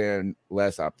than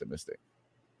less optimistic.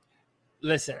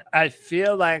 Listen, I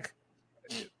feel like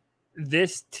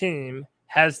this team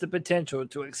has the potential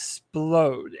to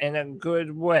explode in a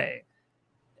good way.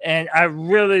 And I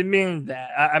really mean that.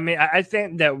 I mean, I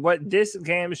think that what this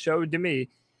game showed to me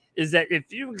is that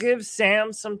if you give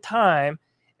Sam some time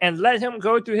and let him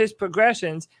go through his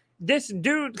progressions, this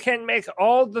dude can make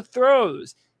all the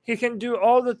throws. He can do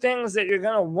all the things that you're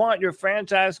going to want your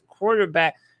franchise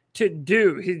quarterback to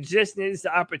do. He just needs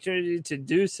the opportunity to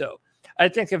do so. I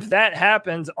think if that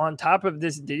happens on top of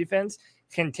this defense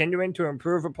continuing to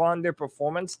improve upon their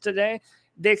performance today,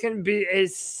 they can be a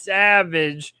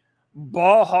savage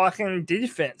ball hawking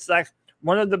defense, like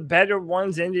one of the better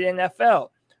ones in the NFL.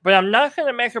 But I'm not going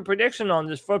to make a prediction on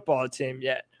this football team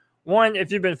yet. One,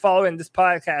 if you've been following this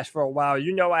podcast for a while,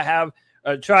 you know I have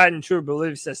a tried and true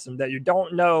belief system that you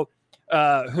don't know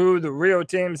who the real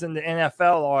teams in the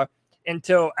NFL are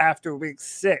until after week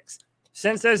 6.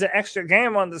 Since there's an extra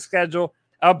game on the schedule,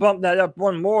 I'll bump that up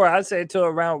one more. I'd say till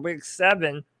around week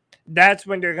 7. That's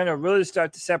when they're going to really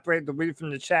start to separate the wheat from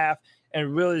the chaff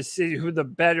and really see who the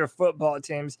better football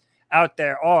teams out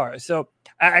there are. So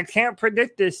I can't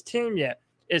predict this team yet.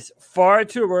 It's far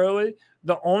too early.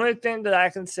 The only thing that I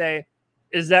can say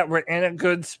is that we're in a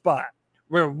good spot.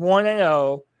 We're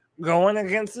 1-0 going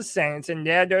against the Saints, and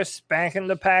yeah, they're spanking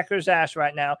the Packers' ass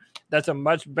right now. That's a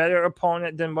much better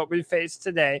opponent than what we faced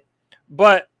today.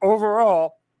 But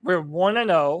overall, we're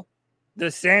 1-0. The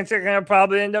Saints are going to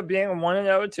probably end up being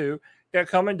 1-0 too. They're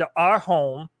coming to our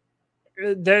home.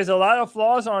 There's a lot of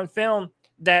flaws on film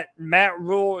that Matt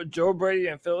Rule, Joe Brady,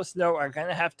 and Phil Snow are going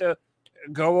to have to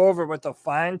go over with a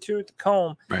fine-tooth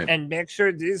comb and make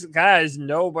sure these guys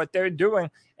know what they're doing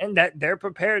and that they're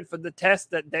prepared for the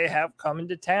test that they have coming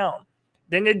to town.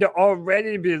 They need to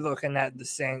already be looking at the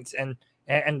Saints and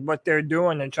what they're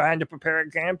doing and trying to prepare a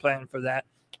game plan for that.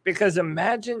 Because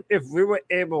imagine if we were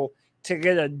able to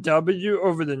get a W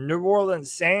over the New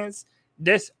Orleans Saints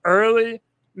this early.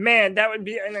 Man, that would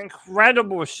be an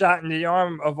incredible shot in the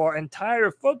arm of our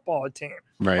entire football team,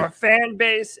 our fan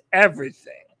base,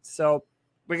 everything. So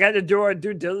we got to do our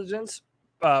due diligence,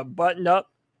 button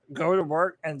up, go to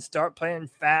work, and start playing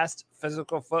fast,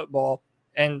 physical football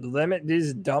and limit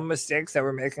these dumb mistakes that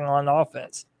we're making on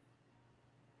offense.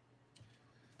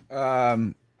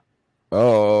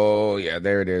 Oh, yeah,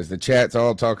 there it is. The chat's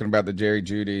all talking about the Jerry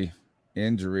Jeudy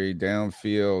injury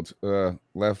downfield,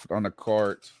 left on the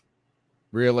cart.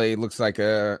 Really looks like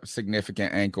a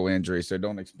significant ankle injury, so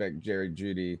don't expect Jerry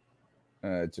Jeudy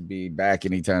to be back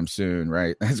anytime soon,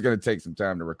 right? That's going to take some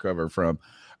time to recover from.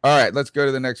 All right, let's go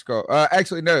to the next call.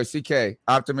 Actually, no, CK,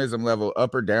 optimism level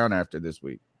up or down after this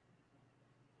week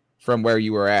from where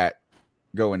you were at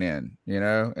going in, you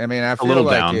know? I mean, I feel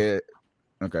like down.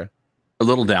 Okay. A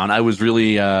little down. I was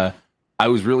really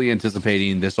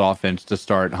anticipating this offense to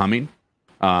start humming.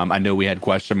 I know we had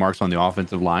question marks on the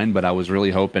offensive line, but I was really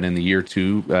hoping in the year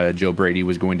 2, Joe Brady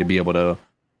was going to be able to,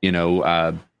 be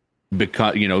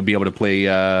able to play,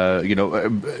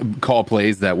 call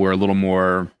plays that were a little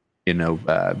more,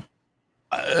 I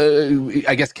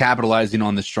guess capitalizing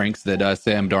on the strengths that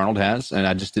Sam Darnold has, and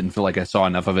I just didn't feel like I saw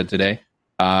enough of it today.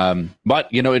 But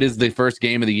it is the first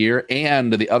game of the year,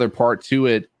 and the other part to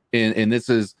it, and this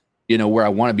is where I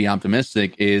want to be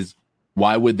optimistic is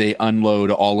why would they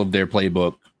unload all of their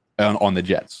playbook on the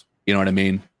Jets? You know what I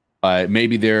mean?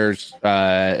 Maybe there's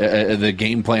the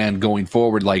game plan going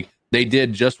forward. Like they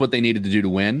did just what they needed to do to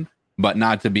win, but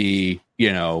not to be,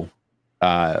 showing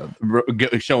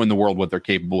the world what they're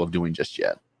capable of doing just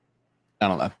yet. I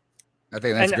don't know. I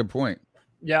think that's a good point.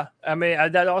 Yeah. I mean,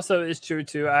 that also is true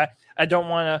too. I don't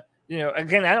want to,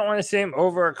 again, I don't want to seem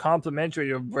over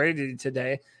complimentary of Brady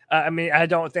today. I mean, I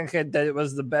don't think that it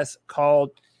was the best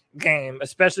called game,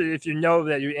 especially if you know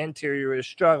that your interior is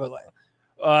struggling.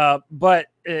 But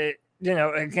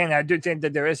again, I do think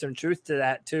that there is some truth to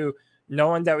that too.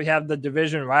 Knowing that we have the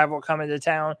division rival coming to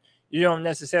town, you don't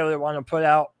necessarily want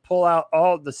to pull out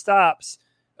all the stops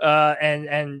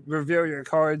and reveal your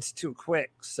cards too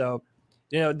quick. So,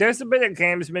 there's a bit of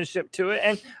gamesmanship to it,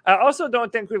 and I also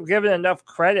don't think we've given enough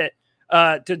credit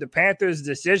to the Panthers'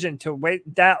 decision to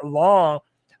wait that long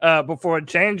before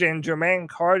changing Jermaine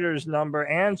Carter's number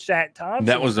and Shaq Thompson's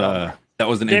that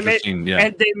was an interesting,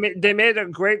 And they made a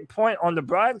great point on the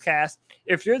broadcast.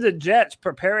 If you're the Jets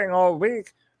preparing all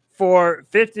week for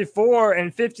 54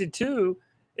 and 52,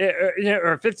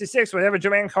 or 56, whatever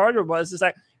Jermaine Carter was, it's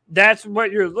like that's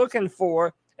what you're looking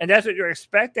for, and that's what you're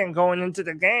expecting going into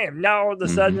the game. Now all of a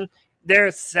sudden they're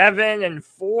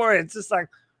 7-4. It's just like,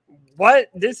 what?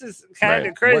 This is kind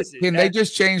of crazy. Can they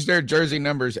just change their jersey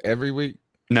numbers every week?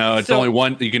 No, it's only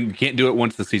one. You can't do it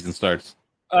once the season starts.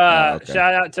 Okay.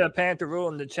 Shout out to Panther Rule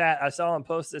in the chat. I saw him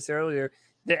post this earlier.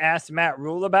 They asked Matt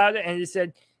Rule about it, and he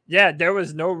said, yeah, there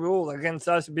was no rule against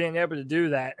us being able to do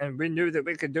that, and we knew that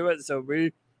we could do it, so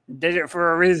we did it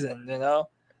for a reason,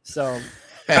 So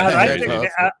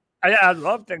I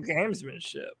love the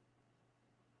gamesmanship.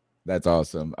 That's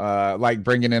awesome. Like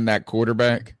bringing in that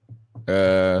quarterback,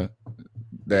 that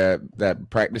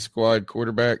practice squad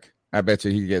quarterback. I bet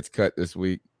you he gets cut this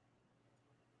week.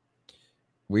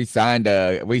 We signed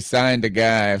a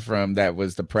guy from that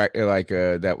was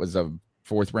that was a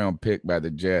 4th round pick by the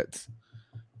Jets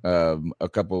a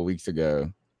couple of weeks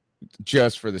ago,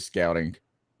 just for the scouting.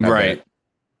 Right.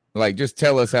 Like, just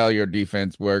tell us how your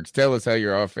defense works. Tell us how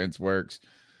your offense works.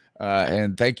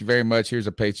 And thank you very much. Here's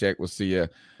a paycheck. We'll see you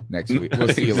next week. We'll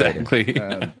see you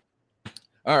later.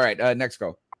 All right. Next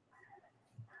call.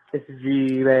 This is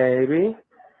G, baby.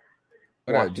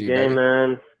 What up, G, game,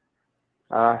 man.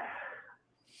 I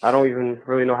don't even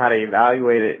really know how to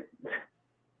evaluate it.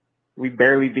 We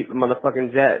barely beat the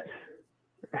motherfucking Jets.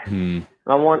 Hmm.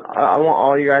 I want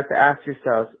all you guys to ask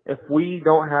yourselves, if we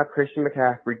don't have Christian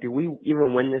McCaffrey, do we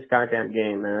even win this goddamn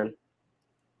game, man?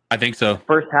 I think so.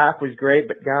 First half was great,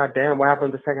 but goddamn, what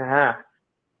happened in the second half?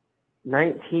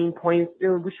 19 points,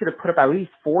 dude. We should have put up at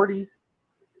least 40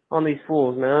 on these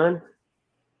fools, man.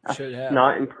 Should have.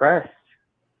 Not impressed.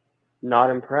 Not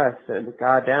impressed. And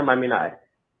goddamn, I mean,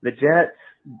 the Jets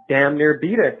damn near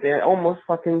beat us. They almost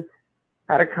fucking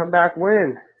had a comeback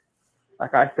win.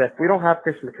 Like I said, if we don't have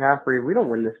Christian McCaffrey, we don't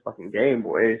win this fucking game,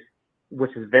 boys.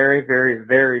 Which is very, very,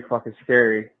 very fucking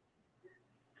scary.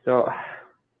 So,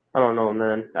 I don't know,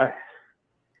 man.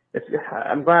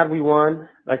 I'm glad we won.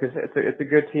 Like it's a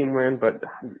good team win, but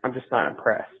I'm just not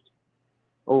impressed.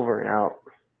 Over and out.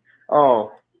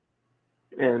 Oh,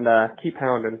 and keep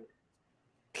pounding.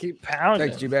 Keep pounding.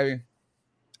 Thanks, G baby.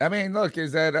 I mean, look,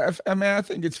 is that? I mean, I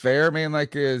think it's fair. I mean,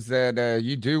 like, is that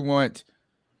you do want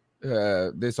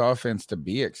this offense to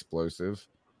be explosive,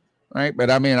 right?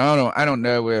 But I mean, I don't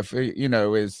know if we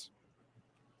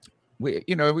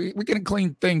can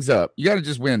clean things up. You got to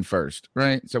just win first,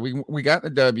 right? So we got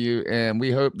the W, and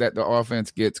we hope that the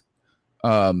offense gets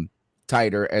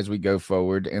tighter as we go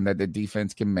forward, and that the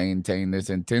defense can maintain this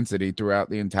intensity throughout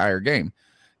the entire game,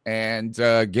 and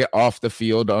get off the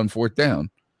field on fourth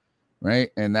down, right?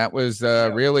 And that was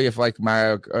really, if like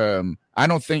my, I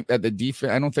don't think that the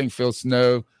defense. I don't think Phil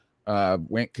Snow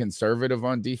went conservative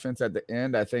on defense at the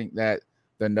end. I think that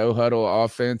the no huddle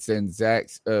offense and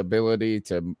Zach's ability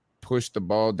to push the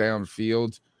ball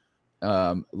downfield,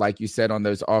 like you said, on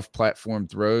those off-platform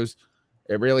throws,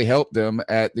 it really helped them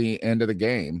at the end of the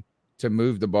game to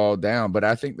move the ball down. But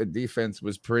I think the defense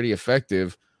was pretty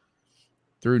effective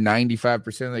through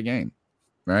 95% of the game,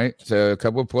 right? So a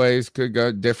couple of plays could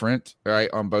go different, right,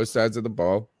 on both sides of the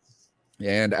ball.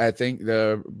 And I think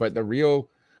the real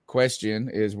question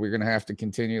is we're going to have to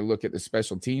continue to look at the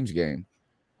special teams game,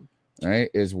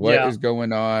 right? Is what is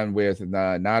going on with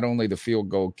not only the field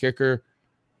goal kicker,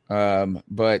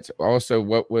 but also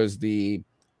what was the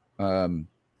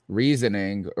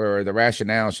reasoning or the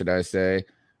rationale, should I say,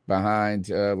 behind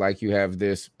like you have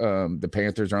this, the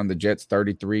Panthers are on the Jets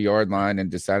 33-yard line and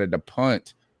decided to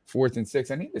punt 4th and 6.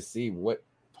 I need to see what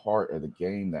part of the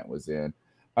game that was in.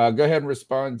 Go ahead and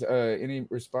respond. Any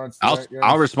response to that, guys?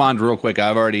 I'll respond real quick.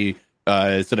 I've already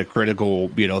said a critical,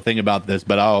 thing about this,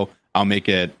 but I'll make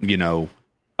it,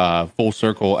 full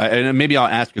circle. And maybe I'll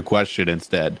ask a question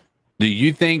instead. Do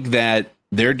you think that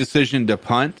their decision to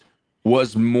punt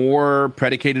was more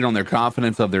predicated on their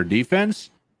confidence of their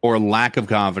defense or lack of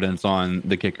confidence on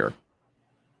the kicker?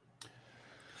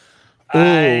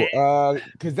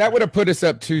 Because that would have put us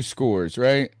up 2 scores,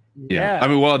 right? Yeah. I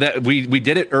mean, well, that we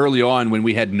did it early on when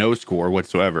we had no score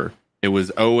whatsoever. It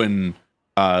was 0 and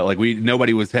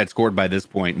nobody had scored by this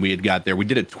point. And we had got there. We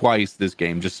did it twice this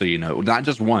game, just so you know, not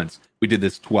just once. We did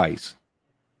this twice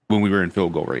when we were in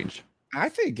field goal range. I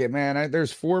think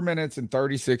there's 4 minutes and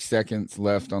 36 seconds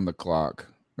left on the clock,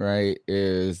 right?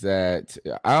 Is that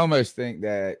I almost think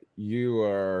that you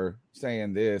are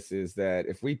saying this is that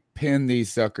if we pin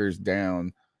these suckers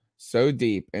down so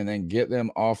deep and then get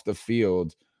them off the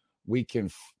field, we can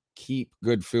keep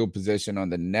good field position on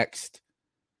the next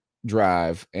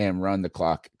drive and run the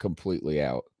clock completely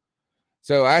out.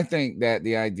 So I think that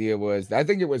the idea was, I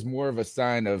think it was more of a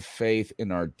sign of faith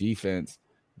in our defense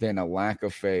than a lack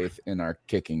of faith in our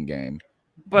kicking game.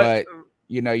 But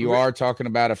you are talking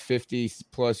about a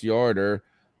 50-plus yarder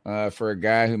for a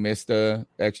guy who missed a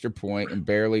extra point and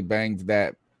barely banged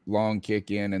that long kick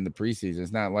in the preseason.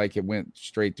 It's not like it went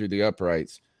straight through the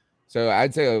uprights. So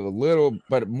I'd say a little,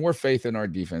 but more faith in our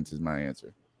defense is my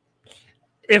answer.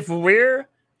 If we're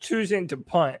choosing to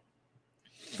punt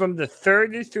from the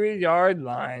 33-yard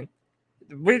line,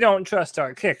 we don't trust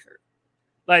our kicker.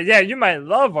 Like, yeah, you might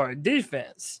love our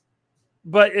defense,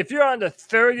 but if you're on the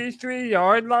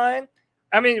 33-yard line,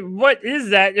 I mean, what is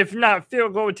that if not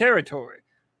field goal territory?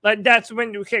 Like, that's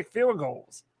when you kick field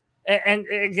goals. And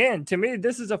again, to me,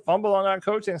 this is a fumble on our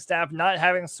coaching staff not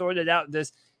having sorted out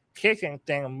this kicking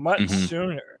thing much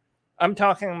sooner. I'm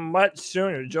talking much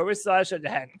sooner. Joey Slye should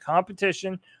have had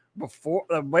competition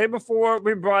way before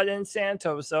we brought in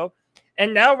Santoso,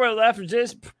 and now we're left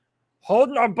just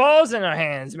holding our balls in our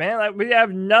hands, man. Like, we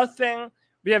have nothing.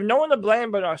 We have no one to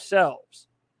blame but ourselves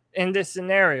in this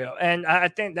scenario, and I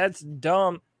think that's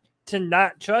dumb to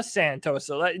not trust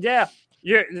Santoso. Like, yeah,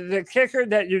 the kicker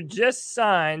that you just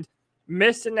signed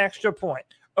missed an extra point.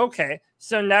 Okay,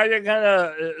 so now you're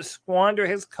gonna squander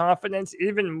his confidence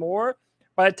even more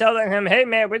by telling him, "Hey,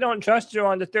 man, we don't trust you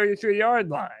on the 33-yard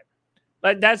line."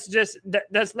 Like,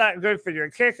 that's not good for your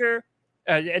kicker.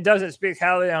 It doesn't speak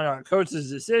highly on our coach's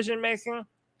decision making.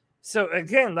 So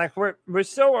again, like we're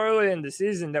so early in the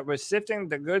season that we're sifting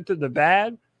the good to the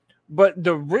bad, but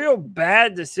the real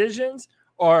bad decisions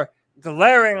are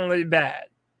glaringly bad,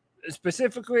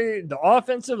 specifically the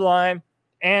offensive line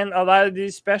and a lot of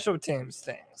these special teams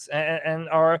things and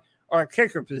our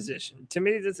kicker position. To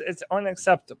me, it's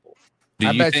unacceptable.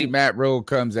 I bet you Matt Rule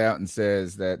comes out and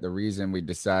says that the reason we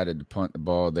decided to punt the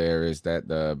ball there is that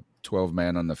the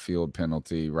 12-man on the field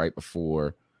penalty right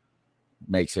before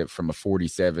makes it from a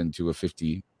 47 to a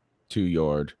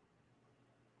 52-yard.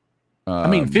 I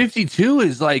mean, 52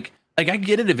 is like I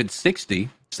get it if it's 60,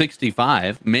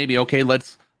 65, maybe okay,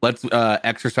 let's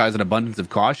exercise an abundance of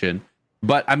caution.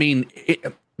 But I mean,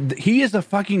 he is a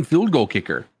fucking field goal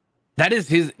kicker. That is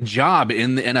his job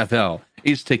in the NFL,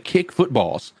 is to kick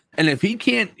footballs. And if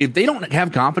they don't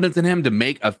have confidence in him to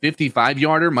make a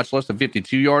 55-yarder, much less a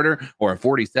 52-yarder or a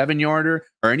 47-yarder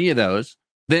or any of those,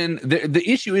 then the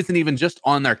issue isn't even just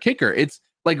on their kicker. It's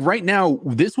like right now,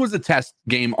 this was a test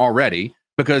game already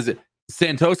because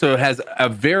Santoso has a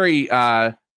very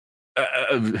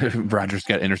Rodgers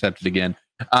got intercepted again.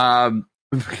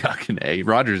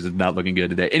 Rodgers is not looking good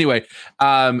today. Anyway,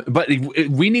 but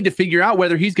we need to figure out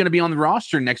whether he's going to be on the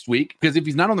roster next week, because if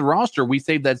he's not on the roster, we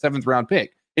save that 7th round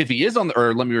pick. If he is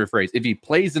if he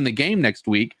plays in the game next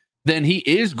week, then he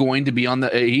is going to be on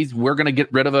we're going to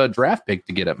get rid of a draft pick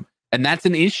to get him. And that's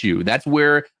an issue. That's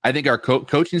where I think our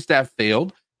coaching staff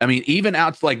failed. I mean, even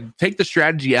out to like take the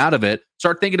strategy out of it,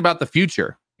 start thinking about the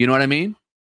future. You know what I mean?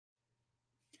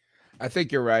 I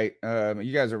think you're right.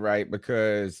 You guys are right,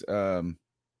 because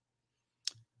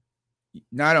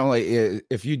not only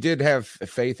if you did have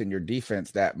faith in your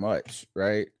defense that much,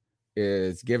 right,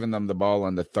 is giving them the ball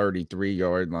on the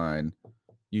 33-yard line,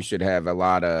 you should have a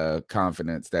lot of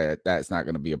confidence that that's not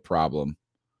going to be a problem,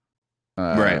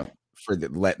 right, for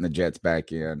letting the Jets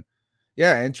back in.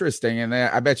 Yeah, interesting. And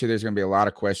I bet you there's going to be a lot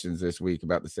of questions this week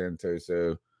about the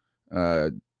Santoso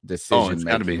decision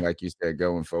making, like you said,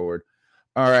 going forward.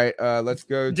 All right, let's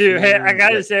go. Dude, hey, I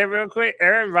gotta say real quick,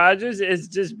 Aaron Rodgers is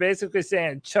just basically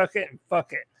saying chuck it and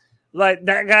fuck it. Like,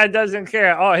 that guy doesn't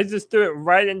care. Oh, he just threw it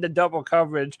right into double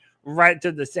coverage, right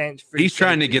to the Saints. He's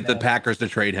trying to get the Packers to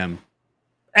trade him.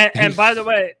 And by the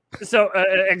way, so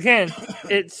again,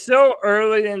 it's so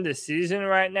early in the season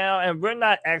right now, and we're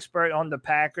not expert on the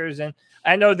Packers. And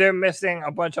I know they're missing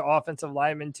a bunch of offensive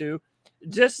linemen too.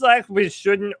 Just like we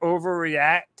shouldn't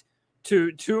overreact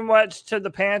to too much to the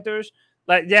Panthers.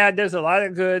 Like, yeah, there's a lot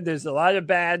of good, there's a lot of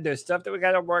bad, there's stuff that we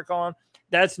got to work on.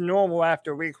 That's normal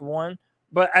after week 1.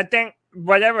 But I think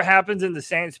whatever happens in the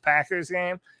Saints-Packers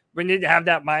game, we need to have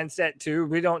that mindset too.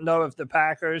 We don't know if the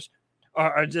Packers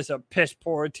are just a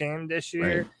piss-poor team this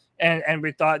year, right, and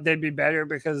we thought they'd be better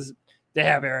because they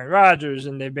have Aaron Rodgers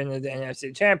and they've been in the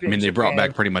NFC Championship. I mean, they brought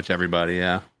back pretty much everybody,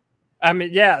 yeah. I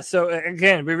mean, yeah, so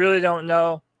again, we really don't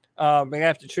know. We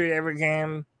have to treat every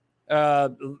game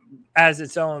as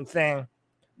its own thing.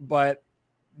 But,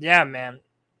 yeah, man.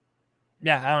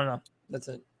 Yeah, I don't know. That's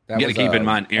it. You got to keep in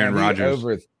mind Aaron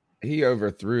Rodgers. He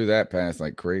overthrew that pass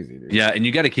like crazy, dude. Yeah, and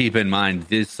you got to keep in mind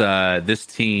this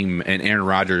team and Aaron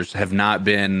Rodgers have not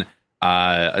been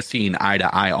seen eye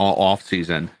to eye all off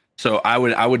season. So I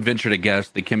would venture to guess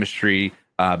the chemistry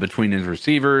between his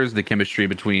receivers, the chemistry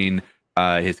between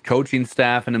his coaching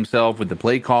staff and himself with the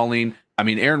play calling. I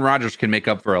mean, Aaron Rodgers can make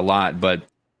up for a lot, but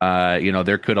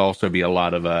there could also be a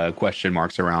lot of question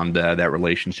marks around that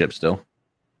relationship still.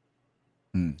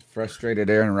 Frustrated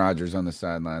Aaron Rodgers on the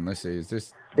sideline. Let's see. Is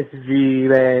this? It's G,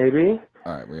 baby.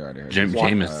 All right, we already heard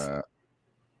Jameis.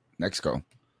 Next go.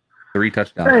 3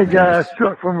 touchdowns. Hey guys,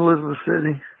 Chuck from Elizabeth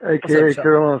City, aka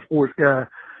Carolina Sports Guy.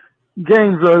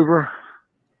 Game's over.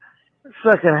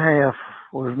 Second half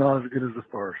was not as good as the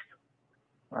first.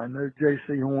 I know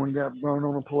J.C. Horn got burned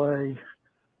on a play.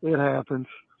 It happens.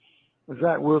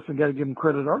 Zach Wilson, got to give him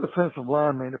credit. Our defensive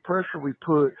line, man, the pressure we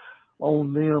put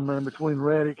on them, man, between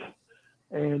Reddick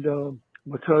and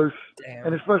Matos,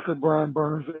 and especially Brian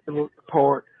Burns, they looked the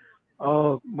part.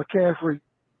 McCaffrey,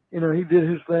 he did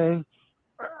his thing.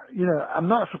 I'm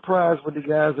not surprised with the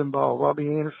guys involved. Robbie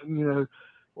Anderson,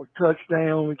 with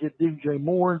touchdown. We get DJ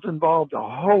Moores involved a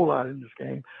whole lot in this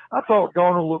game. I thought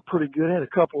Darnold looked pretty good. Had a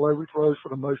couple overthrows for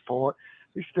the most part.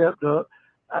 He stepped up.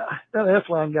 That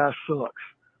F-line guy sucks.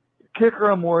 Kicker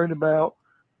I'm worried about.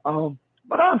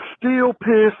 But I'm still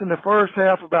pissed in the first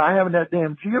half about having that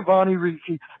damn Giovanni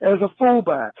Ricci as a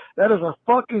fullback. That is a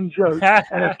fucking joke.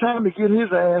 And it's time to get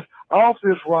his ass off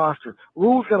this roster.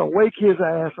 Rule's got to wake his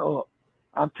ass up.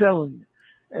 I'm telling you.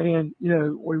 And,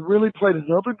 we really played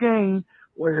another game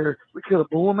where we could have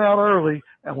blew them out early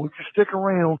and we could stick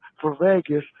around for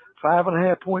Vegas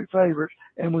 5.5-point favorites,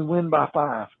 and we win by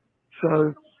 5.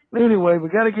 So anyway, we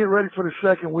got to get ready for the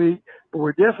second week, but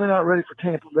we're definitely not ready for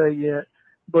Tampa Bay yet.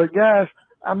 But guys,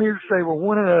 I'm here to say we're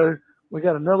 1-0. We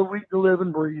got another week to live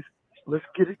and breathe. Let's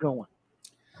get it going.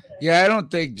 Yeah, I don't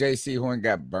think J.C. Horn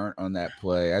got burnt on that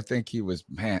play. I think he was,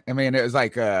 man. I mean, it was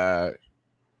like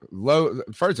low.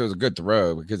 First, it was a good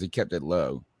throw because he kept it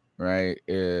low, right?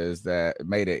 Is that it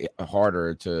made it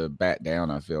harder to bat down,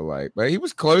 I feel like. But he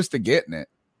was close to getting it.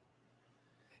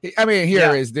 I mean,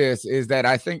 is that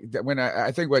I think that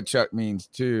I think what Chuck means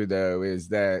too, though, is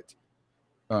that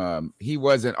he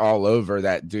wasn't all over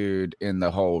that dude in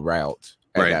the whole route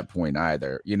at that point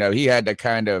either. You know, he had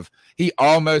to he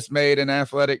almost made an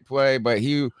athletic play, but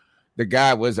the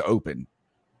guy was open.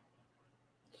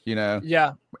 You know,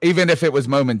 even if it was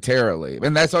momentarily,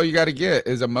 and that's all you got to get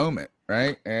is a moment,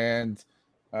 right? And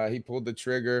he pulled the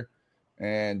trigger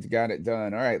and got it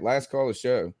done. All right, last call of the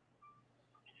show.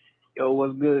 Yo,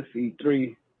 what's good,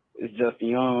 C3? It's Justin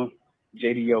Young,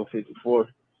 JDO 54.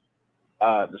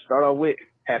 To start off with,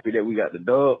 happy that we got the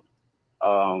dub.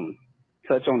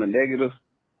 Touch on the negatives.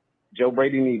 Joe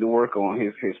Brady needs to work on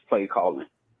his play calling.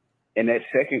 In that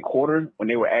second quarter, when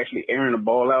they were actually airing the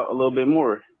ball out a little bit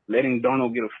more, letting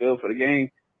Darnold get a feel for the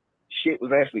game, shit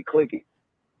was actually clicking.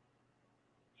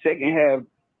 Second half,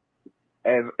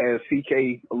 as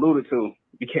CK alluded to,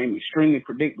 became extremely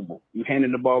predictable. You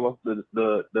handed the ball off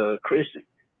the Christian.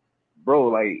 Bro,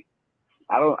 like,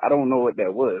 I don't know what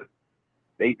that was.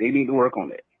 They need to work on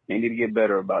that. They need to get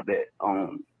better about that.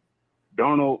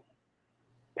 Darnold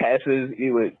passes,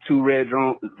 he was 2 red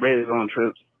zone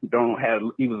trips.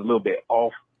 Darnold he was a little bit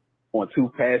off on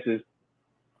 2 passes.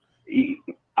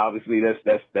 Obviously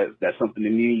that's something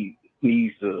that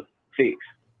needs to fix.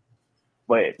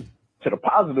 But to the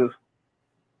positives,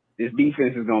 this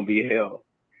defense is gonna be hell.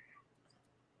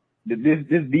 This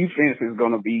defense is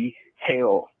gonna be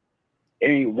hell.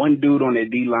 There ain't one dude on that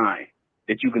D line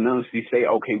that you can honestly say,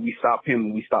 okay, we stop him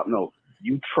and we stop. No.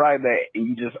 You try that and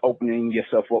you just opening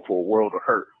yourself up for a world of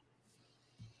hurt.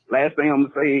 Last thing I'm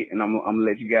gonna say, and I'm gonna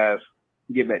let you guys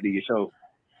get back to your show.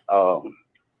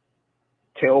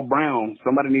 Tell Brown,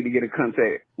 somebody need to get in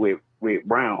contact with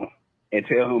Brown and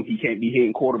tell him he can't be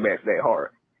hitting quarterbacks that hard.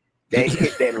 That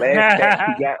hit, that last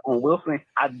catch he got on Wilson,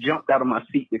 I jumped out of my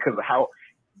seat because of how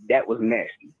that was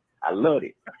nasty. I loved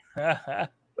it.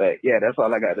 But yeah, that's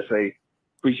all I got to say.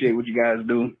 Appreciate what you guys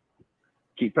do.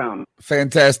 Keep pounding.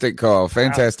 Fantastic call.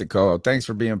 Thanks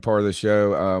for being part of the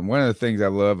show. One of the things I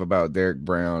love about Derek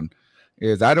Brown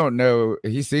is I don't know,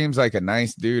 he seems like a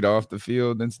nice dude off the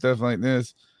field and stuff like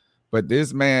this, but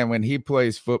this man, when he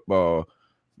plays football,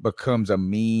 becomes a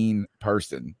mean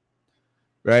person,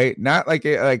 right? Not like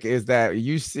it, like is that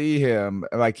you see him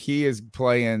like he is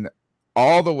playing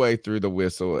all the way through the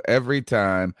whistle every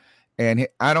time, and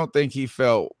I don't think he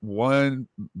felt one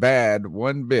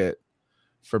bit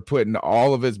for putting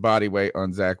all of his body weight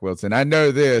on Zach Wilson. I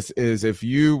know this is if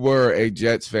you were a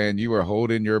Jets fan, you were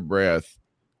holding your breath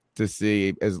to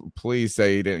see, please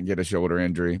say he didn't get a shoulder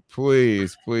injury.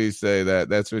 Please say that.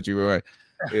 That's what you were.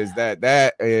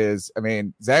 I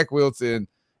mean, Zach Wilson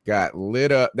got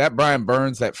lit up. That Brian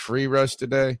Burns, that free rush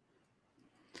today,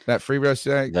 crushed.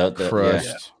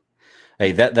 Yeah.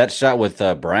 Hey, that shot with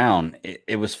Brown,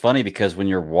 it was funny because when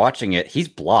you're watching it, he's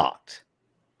blocked.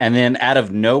 And then out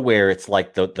of nowhere, it's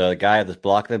like the guy that's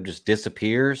blocking him just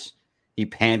disappears. He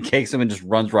pancakes him and just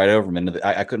runs right over him. And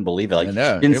I couldn't believe it. Like,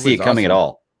 didn't see it coming at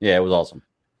all. Yeah, it was awesome.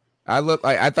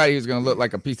 I thought he was going to look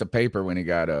like a piece of paper when he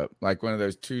got up, like one of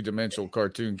those 2-dimensional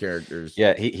cartoon characters.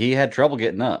 Yeah, he had trouble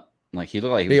getting up. Like he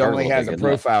looked like he only has a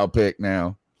profile pic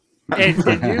now. Hey,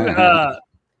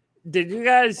 did you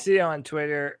guys see on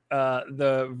Twitter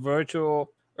the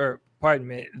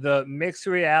mixed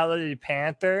reality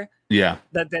Panther? Yeah,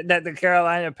 that the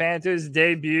Carolina Panthers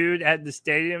debuted at the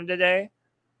stadium today.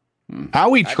 How are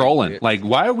we trolling? Like,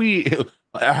 why are we?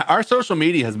 Our social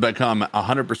media has become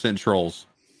 100% trolls.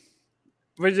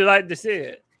 Would you like to see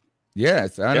it?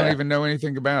 Yes, I don't even know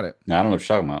anything about it. No, I don't know what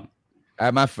you're talking about.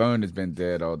 My phone has been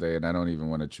dead all day, and I don't even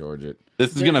want to charge it.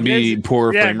 This is going to be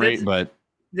poor frame rate, but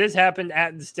this happened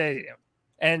at the stadium,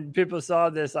 and people saw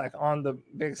this like on the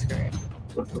big screen.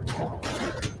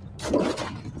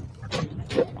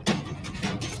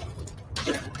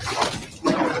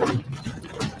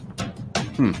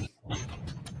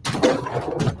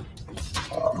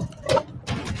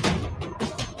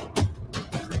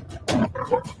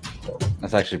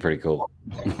 That's actually pretty cool.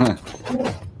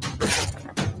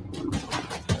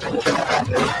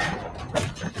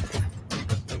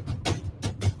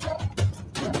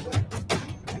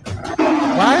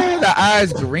 Why are the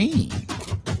eyes green?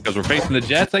 Because we're facing the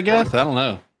Jets, I guess. I don't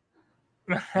know.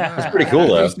 It's pretty cool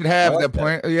though. You should have I like the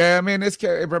that. point. Yeah, I mean, what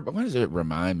does it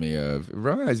remind me of? It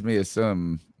reminds me of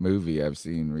some movie I've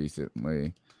seen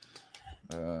recently.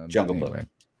 Jungle Book.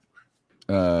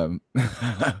 All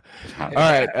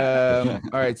right. All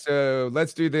right. So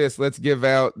let's do this. Let's give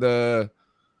out the.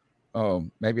 Oh,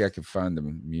 maybe I can find the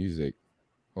music.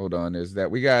 Hold on. Is that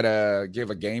we gotta give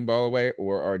a game ball away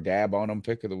or our dab on them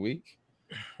pick of the week?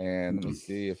 And let me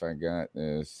see if I got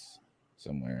this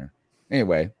somewhere.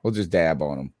 Anyway, we'll just dab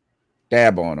on them.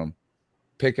 Dab on them.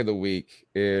 Pick of the week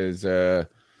is I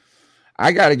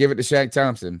gotta give it to Shaq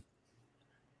Thompson.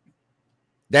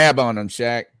 Dab on him,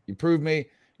 Shaq. You proved me.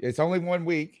 It's only 1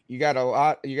 week. You got a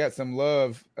lot. You got some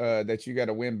love that you got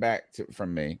to win back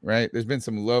from me, right? There's been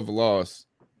some love lost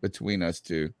between us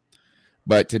two,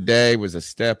 but today was a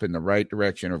step in the right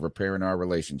direction of repairing our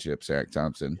relationship, Shaq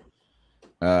Thompson.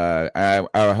 I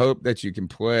hope that you can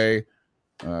play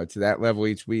to that level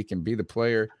each week and be the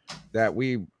player that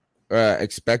we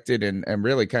expected and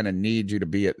really kind of need you to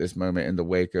be at this moment in the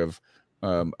wake of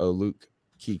a Luke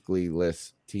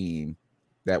Kuechly-less team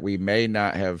that we may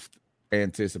not have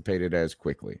anticipated as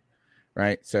quickly,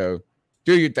 right? So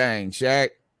do your thing, Shaq.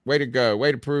 Way to go.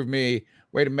 Way to prove me.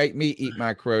 Way to make me eat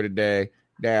my crow today.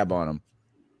 Dab on him.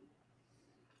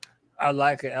 I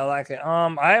like it. I like it.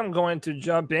 I am going to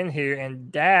jump in here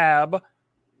and dab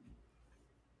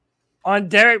on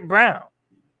Derek Brown.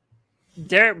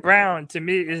 Derek Brown to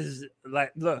me is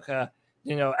like, look,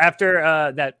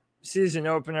 after that season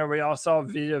opener, we all saw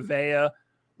Vita Vea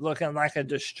looking like a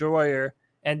destroyer.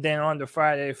 And then on the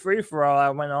Friday free-for-all,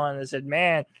 I went on and said,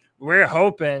 man, we're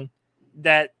hoping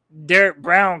that Derek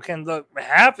Brown can look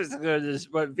half as good as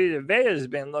what Vita Vea has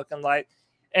been looking like.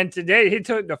 And today he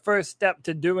took the first step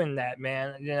to doing that,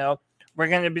 man. We're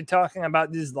going to be talking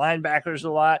about these linebackers a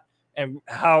lot and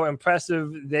how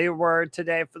impressive they were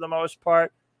today for the most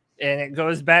part. And it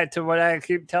goes back to what I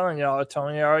keep telling y'all.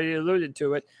 Tony already alluded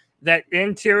to it. That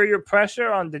interior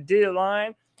pressure on the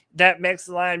D-line, that makes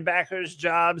linebackers'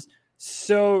 jobs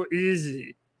so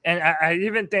easy. And I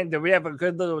even think that we have a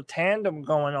good little tandem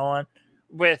going on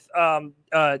with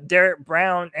Derek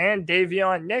Brown and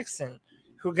Davion Nixon,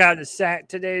 who got a sack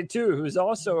today too, who's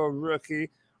also a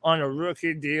rookie on a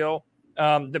rookie deal.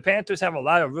 The Panthers have a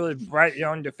lot of really bright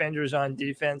young defenders on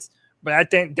defense, but I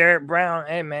think Derek Brown,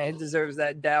 hey man, he deserves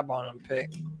that dab on him pick.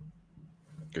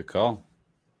 Good call.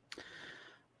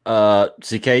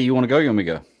 CK, you want to go? You want me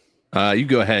to go? You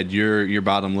go ahead. You're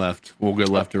bottom left. We'll go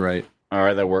left to right. All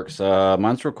right, that works.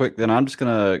 Mine's real quick. Then I'm just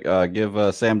gonna give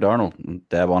Sam Darnold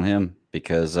dab on him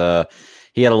because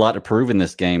he had a lot to prove in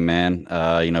this game, man.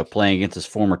 Playing against his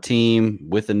former team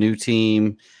with a new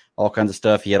team, all kinds of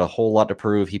stuff. He had a whole lot to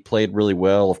prove. He played really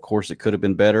well. Of course, it could have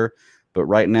been better, but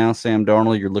right now, Sam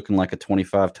Darnold, you're looking like a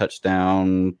 25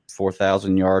 touchdown,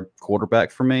 4,000 yard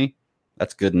quarterback for me.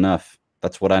 That's good enough.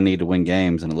 That's what I need to win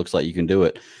games, and it looks like you can do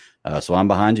it. So I'm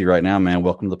behind you right now, man.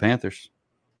 Welcome to the Panthers.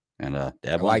 And dab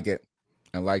I like it.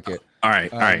 I like it. All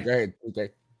right. All right. Go ahead. Okay.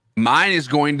 Mine is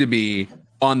going to be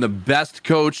on the best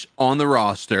coach on the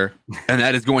roster, and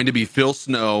that is going to be Phil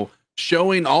Snow,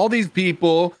 showing all these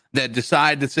people that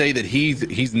decide to say that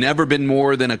he's never been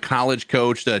more than a college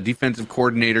coach, a defensive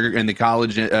coordinator in the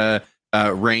college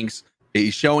ranks.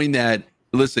 He's showing that,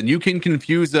 listen, you can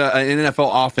confuse an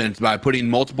NFL offense by putting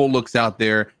multiple looks out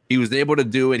there. He was able to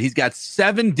do it. He's got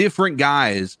 6 different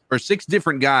guys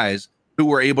who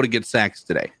were able to get sacks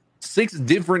today. 6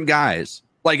 different guys.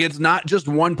 Like, it's not just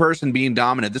one person being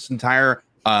dominant. This entire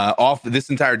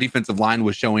defensive line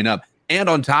was showing up. And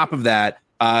on top of that,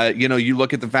 you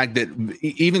look at the fact that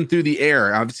even through the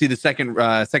air, obviously the second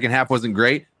half wasn't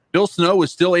great. Bill Snow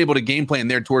was still able to game plan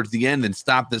there towards the end and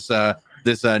stop this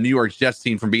New York Jets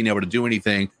team from being able to do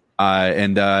anything.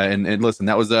 And listen,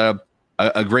 that was a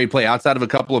great play outside of a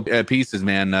couple of pieces,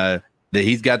 man. That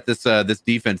he's got this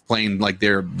defense playing like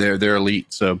they're elite.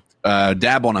 So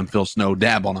dab on him, Phil Snow.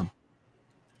 Dab on him.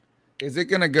 Is it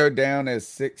going to go down as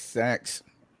 6 sacks?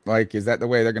 Like, is that the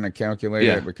way they're going to calculate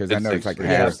it? Because I know it's like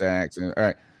half sacks. All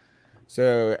right.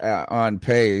 So on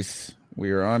pace, we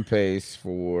are on pace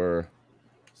for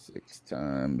 6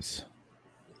 times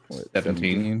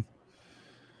 17.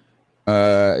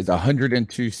 It's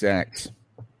 102 sacks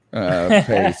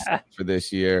pace for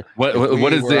this year. What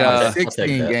is the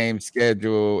 16 game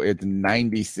schedule? It's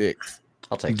 96.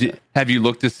 I'll take that. Have you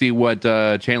looked to see what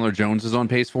Chandler Jones is on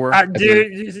pace for?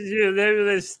 Dude, you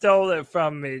literally stole it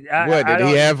from me. Did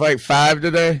he have like 5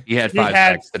 today? He had 5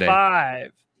 sacks today.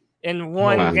 5 in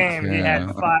one game. He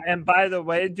had 5. And by the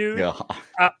way, dude,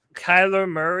 Kyler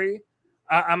Murray,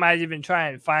 I might even try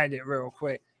and find it real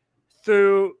quick.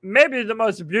 Through maybe the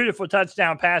most beautiful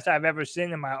touchdown pass I've ever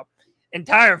seen in my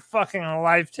entire fucking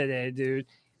life today, dude.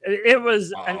 It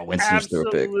was an Winston's threw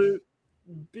a pick. absolute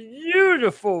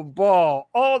beautiful ball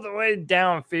all the way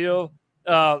downfield.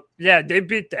 Yeah, they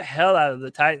beat the hell out of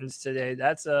the Titans today.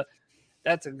 That's a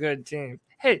good team.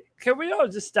 Hey, can we all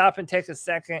just stop and take a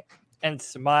second and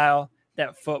smile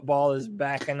that football is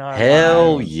back in our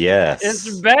Hell lives? yes.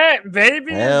 It's back,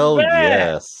 baby. Hell it's back.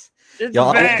 yes. It's Y'all,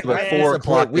 I back, woke up at man. 4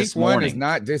 o'clock Week this one is morning.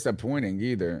 not disappointing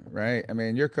either, right? I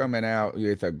mean, you're coming out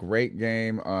with a great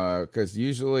game because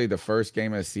usually the first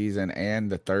game of the season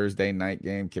and the Thursday night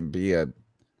game can be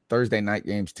Thursday night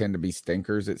games tend to be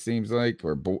stinkers, it seems like,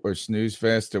 or snooze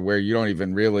fest, to where you don't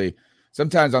even really.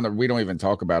 Sometimes we don't even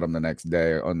talk about them the next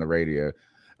day on the radio,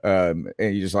 and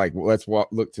you just like, well, let's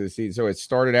look to the season. So it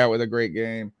started out with a great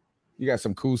game. You got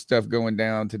some cool stuff going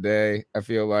down today. I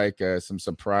feel like some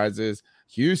surprises.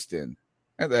 Houston,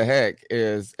 what the heck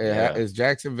is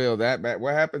Jacksonville that bad?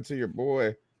 What happened to your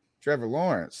boy Trevor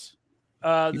Lawrence?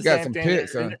 You got some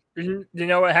picks. You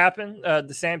know what happened?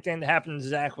 The same thing that happened to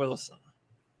Zach Wilson.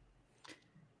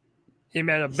 He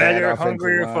met a better,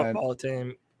 hungrier football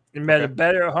team. He met a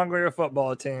better, hungrier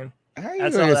football team. How are you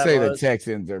going to say the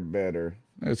Texans are better?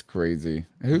 That's crazy.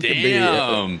 Who could be?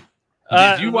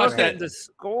 Did you watch that? The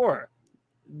score.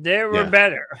 They were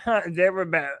better. They were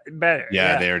better.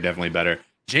 Yeah, they are definitely better.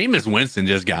 Jameis Winston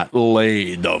just got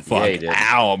laid the fuck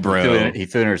out, bro. He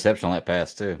threw an interception on that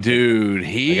pass too. Dude,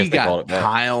 he got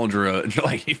piled.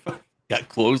 Like he got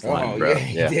clothesline, bro.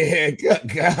 Yeah.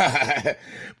 Good God.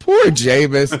 Poor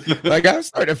Jameis. Like, I'm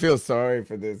starting to feel sorry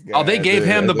for this guy. Oh, they gave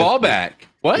him the ball back.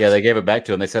 What? Yeah, they gave it back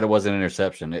to him. They said it wasn't an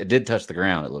interception. It did touch the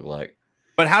ground, it looked like.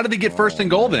 But how did they get first and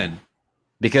goal then?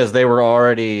 Because they were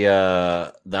already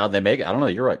now they may. I don't know.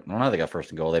 You're right. I don't know how they got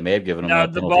first and goal. They may have given them a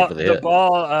penalty for the hit.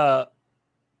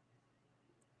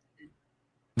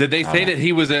 Did they say that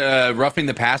he was roughing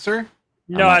the passer?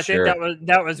 No, I think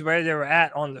that was where they were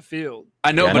at on the field.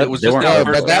 I know, but it was just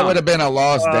but that would have been a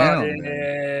loss down.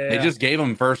 Yeah. They just gave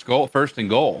him first and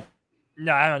goal.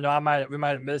 No, I don't know. We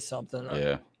might have missed something.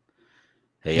 Yeah.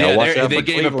 Hey, they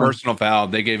gave a personal foul.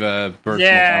 They gave a personal foul.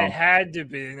 Yeah, it had to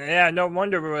be. Yeah, no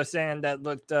wonder we were saying that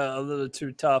looked a little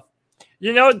too tough.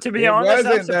 You know, to be honest,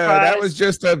 I'm surprised. That was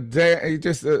just it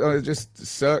just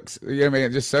sucks. Yeah, I mean,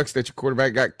 it just sucks that your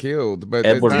quarterback got killed. But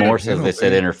Edward Moore says they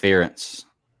said interference.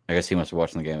 I guess he must have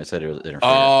watched the game. They said it was interference.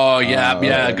 Oh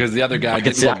yeah, because the other guy. I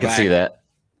could see that.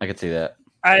 I could see that.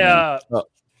 I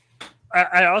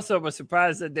also was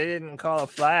surprised that they didn't call a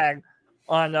flag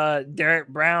on Derek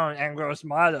Brown and Gross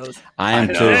Matos. I am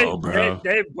too, bro.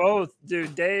 They both,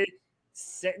 dude. Dude,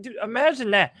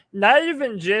 imagine that. Not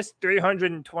even just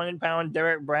 320-pound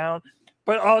Derek Brown,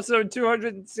 but also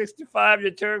 265.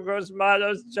 Your turn Gross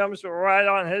Matos jumps right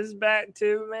on his back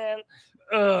too, man.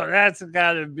 Oh, that's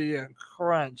got to be a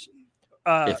crunch.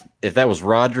 If that was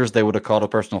Rodgers, they would have called a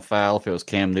personal foul. If it was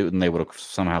Cam Newton, they would have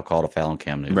somehow called a foul on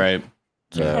Cam Newton. Right.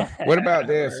 So, what about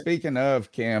this? Speaking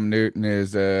of Cam Newton,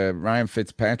 is Ryan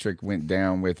Fitzpatrick went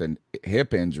down with a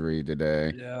hip injury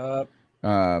today. Yep.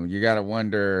 You got to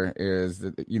wonder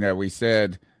we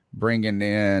said bringing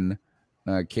in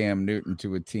Cam Newton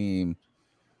to a team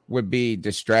would be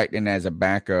distracting as a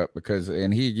backup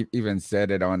and he even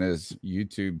said it on his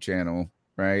YouTube channel,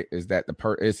 right? Is that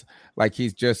it's like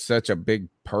he's just such a big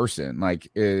person, like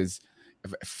is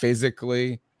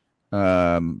physically,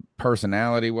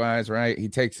 personality wise, right? He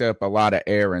takes up a lot of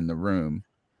air in the room.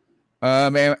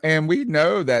 And we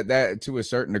know that to a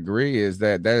certain degree is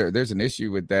that there's an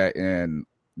issue with that, and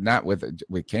not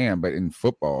with Cam, but in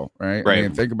football, right? I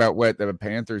mean, think about what the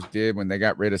Panthers did when they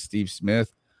got rid of Steve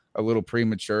Smith a little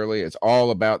prematurely. It's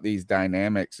all about these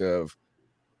dynamics of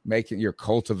you're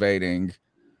cultivating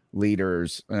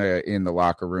leaders in the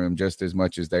locker room just as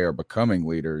much as they are becoming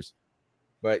leaders.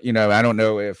 But, I don't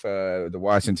know if the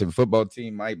Washington football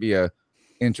team might be a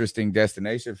interesting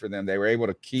destination for them. They were able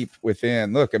to keep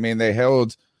within. Look, I mean, they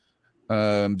held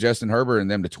Justin Herbert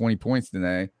and them to 20 points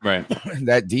today. Right.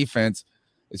 That defense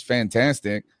is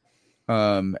fantastic.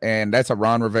 And that's a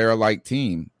Ron Rivera-like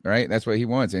team, right? That's what he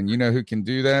wants. And you know who can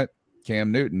do that?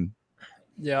 Cam Newton.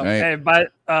 Yeah. Right?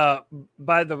 Hey,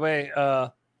 by the way,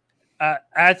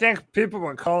 I think people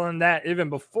were calling that even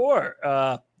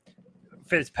before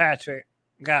Fitzpatrick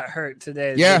got hurt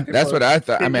today. Yeah, that's what I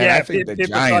thought. I mean, I think the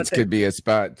Giants could be a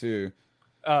spot too.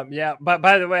 Yeah, but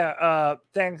by the way,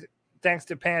 thanks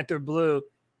to Panther Blue,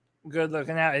 good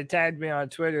looking out. He tagged me on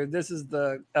Twitter. This is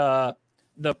the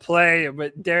play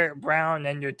with Derek Brown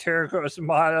and your Turcos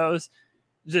Matos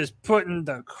just putting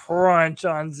the crunch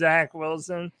on Zach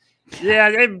Wilson. Yeah,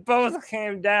 they both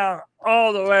came down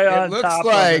all the way on top.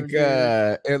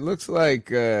 It looks like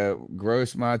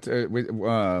Gross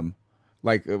Matos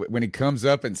like when he comes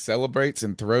up and celebrates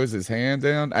and throws his hand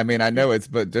down. I mean, I know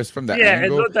but just from the Yeah,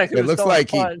 angle, it looked like it looks like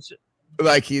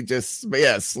he he just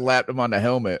slapped him on the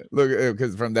helmet. Look,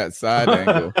 because from that side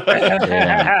angle.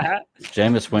 Yeah.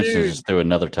 Jameis Winston just threw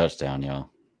another touchdown, y'all.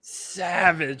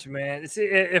 Savage, man. See,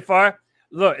 if our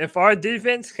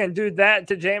defense can do that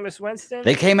to Jameis Winston,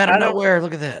 They came out of nowhere.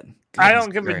 Look at that. I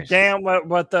don't give a damn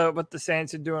what the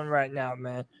Saints are doing right now,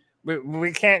 man.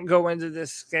 We can't go into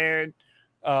this scared.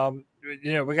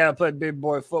 We gotta play big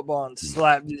boy football and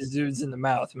slap these dudes in the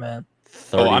mouth, man.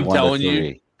 Oh, I'm telling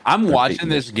you, I'm watching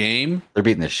this game. They're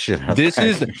beating the shit out of this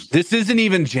isn't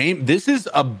even James. This is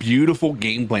a beautiful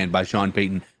game plan by Sean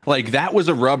Payton. Like, that was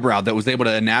a rub route that was able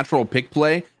to a natural pick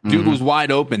play. Dude was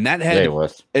wide open. That had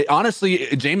honestly,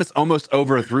 Jameis almost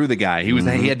overthrew the guy.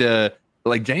 He had to,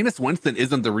 like, Jameis Winston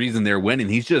isn't the reason they're winning.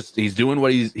 He's doing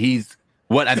what he's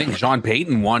what I think Sean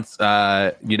Payton wants his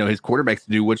quarterbacks to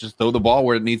do, which is throw the ball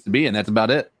where it needs to be, and that's about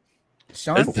it.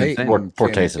 Sean Payton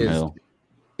Taysom Hill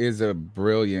is a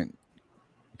brilliant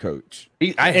coach.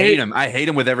 I hate him. I hate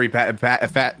him with every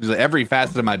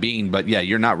facet of my being. But yeah,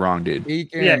 you're not wrong, dude. He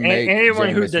can make anyone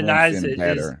who Jameis denies Winston it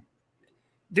better.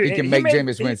 Dude, he can make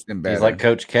Jameis Winston better. He's like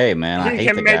Coach K, man. I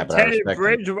hate the guy, but I respect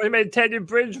him. He made Teddy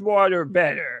Bridgewater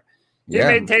better. He Yeah.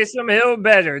 made Taysom Hill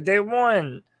better. They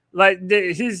won. Like,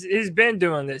 he's been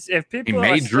doing this. If people He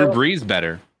made Drew Brees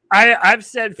better. I've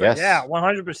said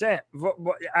 100%.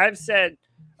 I've said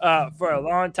for a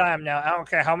long time now. I don't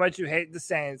care how much you hate the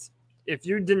Saints. If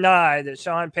you deny that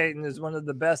Sean Payton is one of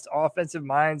the best offensive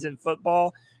minds in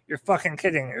football, you're fucking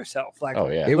kidding yourself. Like,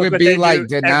 it would be like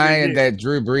denying that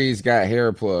Drew Brees got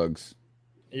hair plugs.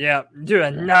 Yeah, do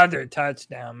another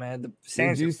touchdown, man. The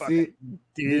Saints Did you are fucking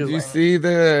Did you see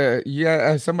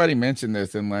somebody mentioned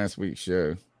this in last week's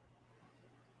show?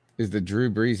 Is the Drew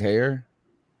Brees hair?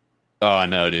 Oh, I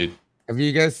know, dude. Have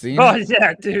you guys seen Oh it?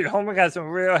 yeah, dude. Homer got some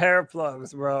real hair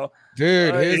plugs, bro.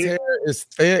 Dude, his hair is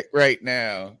thick right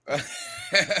now.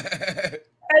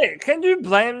 Hey, can you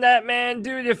blame that man,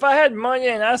 dude? If I had money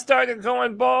and I started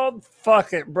going bald,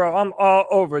 fuck it, bro. I'm all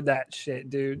over that shit,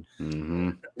 dude.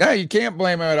 No, you can't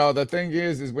blame him at all. The thing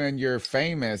is when you're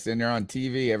famous and you're on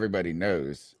TV, everybody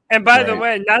knows. And by the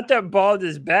way, not that bald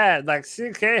is bad. Like,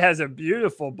 CK has a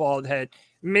beautiful bald head.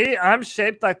 Me, I'm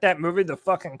shaped like that movie, The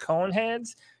Fucking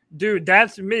Coneheads. Dude,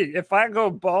 that's me. If I go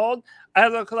bald, I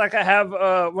look like I have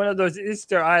one of those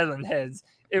Easter Island heads.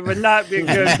 It would not be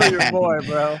good for your boy,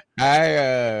 bro.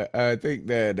 I think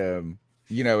that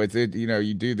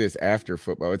you do this after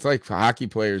football. It's like hockey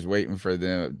players waiting for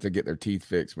them to get their teeth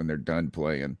fixed when they're done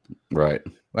playing. Right.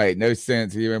 Like, no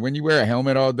sense. Even when you wear a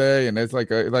helmet all day and it's like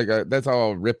that's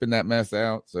all ripping that mess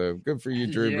out. So good for you,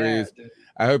 Drew Brees. Dude.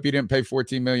 I hope you didn't pay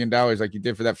 $14 million like you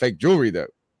did for that fake jewelry, though.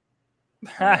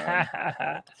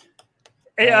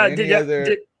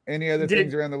 Any other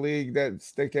things around the league that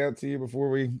stick out to you before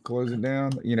we close it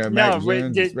down? Mac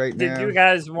Jones did now. you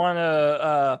guys want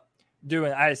to do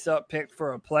an ice up pick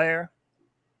for a player?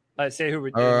 Like, say who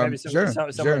would maybe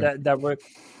someone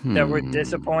that we're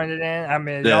disappointed in. I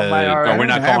mean, we're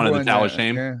not calling it the towel of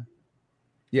shame.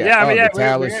 The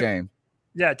towel of shame.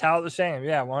 Yeah, towel of shame.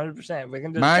 Yeah, 100%. We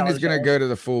can do. Mine is gonna go to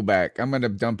the fullback. I'm gonna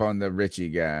dump on the Richie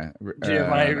guy,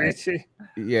 Giovanni Ricci.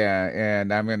 Yeah,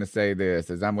 and I'm gonna say this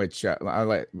as I'm with Chuck.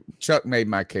 Chuck made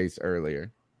my case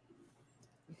earlier.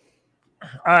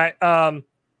 All right.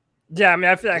 Yeah, I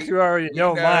mean, I feel like you already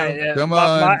know mine. Yeah, come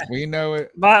on, we know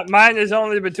it. Mine is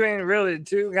only between really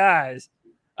two guys.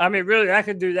 I mean, really, I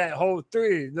could do that whole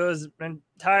three, those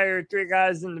entire three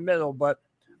guys in the middle. But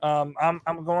I'm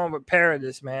going with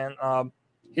Paradis, man.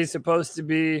 He's supposed to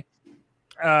be,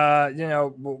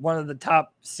 one of the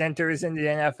top centers in the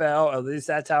NFL. At least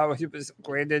that's how he was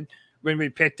graded when we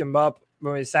picked him up,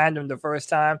 when we signed him the first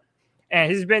time.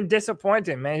 And he's been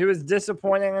disappointing, man. He was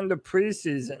disappointing in the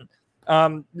preseason.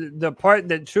 The part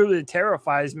that truly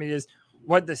terrifies me is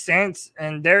what the Saints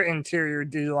and their interior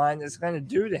D-line is going to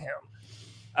do to him.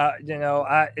 I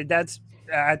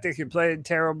think he played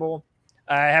terrible.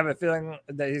 I have a feeling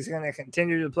that he's going to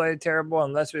continue to play terrible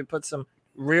unless we put some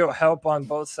real help on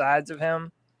both sides of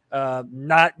him,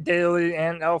 not Daly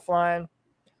and Elfline.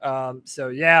 So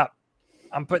yeah,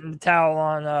 I'm putting the towel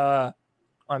on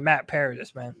Matt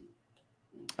Paradis, man.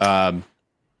 I'm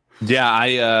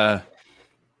going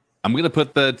to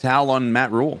put the towel on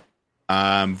Matt Rule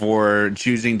for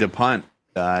choosing to punt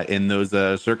in those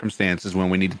circumstances when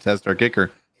we need to test our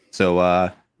kicker. So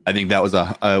I think that was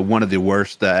one of the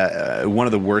worst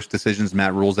decisions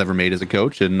Matt Rule's ever made as a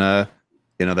coach, and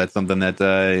that's something that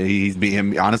he's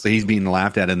being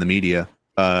laughed at in the media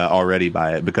already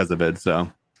because of it. So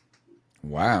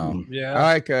Wow. Yeah.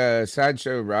 I like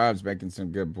Sideshow Rob's making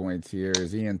some good points here.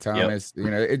 Is Ian Thomas,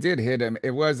 it did hit him.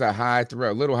 It was a high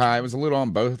throw, a little high. It was a little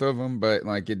on both of them, but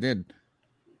like it did,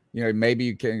 maybe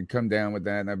you can come down with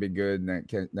that and that'd be good. And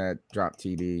that drop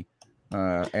TD.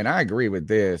 And I agree with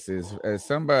this is as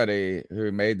somebody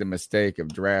who made the mistake of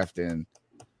drafting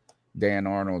Dan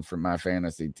Arnold for my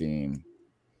fantasy team,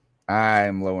 I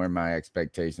am lowering my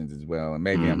expectations as well. And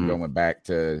maybe I'm going back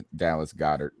to Dallas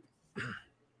Goedert.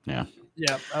 Yeah.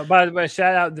 Yeah. By the way,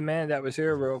 shout out the man that was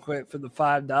here real quick for the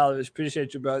 $5.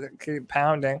 Appreciate you, brother. Keep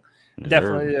pounding.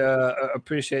 Definitely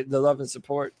appreciate the love and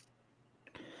support.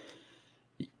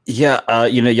 Yeah.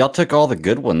 Y'all took all the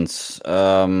good ones.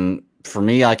 For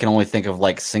me, I can only think of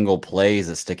like single plays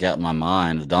that stick out in my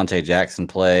mind. The Dante Jackson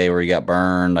play where he got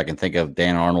burned. I can think of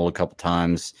Dan Arnold a couple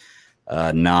times,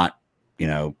 not,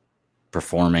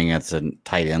 performing as a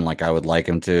tight end like I would like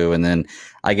him to. And then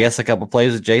I guess a couple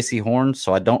plays with JC Horn.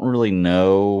 So I don't really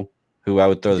know who I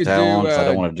would throw the towel on. So I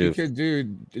don't want to do. You could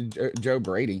do Joe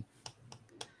Brady.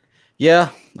 Yeah,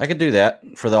 I could do that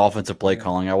for the offensive play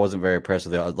calling. I wasn't very impressed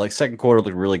with it. Like second quarter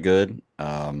looked really good.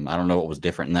 I don't know what was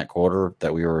different in that quarter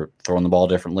that we were throwing the ball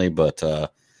differently, but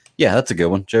yeah, that's a good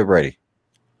one. Joe Brady.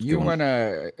 You want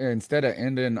to, instead of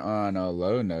ending on a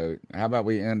low note, how about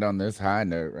we end on this high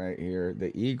note right here?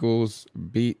 The Eagles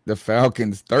beat the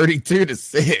Falcons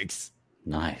 32-6.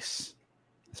 Nice.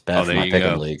 It's bad for my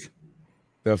pick'em league.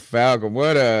 The Falcon,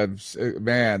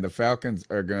 the Falcons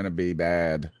are going to be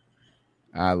bad.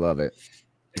 I love it.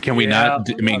 Can we not?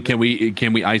 I mean, can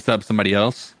we ice up somebody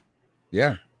else?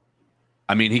 Yeah.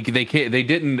 I mean, they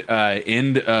didn't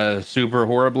end super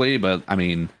horribly, but I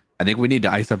mean, I think we need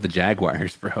to ice up the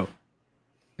Jaguars, bro.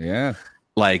 Yeah.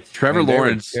 Like Trevor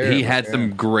Lawrence, he had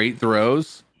some great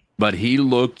throws, but he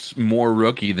looked more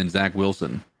rookie than Zach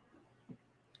Wilson.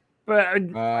 But you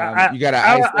got to.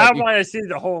 I want to see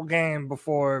the whole game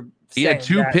before. He had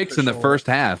 2 picks in the first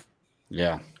half.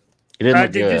 Yeah, he didn't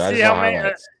look did good. you see how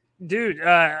many? Dude,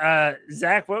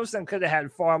 Zach Wilson could have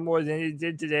had far more than he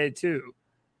did today too.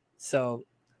 So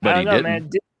but I don't know, man.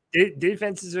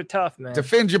 Defenses are tough, man.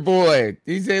 Defend your boy.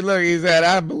 He said,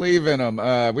 I believe in him.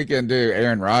 We can do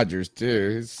Aaron Rodgers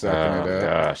too. He's sucking it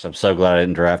up. Gosh, I'm so glad I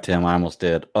didn't draft him. I almost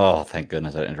did. Oh, thank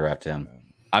goodness I didn't draft him.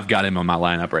 I've got him on my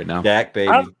lineup right now. Dak,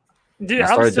 baby. I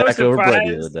started so Dak over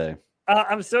Brady the surprised. other day.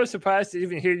 I'm so surprised to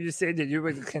even hear you say that you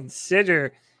would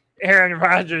consider Aaron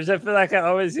Rodgers. I feel like I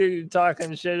always hear you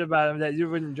talking shit about him that you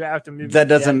wouldn't draft him. That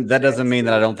doesn't mean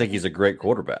that I don't think he's a great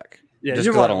quarterback. Yeah, Just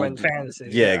you 'cause I want to don't- win fantasy.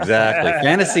 Yeah, exactly.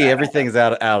 Fantasy, everything's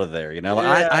out of there.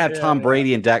 I have Tom yeah.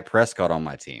 Brady and Dak Prescott on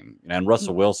my team, and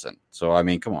Russell Wilson. So I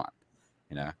mean, come on,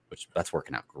 which that's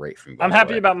working out great for me. by I'm the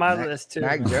happy way. about my list too.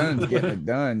 Mac Jones getting it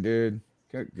done, dude.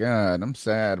 Good God, I'm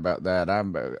sad about that.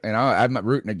 I'm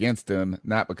rooting against him,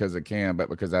 not because of Cam, but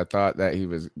because I thought that he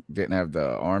didn't have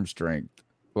the arm strength.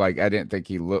 Like I didn't think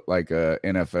he looked like a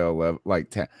NFL level.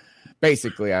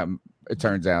 Basically, it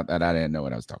turns out that I didn't know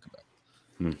what I was talking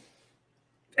about.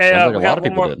 Hey, Sounds like we a got lot of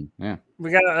one people more- did.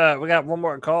 Yeah. We got one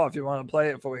more call if you want to play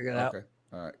it before we get out. Okay.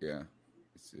 All right. Yeah.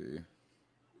 Let's see.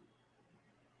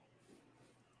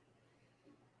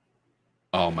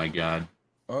 Oh my god.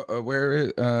 Where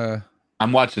is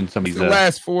I'm watching somebody's the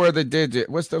last 4 of the digit?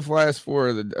 What's the last 4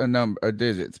 of the number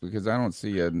digits? Because I don't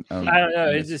see a. I don't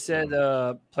know. It just said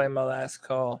play my last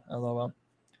call. LOL.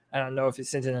 I don't know if he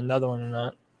sent in another one or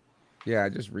not. Yeah, I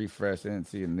just refreshed. I didn't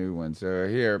see a new one. So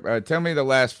here, tell me the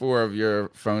last 4 of your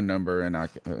phone number, and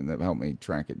help me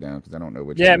track it down because I don't know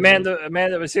which. Yeah, one man, it is. the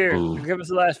man that was here. Give us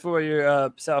the last 4 of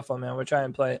your cell phone, man. We'll try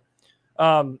and play it.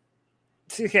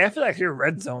 CK, I feel like your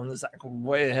red zone is like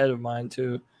way ahead of mine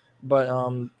too. But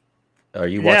Are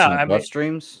you watching it buff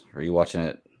streams? Or are you watching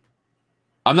it?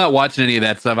 I'm not watching any of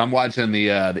that stuff. I'm watching the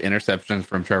interceptions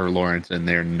from Trevor Lawrence, and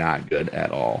they're not good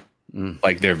at all.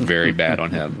 Like they're very bad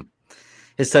on him.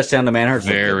 His touchdown to Manhurst.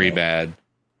 Very bad.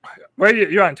 Where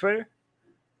you on Twitter?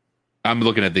 I'm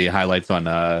looking at the highlights on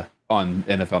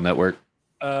NFL Network.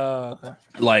 Okay.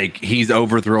 Like he's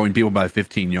overthrowing people by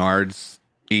 15 yards.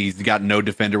 He's got no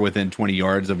defender within 20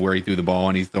 yards of where he threw the ball,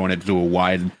 and he's throwing it to a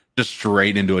wide, just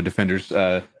straight into a defender's,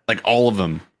 like all of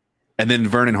them. And then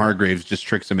Vernon Hargraves just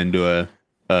tricks him into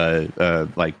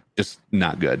like just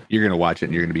not good. You're gonna watch it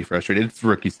and you're gonna be frustrated. It's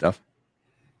rookie stuff.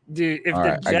 Dude, if All the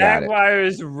right, I got it.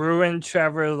 Jaguars ruin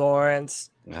Trevor Lawrence,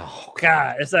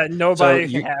 God, it's like nobody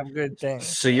So can have good things.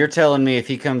 So you're telling me if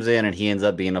he comes in and he ends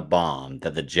up being a bomb,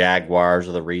 that the Jaguars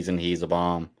are the reason he's a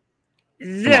bomb?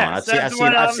 Yes, that's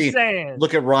what I'm saying.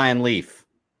 Look at Ryan Leaf.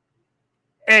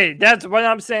 Hey, that's what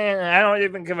I'm saying. And I don't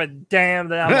even give a damn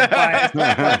that I'm a biased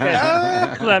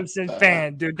fucking Clemson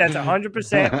fan, dude. That's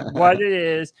 100% what it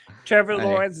is. Trevor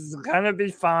Lawrence is gonna be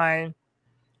fine.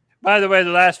 By the way, the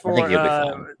last four. I think he'll be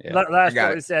fine. Yeah. Last I got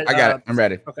four it. we said. I got it. I'm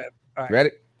ready. Okay. All right. Ready?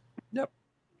 Yep.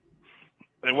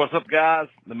 Hey, what's up, guys?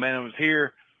 The man was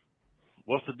here.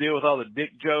 What's the deal with all the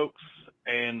dick jokes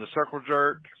and the circle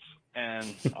jerks and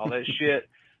all that shit?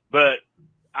 But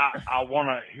I want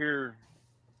to hear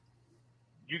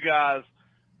you guys.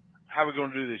 How are we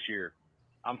going to do this year?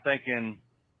 I'm thinking,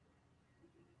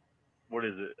 what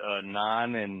is it?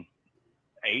 9 and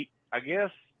 8, I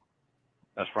guess.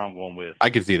 That's where I'm going with. I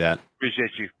can see that.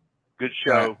 Appreciate you. Good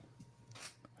show.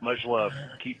 Much love.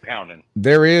 Keep pounding.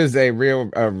 There is a real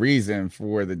reason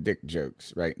for the dick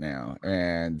jokes right now,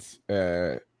 and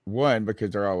one,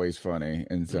 because they're always funny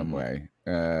in some way.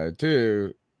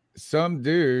 Two, some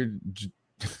dude,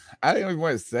 I don't even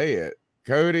want to say it.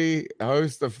 Cody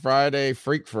hosts the Friday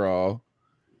Freak for All.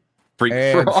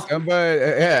 And somebody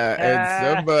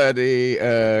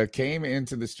came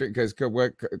into the street because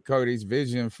what Cody's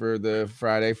vision for the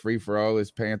Friday Free for All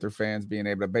is Panther fans being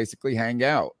able to basically hang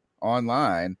out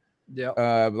online,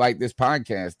 like this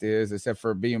podcast is, except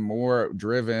for being more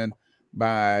driven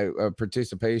by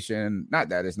participation. Not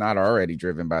that it's not already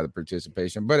driven by the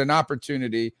participation, but an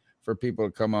opportunity for people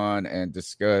to come on and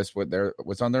discuss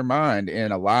what's on their mind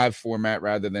in a live format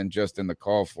rather than just in the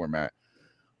call format.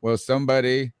 Well,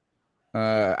 somebody.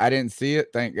 I didn't see it,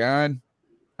 thank God.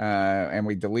 And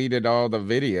we deleted all the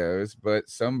videos, but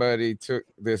somebody took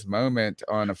this moment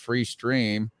on a free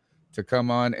stream to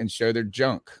come on and show their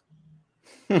junk.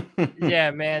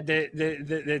 Yeah, man.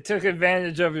 They took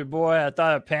advantage of your boy. I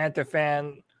thought a Panther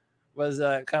fan was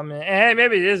coming. And hey,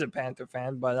 maybe it is a Panther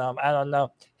fan, but I don't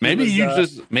know. Maybe he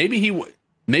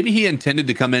intended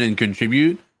to come in and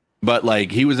contribute. But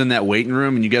like he was in that waiting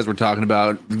room, and you guys were talking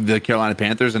about the Carolina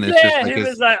Panthers, and it's just like he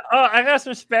was like, "Oh, I got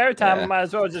some spare time. I might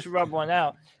as well just rub one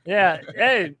out." Yeah,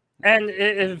 hey, and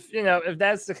if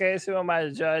that's the case, who am I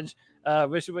to judge?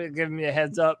 Wish you would have given me a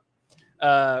heads up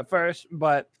first.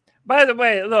 But by the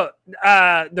way, look,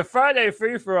 the Friday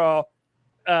free for all,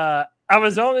 I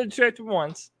was only tricked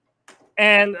once,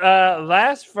 and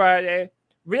last Friday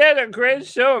we had a great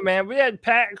show, man. We had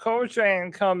Pat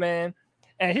Coltrane come in.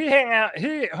 And he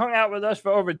hung out with us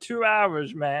for over 2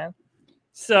 hours, man.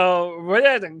 So we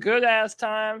had a good ass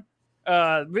time.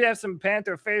 We have some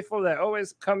Panther faithful that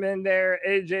always come in there.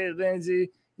 AJ Lindsay,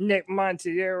 Nick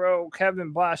Montiero,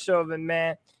 Kevin Boshoven,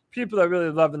 man. People are really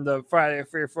loving the Friday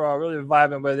Free for All, really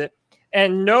vibing with it.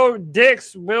 And no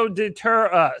dicks will deter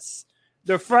us.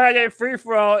 The Friday Free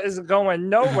for All is going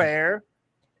nowhere.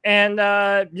 And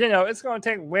it's gonna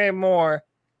take way more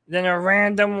than a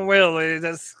random Willie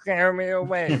to scare me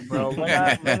away, bro. We're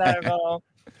not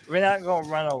gonna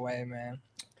run away, man.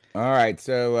 All right,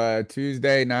 so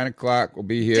Tuesday 9:00 we'll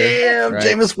be here. Damn, right?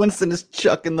 Jameis Winston is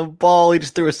chucking the ball. He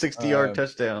just threw a 60-yard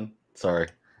touchdown. Sorry.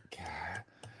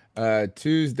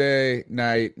 Tuesday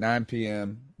night 9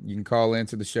 p.m. You can call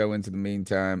into the show. In the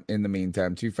meantime,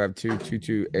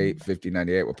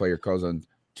 252-228-5098. We'll play your calls on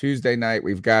Tuesday night.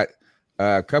 We've got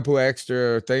a couple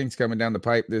extra things coming down the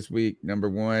pipe this week. Number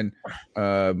one,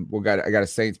 I got a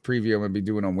Saints preview I'm gonna be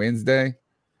doing on Wednesday.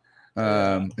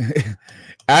 That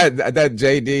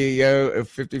JD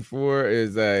 54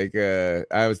 is like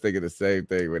I was thinking the same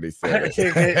thing when he said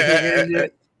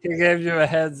it. he gave you a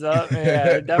heads up.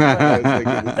 Yeah,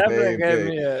 definitely gave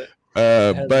me a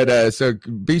so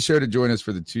be sure to join us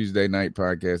for the Tuesday night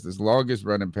podcast, this longest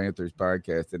running Panthers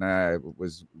podcast. And I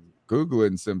was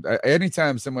Googling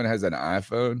anytime someone has an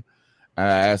iPhone, I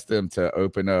ask them to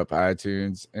open up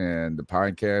iTunes and the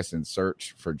podcast and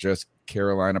search for just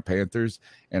Carolina Panthers.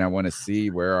 And I want to see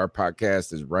where our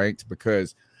podcast is ranked,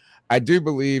 because I do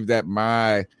believe that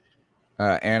my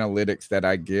analytics that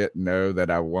I get know that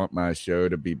I want my show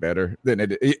to be better than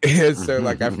it is. So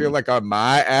like, I feel like on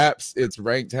my apps, it's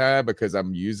ranked high because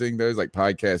I'm using those like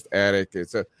Podcast Addict. And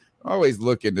so I'm always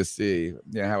looking to see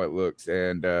how it looks.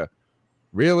 And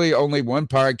really only one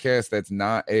podcast that's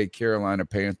not a Carolina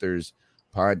Panthers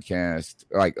podcast,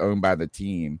 like owned by the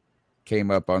team,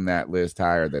 came up on that list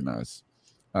higher than us.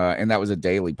 And that was a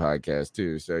daily podcast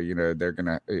too. So, they're going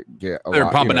to get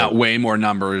they're pumping out way more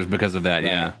numbers because of that.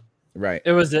 Right. Yeah. Right.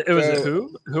 It was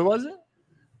who was it?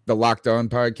 The Locked On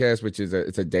podcast, which is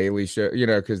it's a daily show,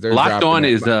 because they're Locked On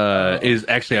is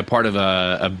actually a part of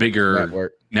a bigger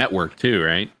network too,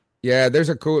 right? Yeah, there's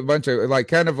a cool bunch of we're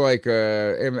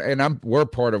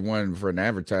part of one for an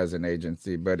advertising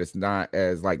agency, but it's not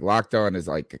as like Locked On is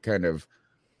like kind of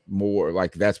more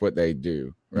like that's what they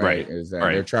do, right?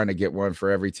 They're trying to get one for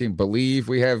every team. Believe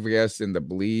we have guests in the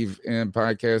Believe in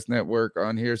podcast network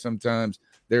on here sometimes.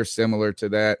 They're similar to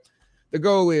that. The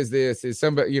goal is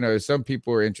some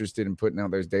people are interested in putting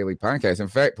out those daily podcasts. In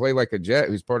fact, Play Like a Jet,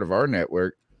 who's part of our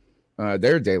network,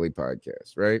 their daily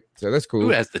podcast, right? So that's cool. Who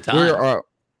has the time?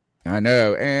 I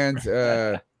know, and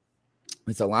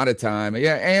it's a lot of time.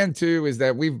 Yeah, and two is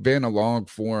that we've been a long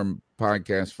form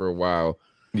podcast for a while.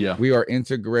 Yeah, we are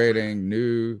integrating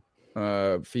new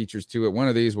features to it. One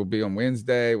of these will be on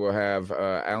Wednesday. We'll have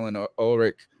Alan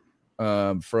Ulrich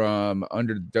from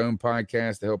Under the Dome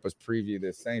podcast to help us preview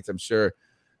the Saints. I'm sure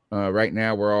right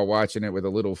now we're all watching it with a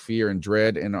little fear and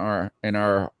dread in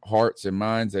our hearts and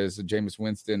minds as Jameis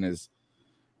Winston is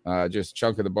just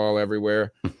chunking the ball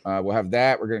everywhere. We'll have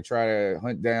that. We're going to try to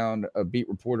hunt down a beat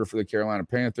reporter for the Carolina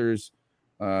Panthers.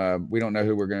 We don't know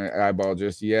who we're going to eyeball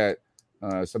just yet.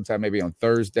 Sometime maybe on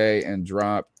Thursday and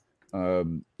drop, a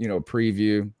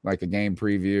preview, like a game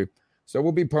preview. So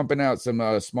we'll be pumping out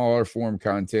some smaller form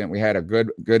content. We had a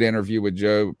good interview with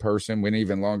Joe Person, went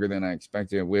even longer than I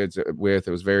expected it with.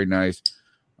 It was very nice.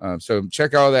 So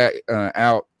check all that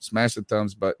out. Smash the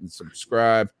thumbs button,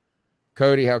 subscribe.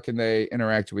 Cody, how can they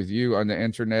interact with you on the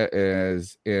internet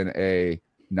as in a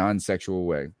non-sexual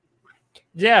way?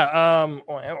 Yeah,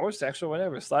 or sexual,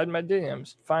 whatever. Slide in my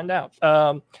DMs, find out.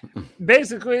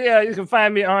 Basically, you can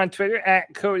find me on Twitter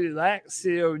at Cody Lack,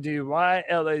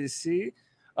 CODYLAC.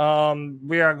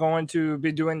 We are going to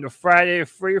be doing the Friday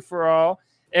free for all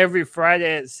every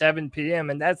Friday at 7 p.m.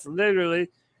 And that's literally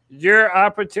your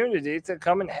opportunity to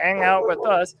come and hang out with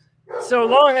us. So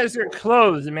long as you're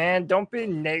clothed, man. Don't be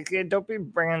naked. Don't be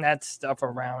bringing that stuff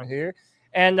around here.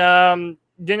 And,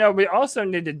 we also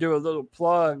need to do a little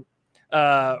plug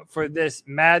for this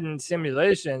Madden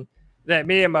simulation that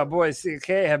me and my boy CK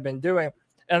have been doing.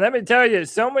 And let me tell you,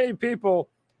 so many people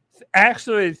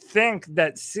actually think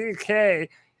that CK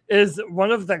is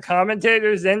one of the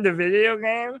commentators in the video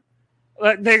game.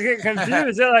 Like, they get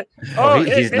confused. They're like, "Oh,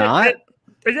 he's not."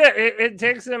 It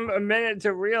takes them a minute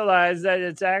to realize that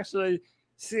it's actually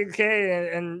CK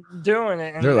and doing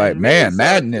it. And they're like, man,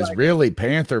 Madden is really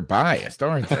Panther biased,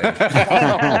 aren't they?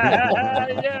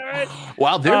 Yeah, right.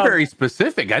 Wow, they're very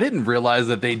specific. I didn't realize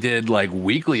that they did like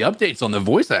weekly updates on the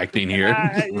voice acting here.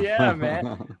 Yeah,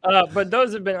 man. But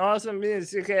those have been awesome. Me and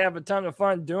CK have a ton of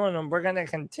fun doing them. We're going to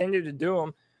continue to do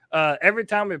them. Every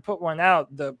time we put one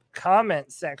out, the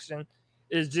comment section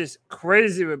is just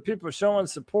crazy with people showing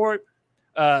support.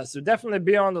 So definitely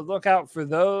be on the lookout for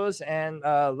those. And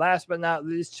last but not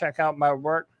least, check out my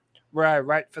work where I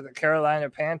write for the Carolina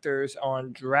Panthers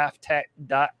on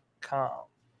drafttech.com.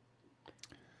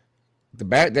 The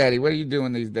Bat Daddy, what are you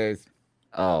doing these days?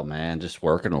 Oh, man, just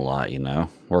working a lot,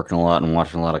 working a lot and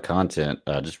watching a lot of content.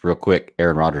 Just real quick,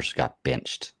 Aaron Rodgers got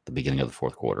benched at the beginning of the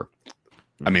fourth quarter.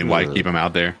 I mean, why keep him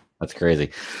out there? That's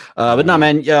crazy. But no,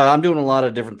 man, yeah, I'm doing a lot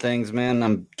of different things, man.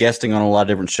 I'm guesting on a lot of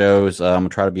different shows. I'm going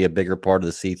to try to be a bigger part of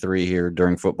the C3 here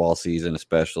during football season,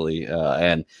 especially.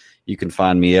 And you can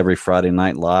find me every Friday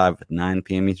night live at 9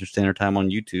 p.m. Eastern Standard Time on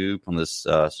YouTube on this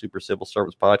Super Civil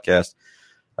Service podcast.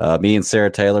 Me and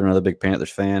Sarah Taylor, another big Panthers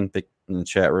fan, big in the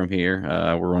chat room here.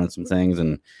 We're running some things,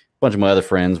 and a bunch of my other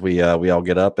friends. We all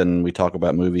get up and we talk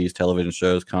about movies, television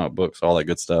shows, comic books, all that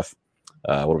good stuff.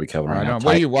 What are we covering right now?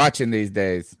 What are you watching these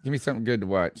days? Give me something good to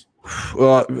watch.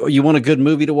 You want a good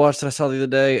movie to watch that I saw the other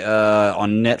day?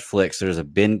 On Netflix, there's a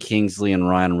Ben Kingsley and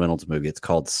Ryan Reynolds movie. It's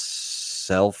called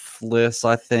Selfless,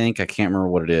 I think. I can't remember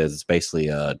what it is. It's basically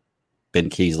Ben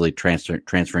Kingsley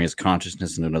transferring his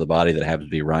consciousness into another body that happens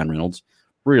to be Ryan Reynolds.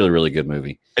 Really, really good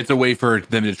movie. It's a way for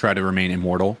them to try to remain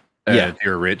immortal. Yeah. If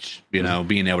you're rich,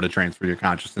 being able to transfer your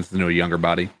consciousness into a younger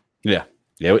body. Yeah.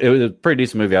 Yeah, it was a pretty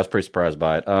decent movie. I was pretty surprised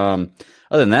by it. Other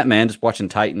than that, man, just watching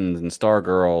Titans and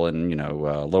Stargirl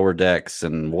and, Lower Decks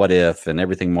and What If and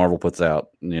everything Marvel puts out.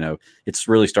 It's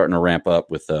really starting to ramp up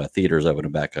with theaters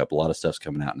opening back up. A lot of stuff's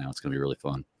coming out now. It's going to be really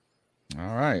fun.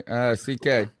 All right.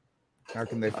 CK, how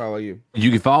can they follow you?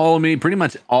 You can follow me pretty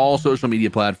much all social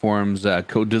media platforms.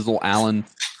 Codizzle Allen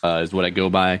is what I go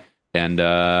by. And,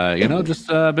 just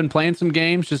been playing some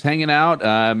games, just hanging out.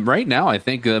 Right now, I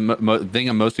think the thing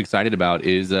I'm most excited about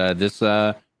is this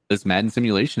Madden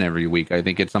simulation every week. I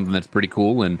think it's something that's pretty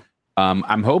cool. And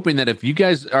I'm hoping that if you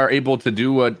guys are able to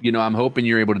do what, I'm hoping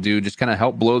you're able to do, just kind of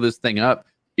help blow this thing up.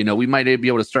 We might be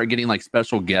able to start getting like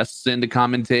special guests in to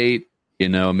commentate,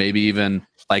 maybe even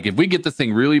like if we get this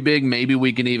thing really big, maybe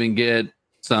we can even get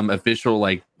some official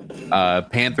like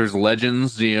Panthers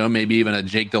legends, maybe even a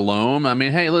Jake Delhomme. I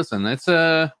mean, hey, listen, it's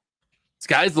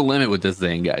sky's the limit with this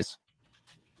thing, guys.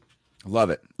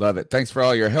 Love it. Thanks for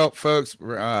all your help, folks.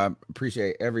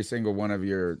 Appreciate every single one of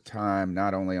your time,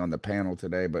 not only on the panel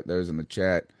today, but those in the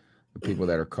chat, the people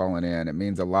that are calling in. It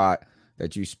means a lot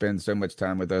that you spend so much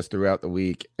time with us throughout the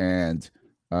week, and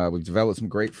we've developed some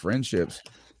great friendships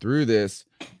through this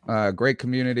great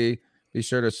community. Be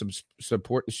sure to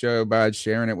support the show by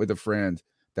sharing it with a friend.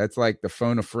 That's like the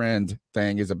phone a friend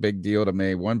thing is a big deal to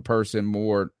me. One person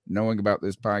more knowing about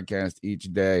this podcast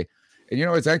each day. And, you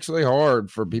know, it's actually hard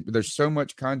for people. There's so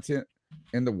much content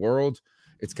in the world.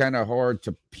 It's kind of hard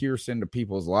to pierce into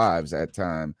people's lives at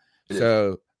time.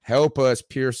 So help us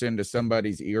pierce into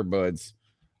somebody's earbuds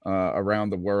around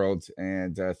the world.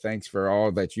 And thanks for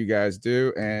all that you guys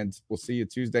do. And we'll see you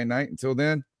Tuesday night. Until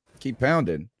then, keep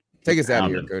pounding. Take us out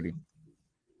of here, Cody.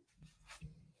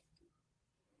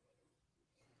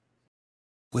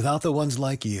 Without the ones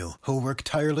like you, who work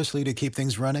tirelessly to keep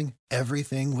things running,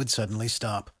 everything would suddenly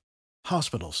stop.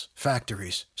 Hospitals,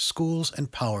 factories, schools,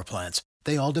 and power plants,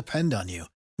 they all depend on you.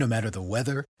 No matter the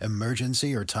weather,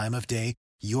 emergency, or time of day,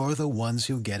 you're the ones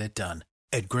who get it done.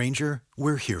 At Grainger,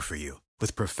 we're here for you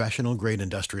with professional-grade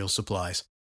industrial supplies.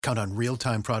 Count on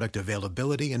real-time product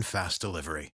availability and fast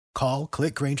delivery. Call,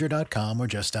 click Grainger.com, or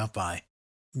just stop by.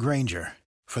 Grainger,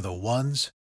 for the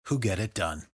ones who get it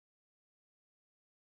done.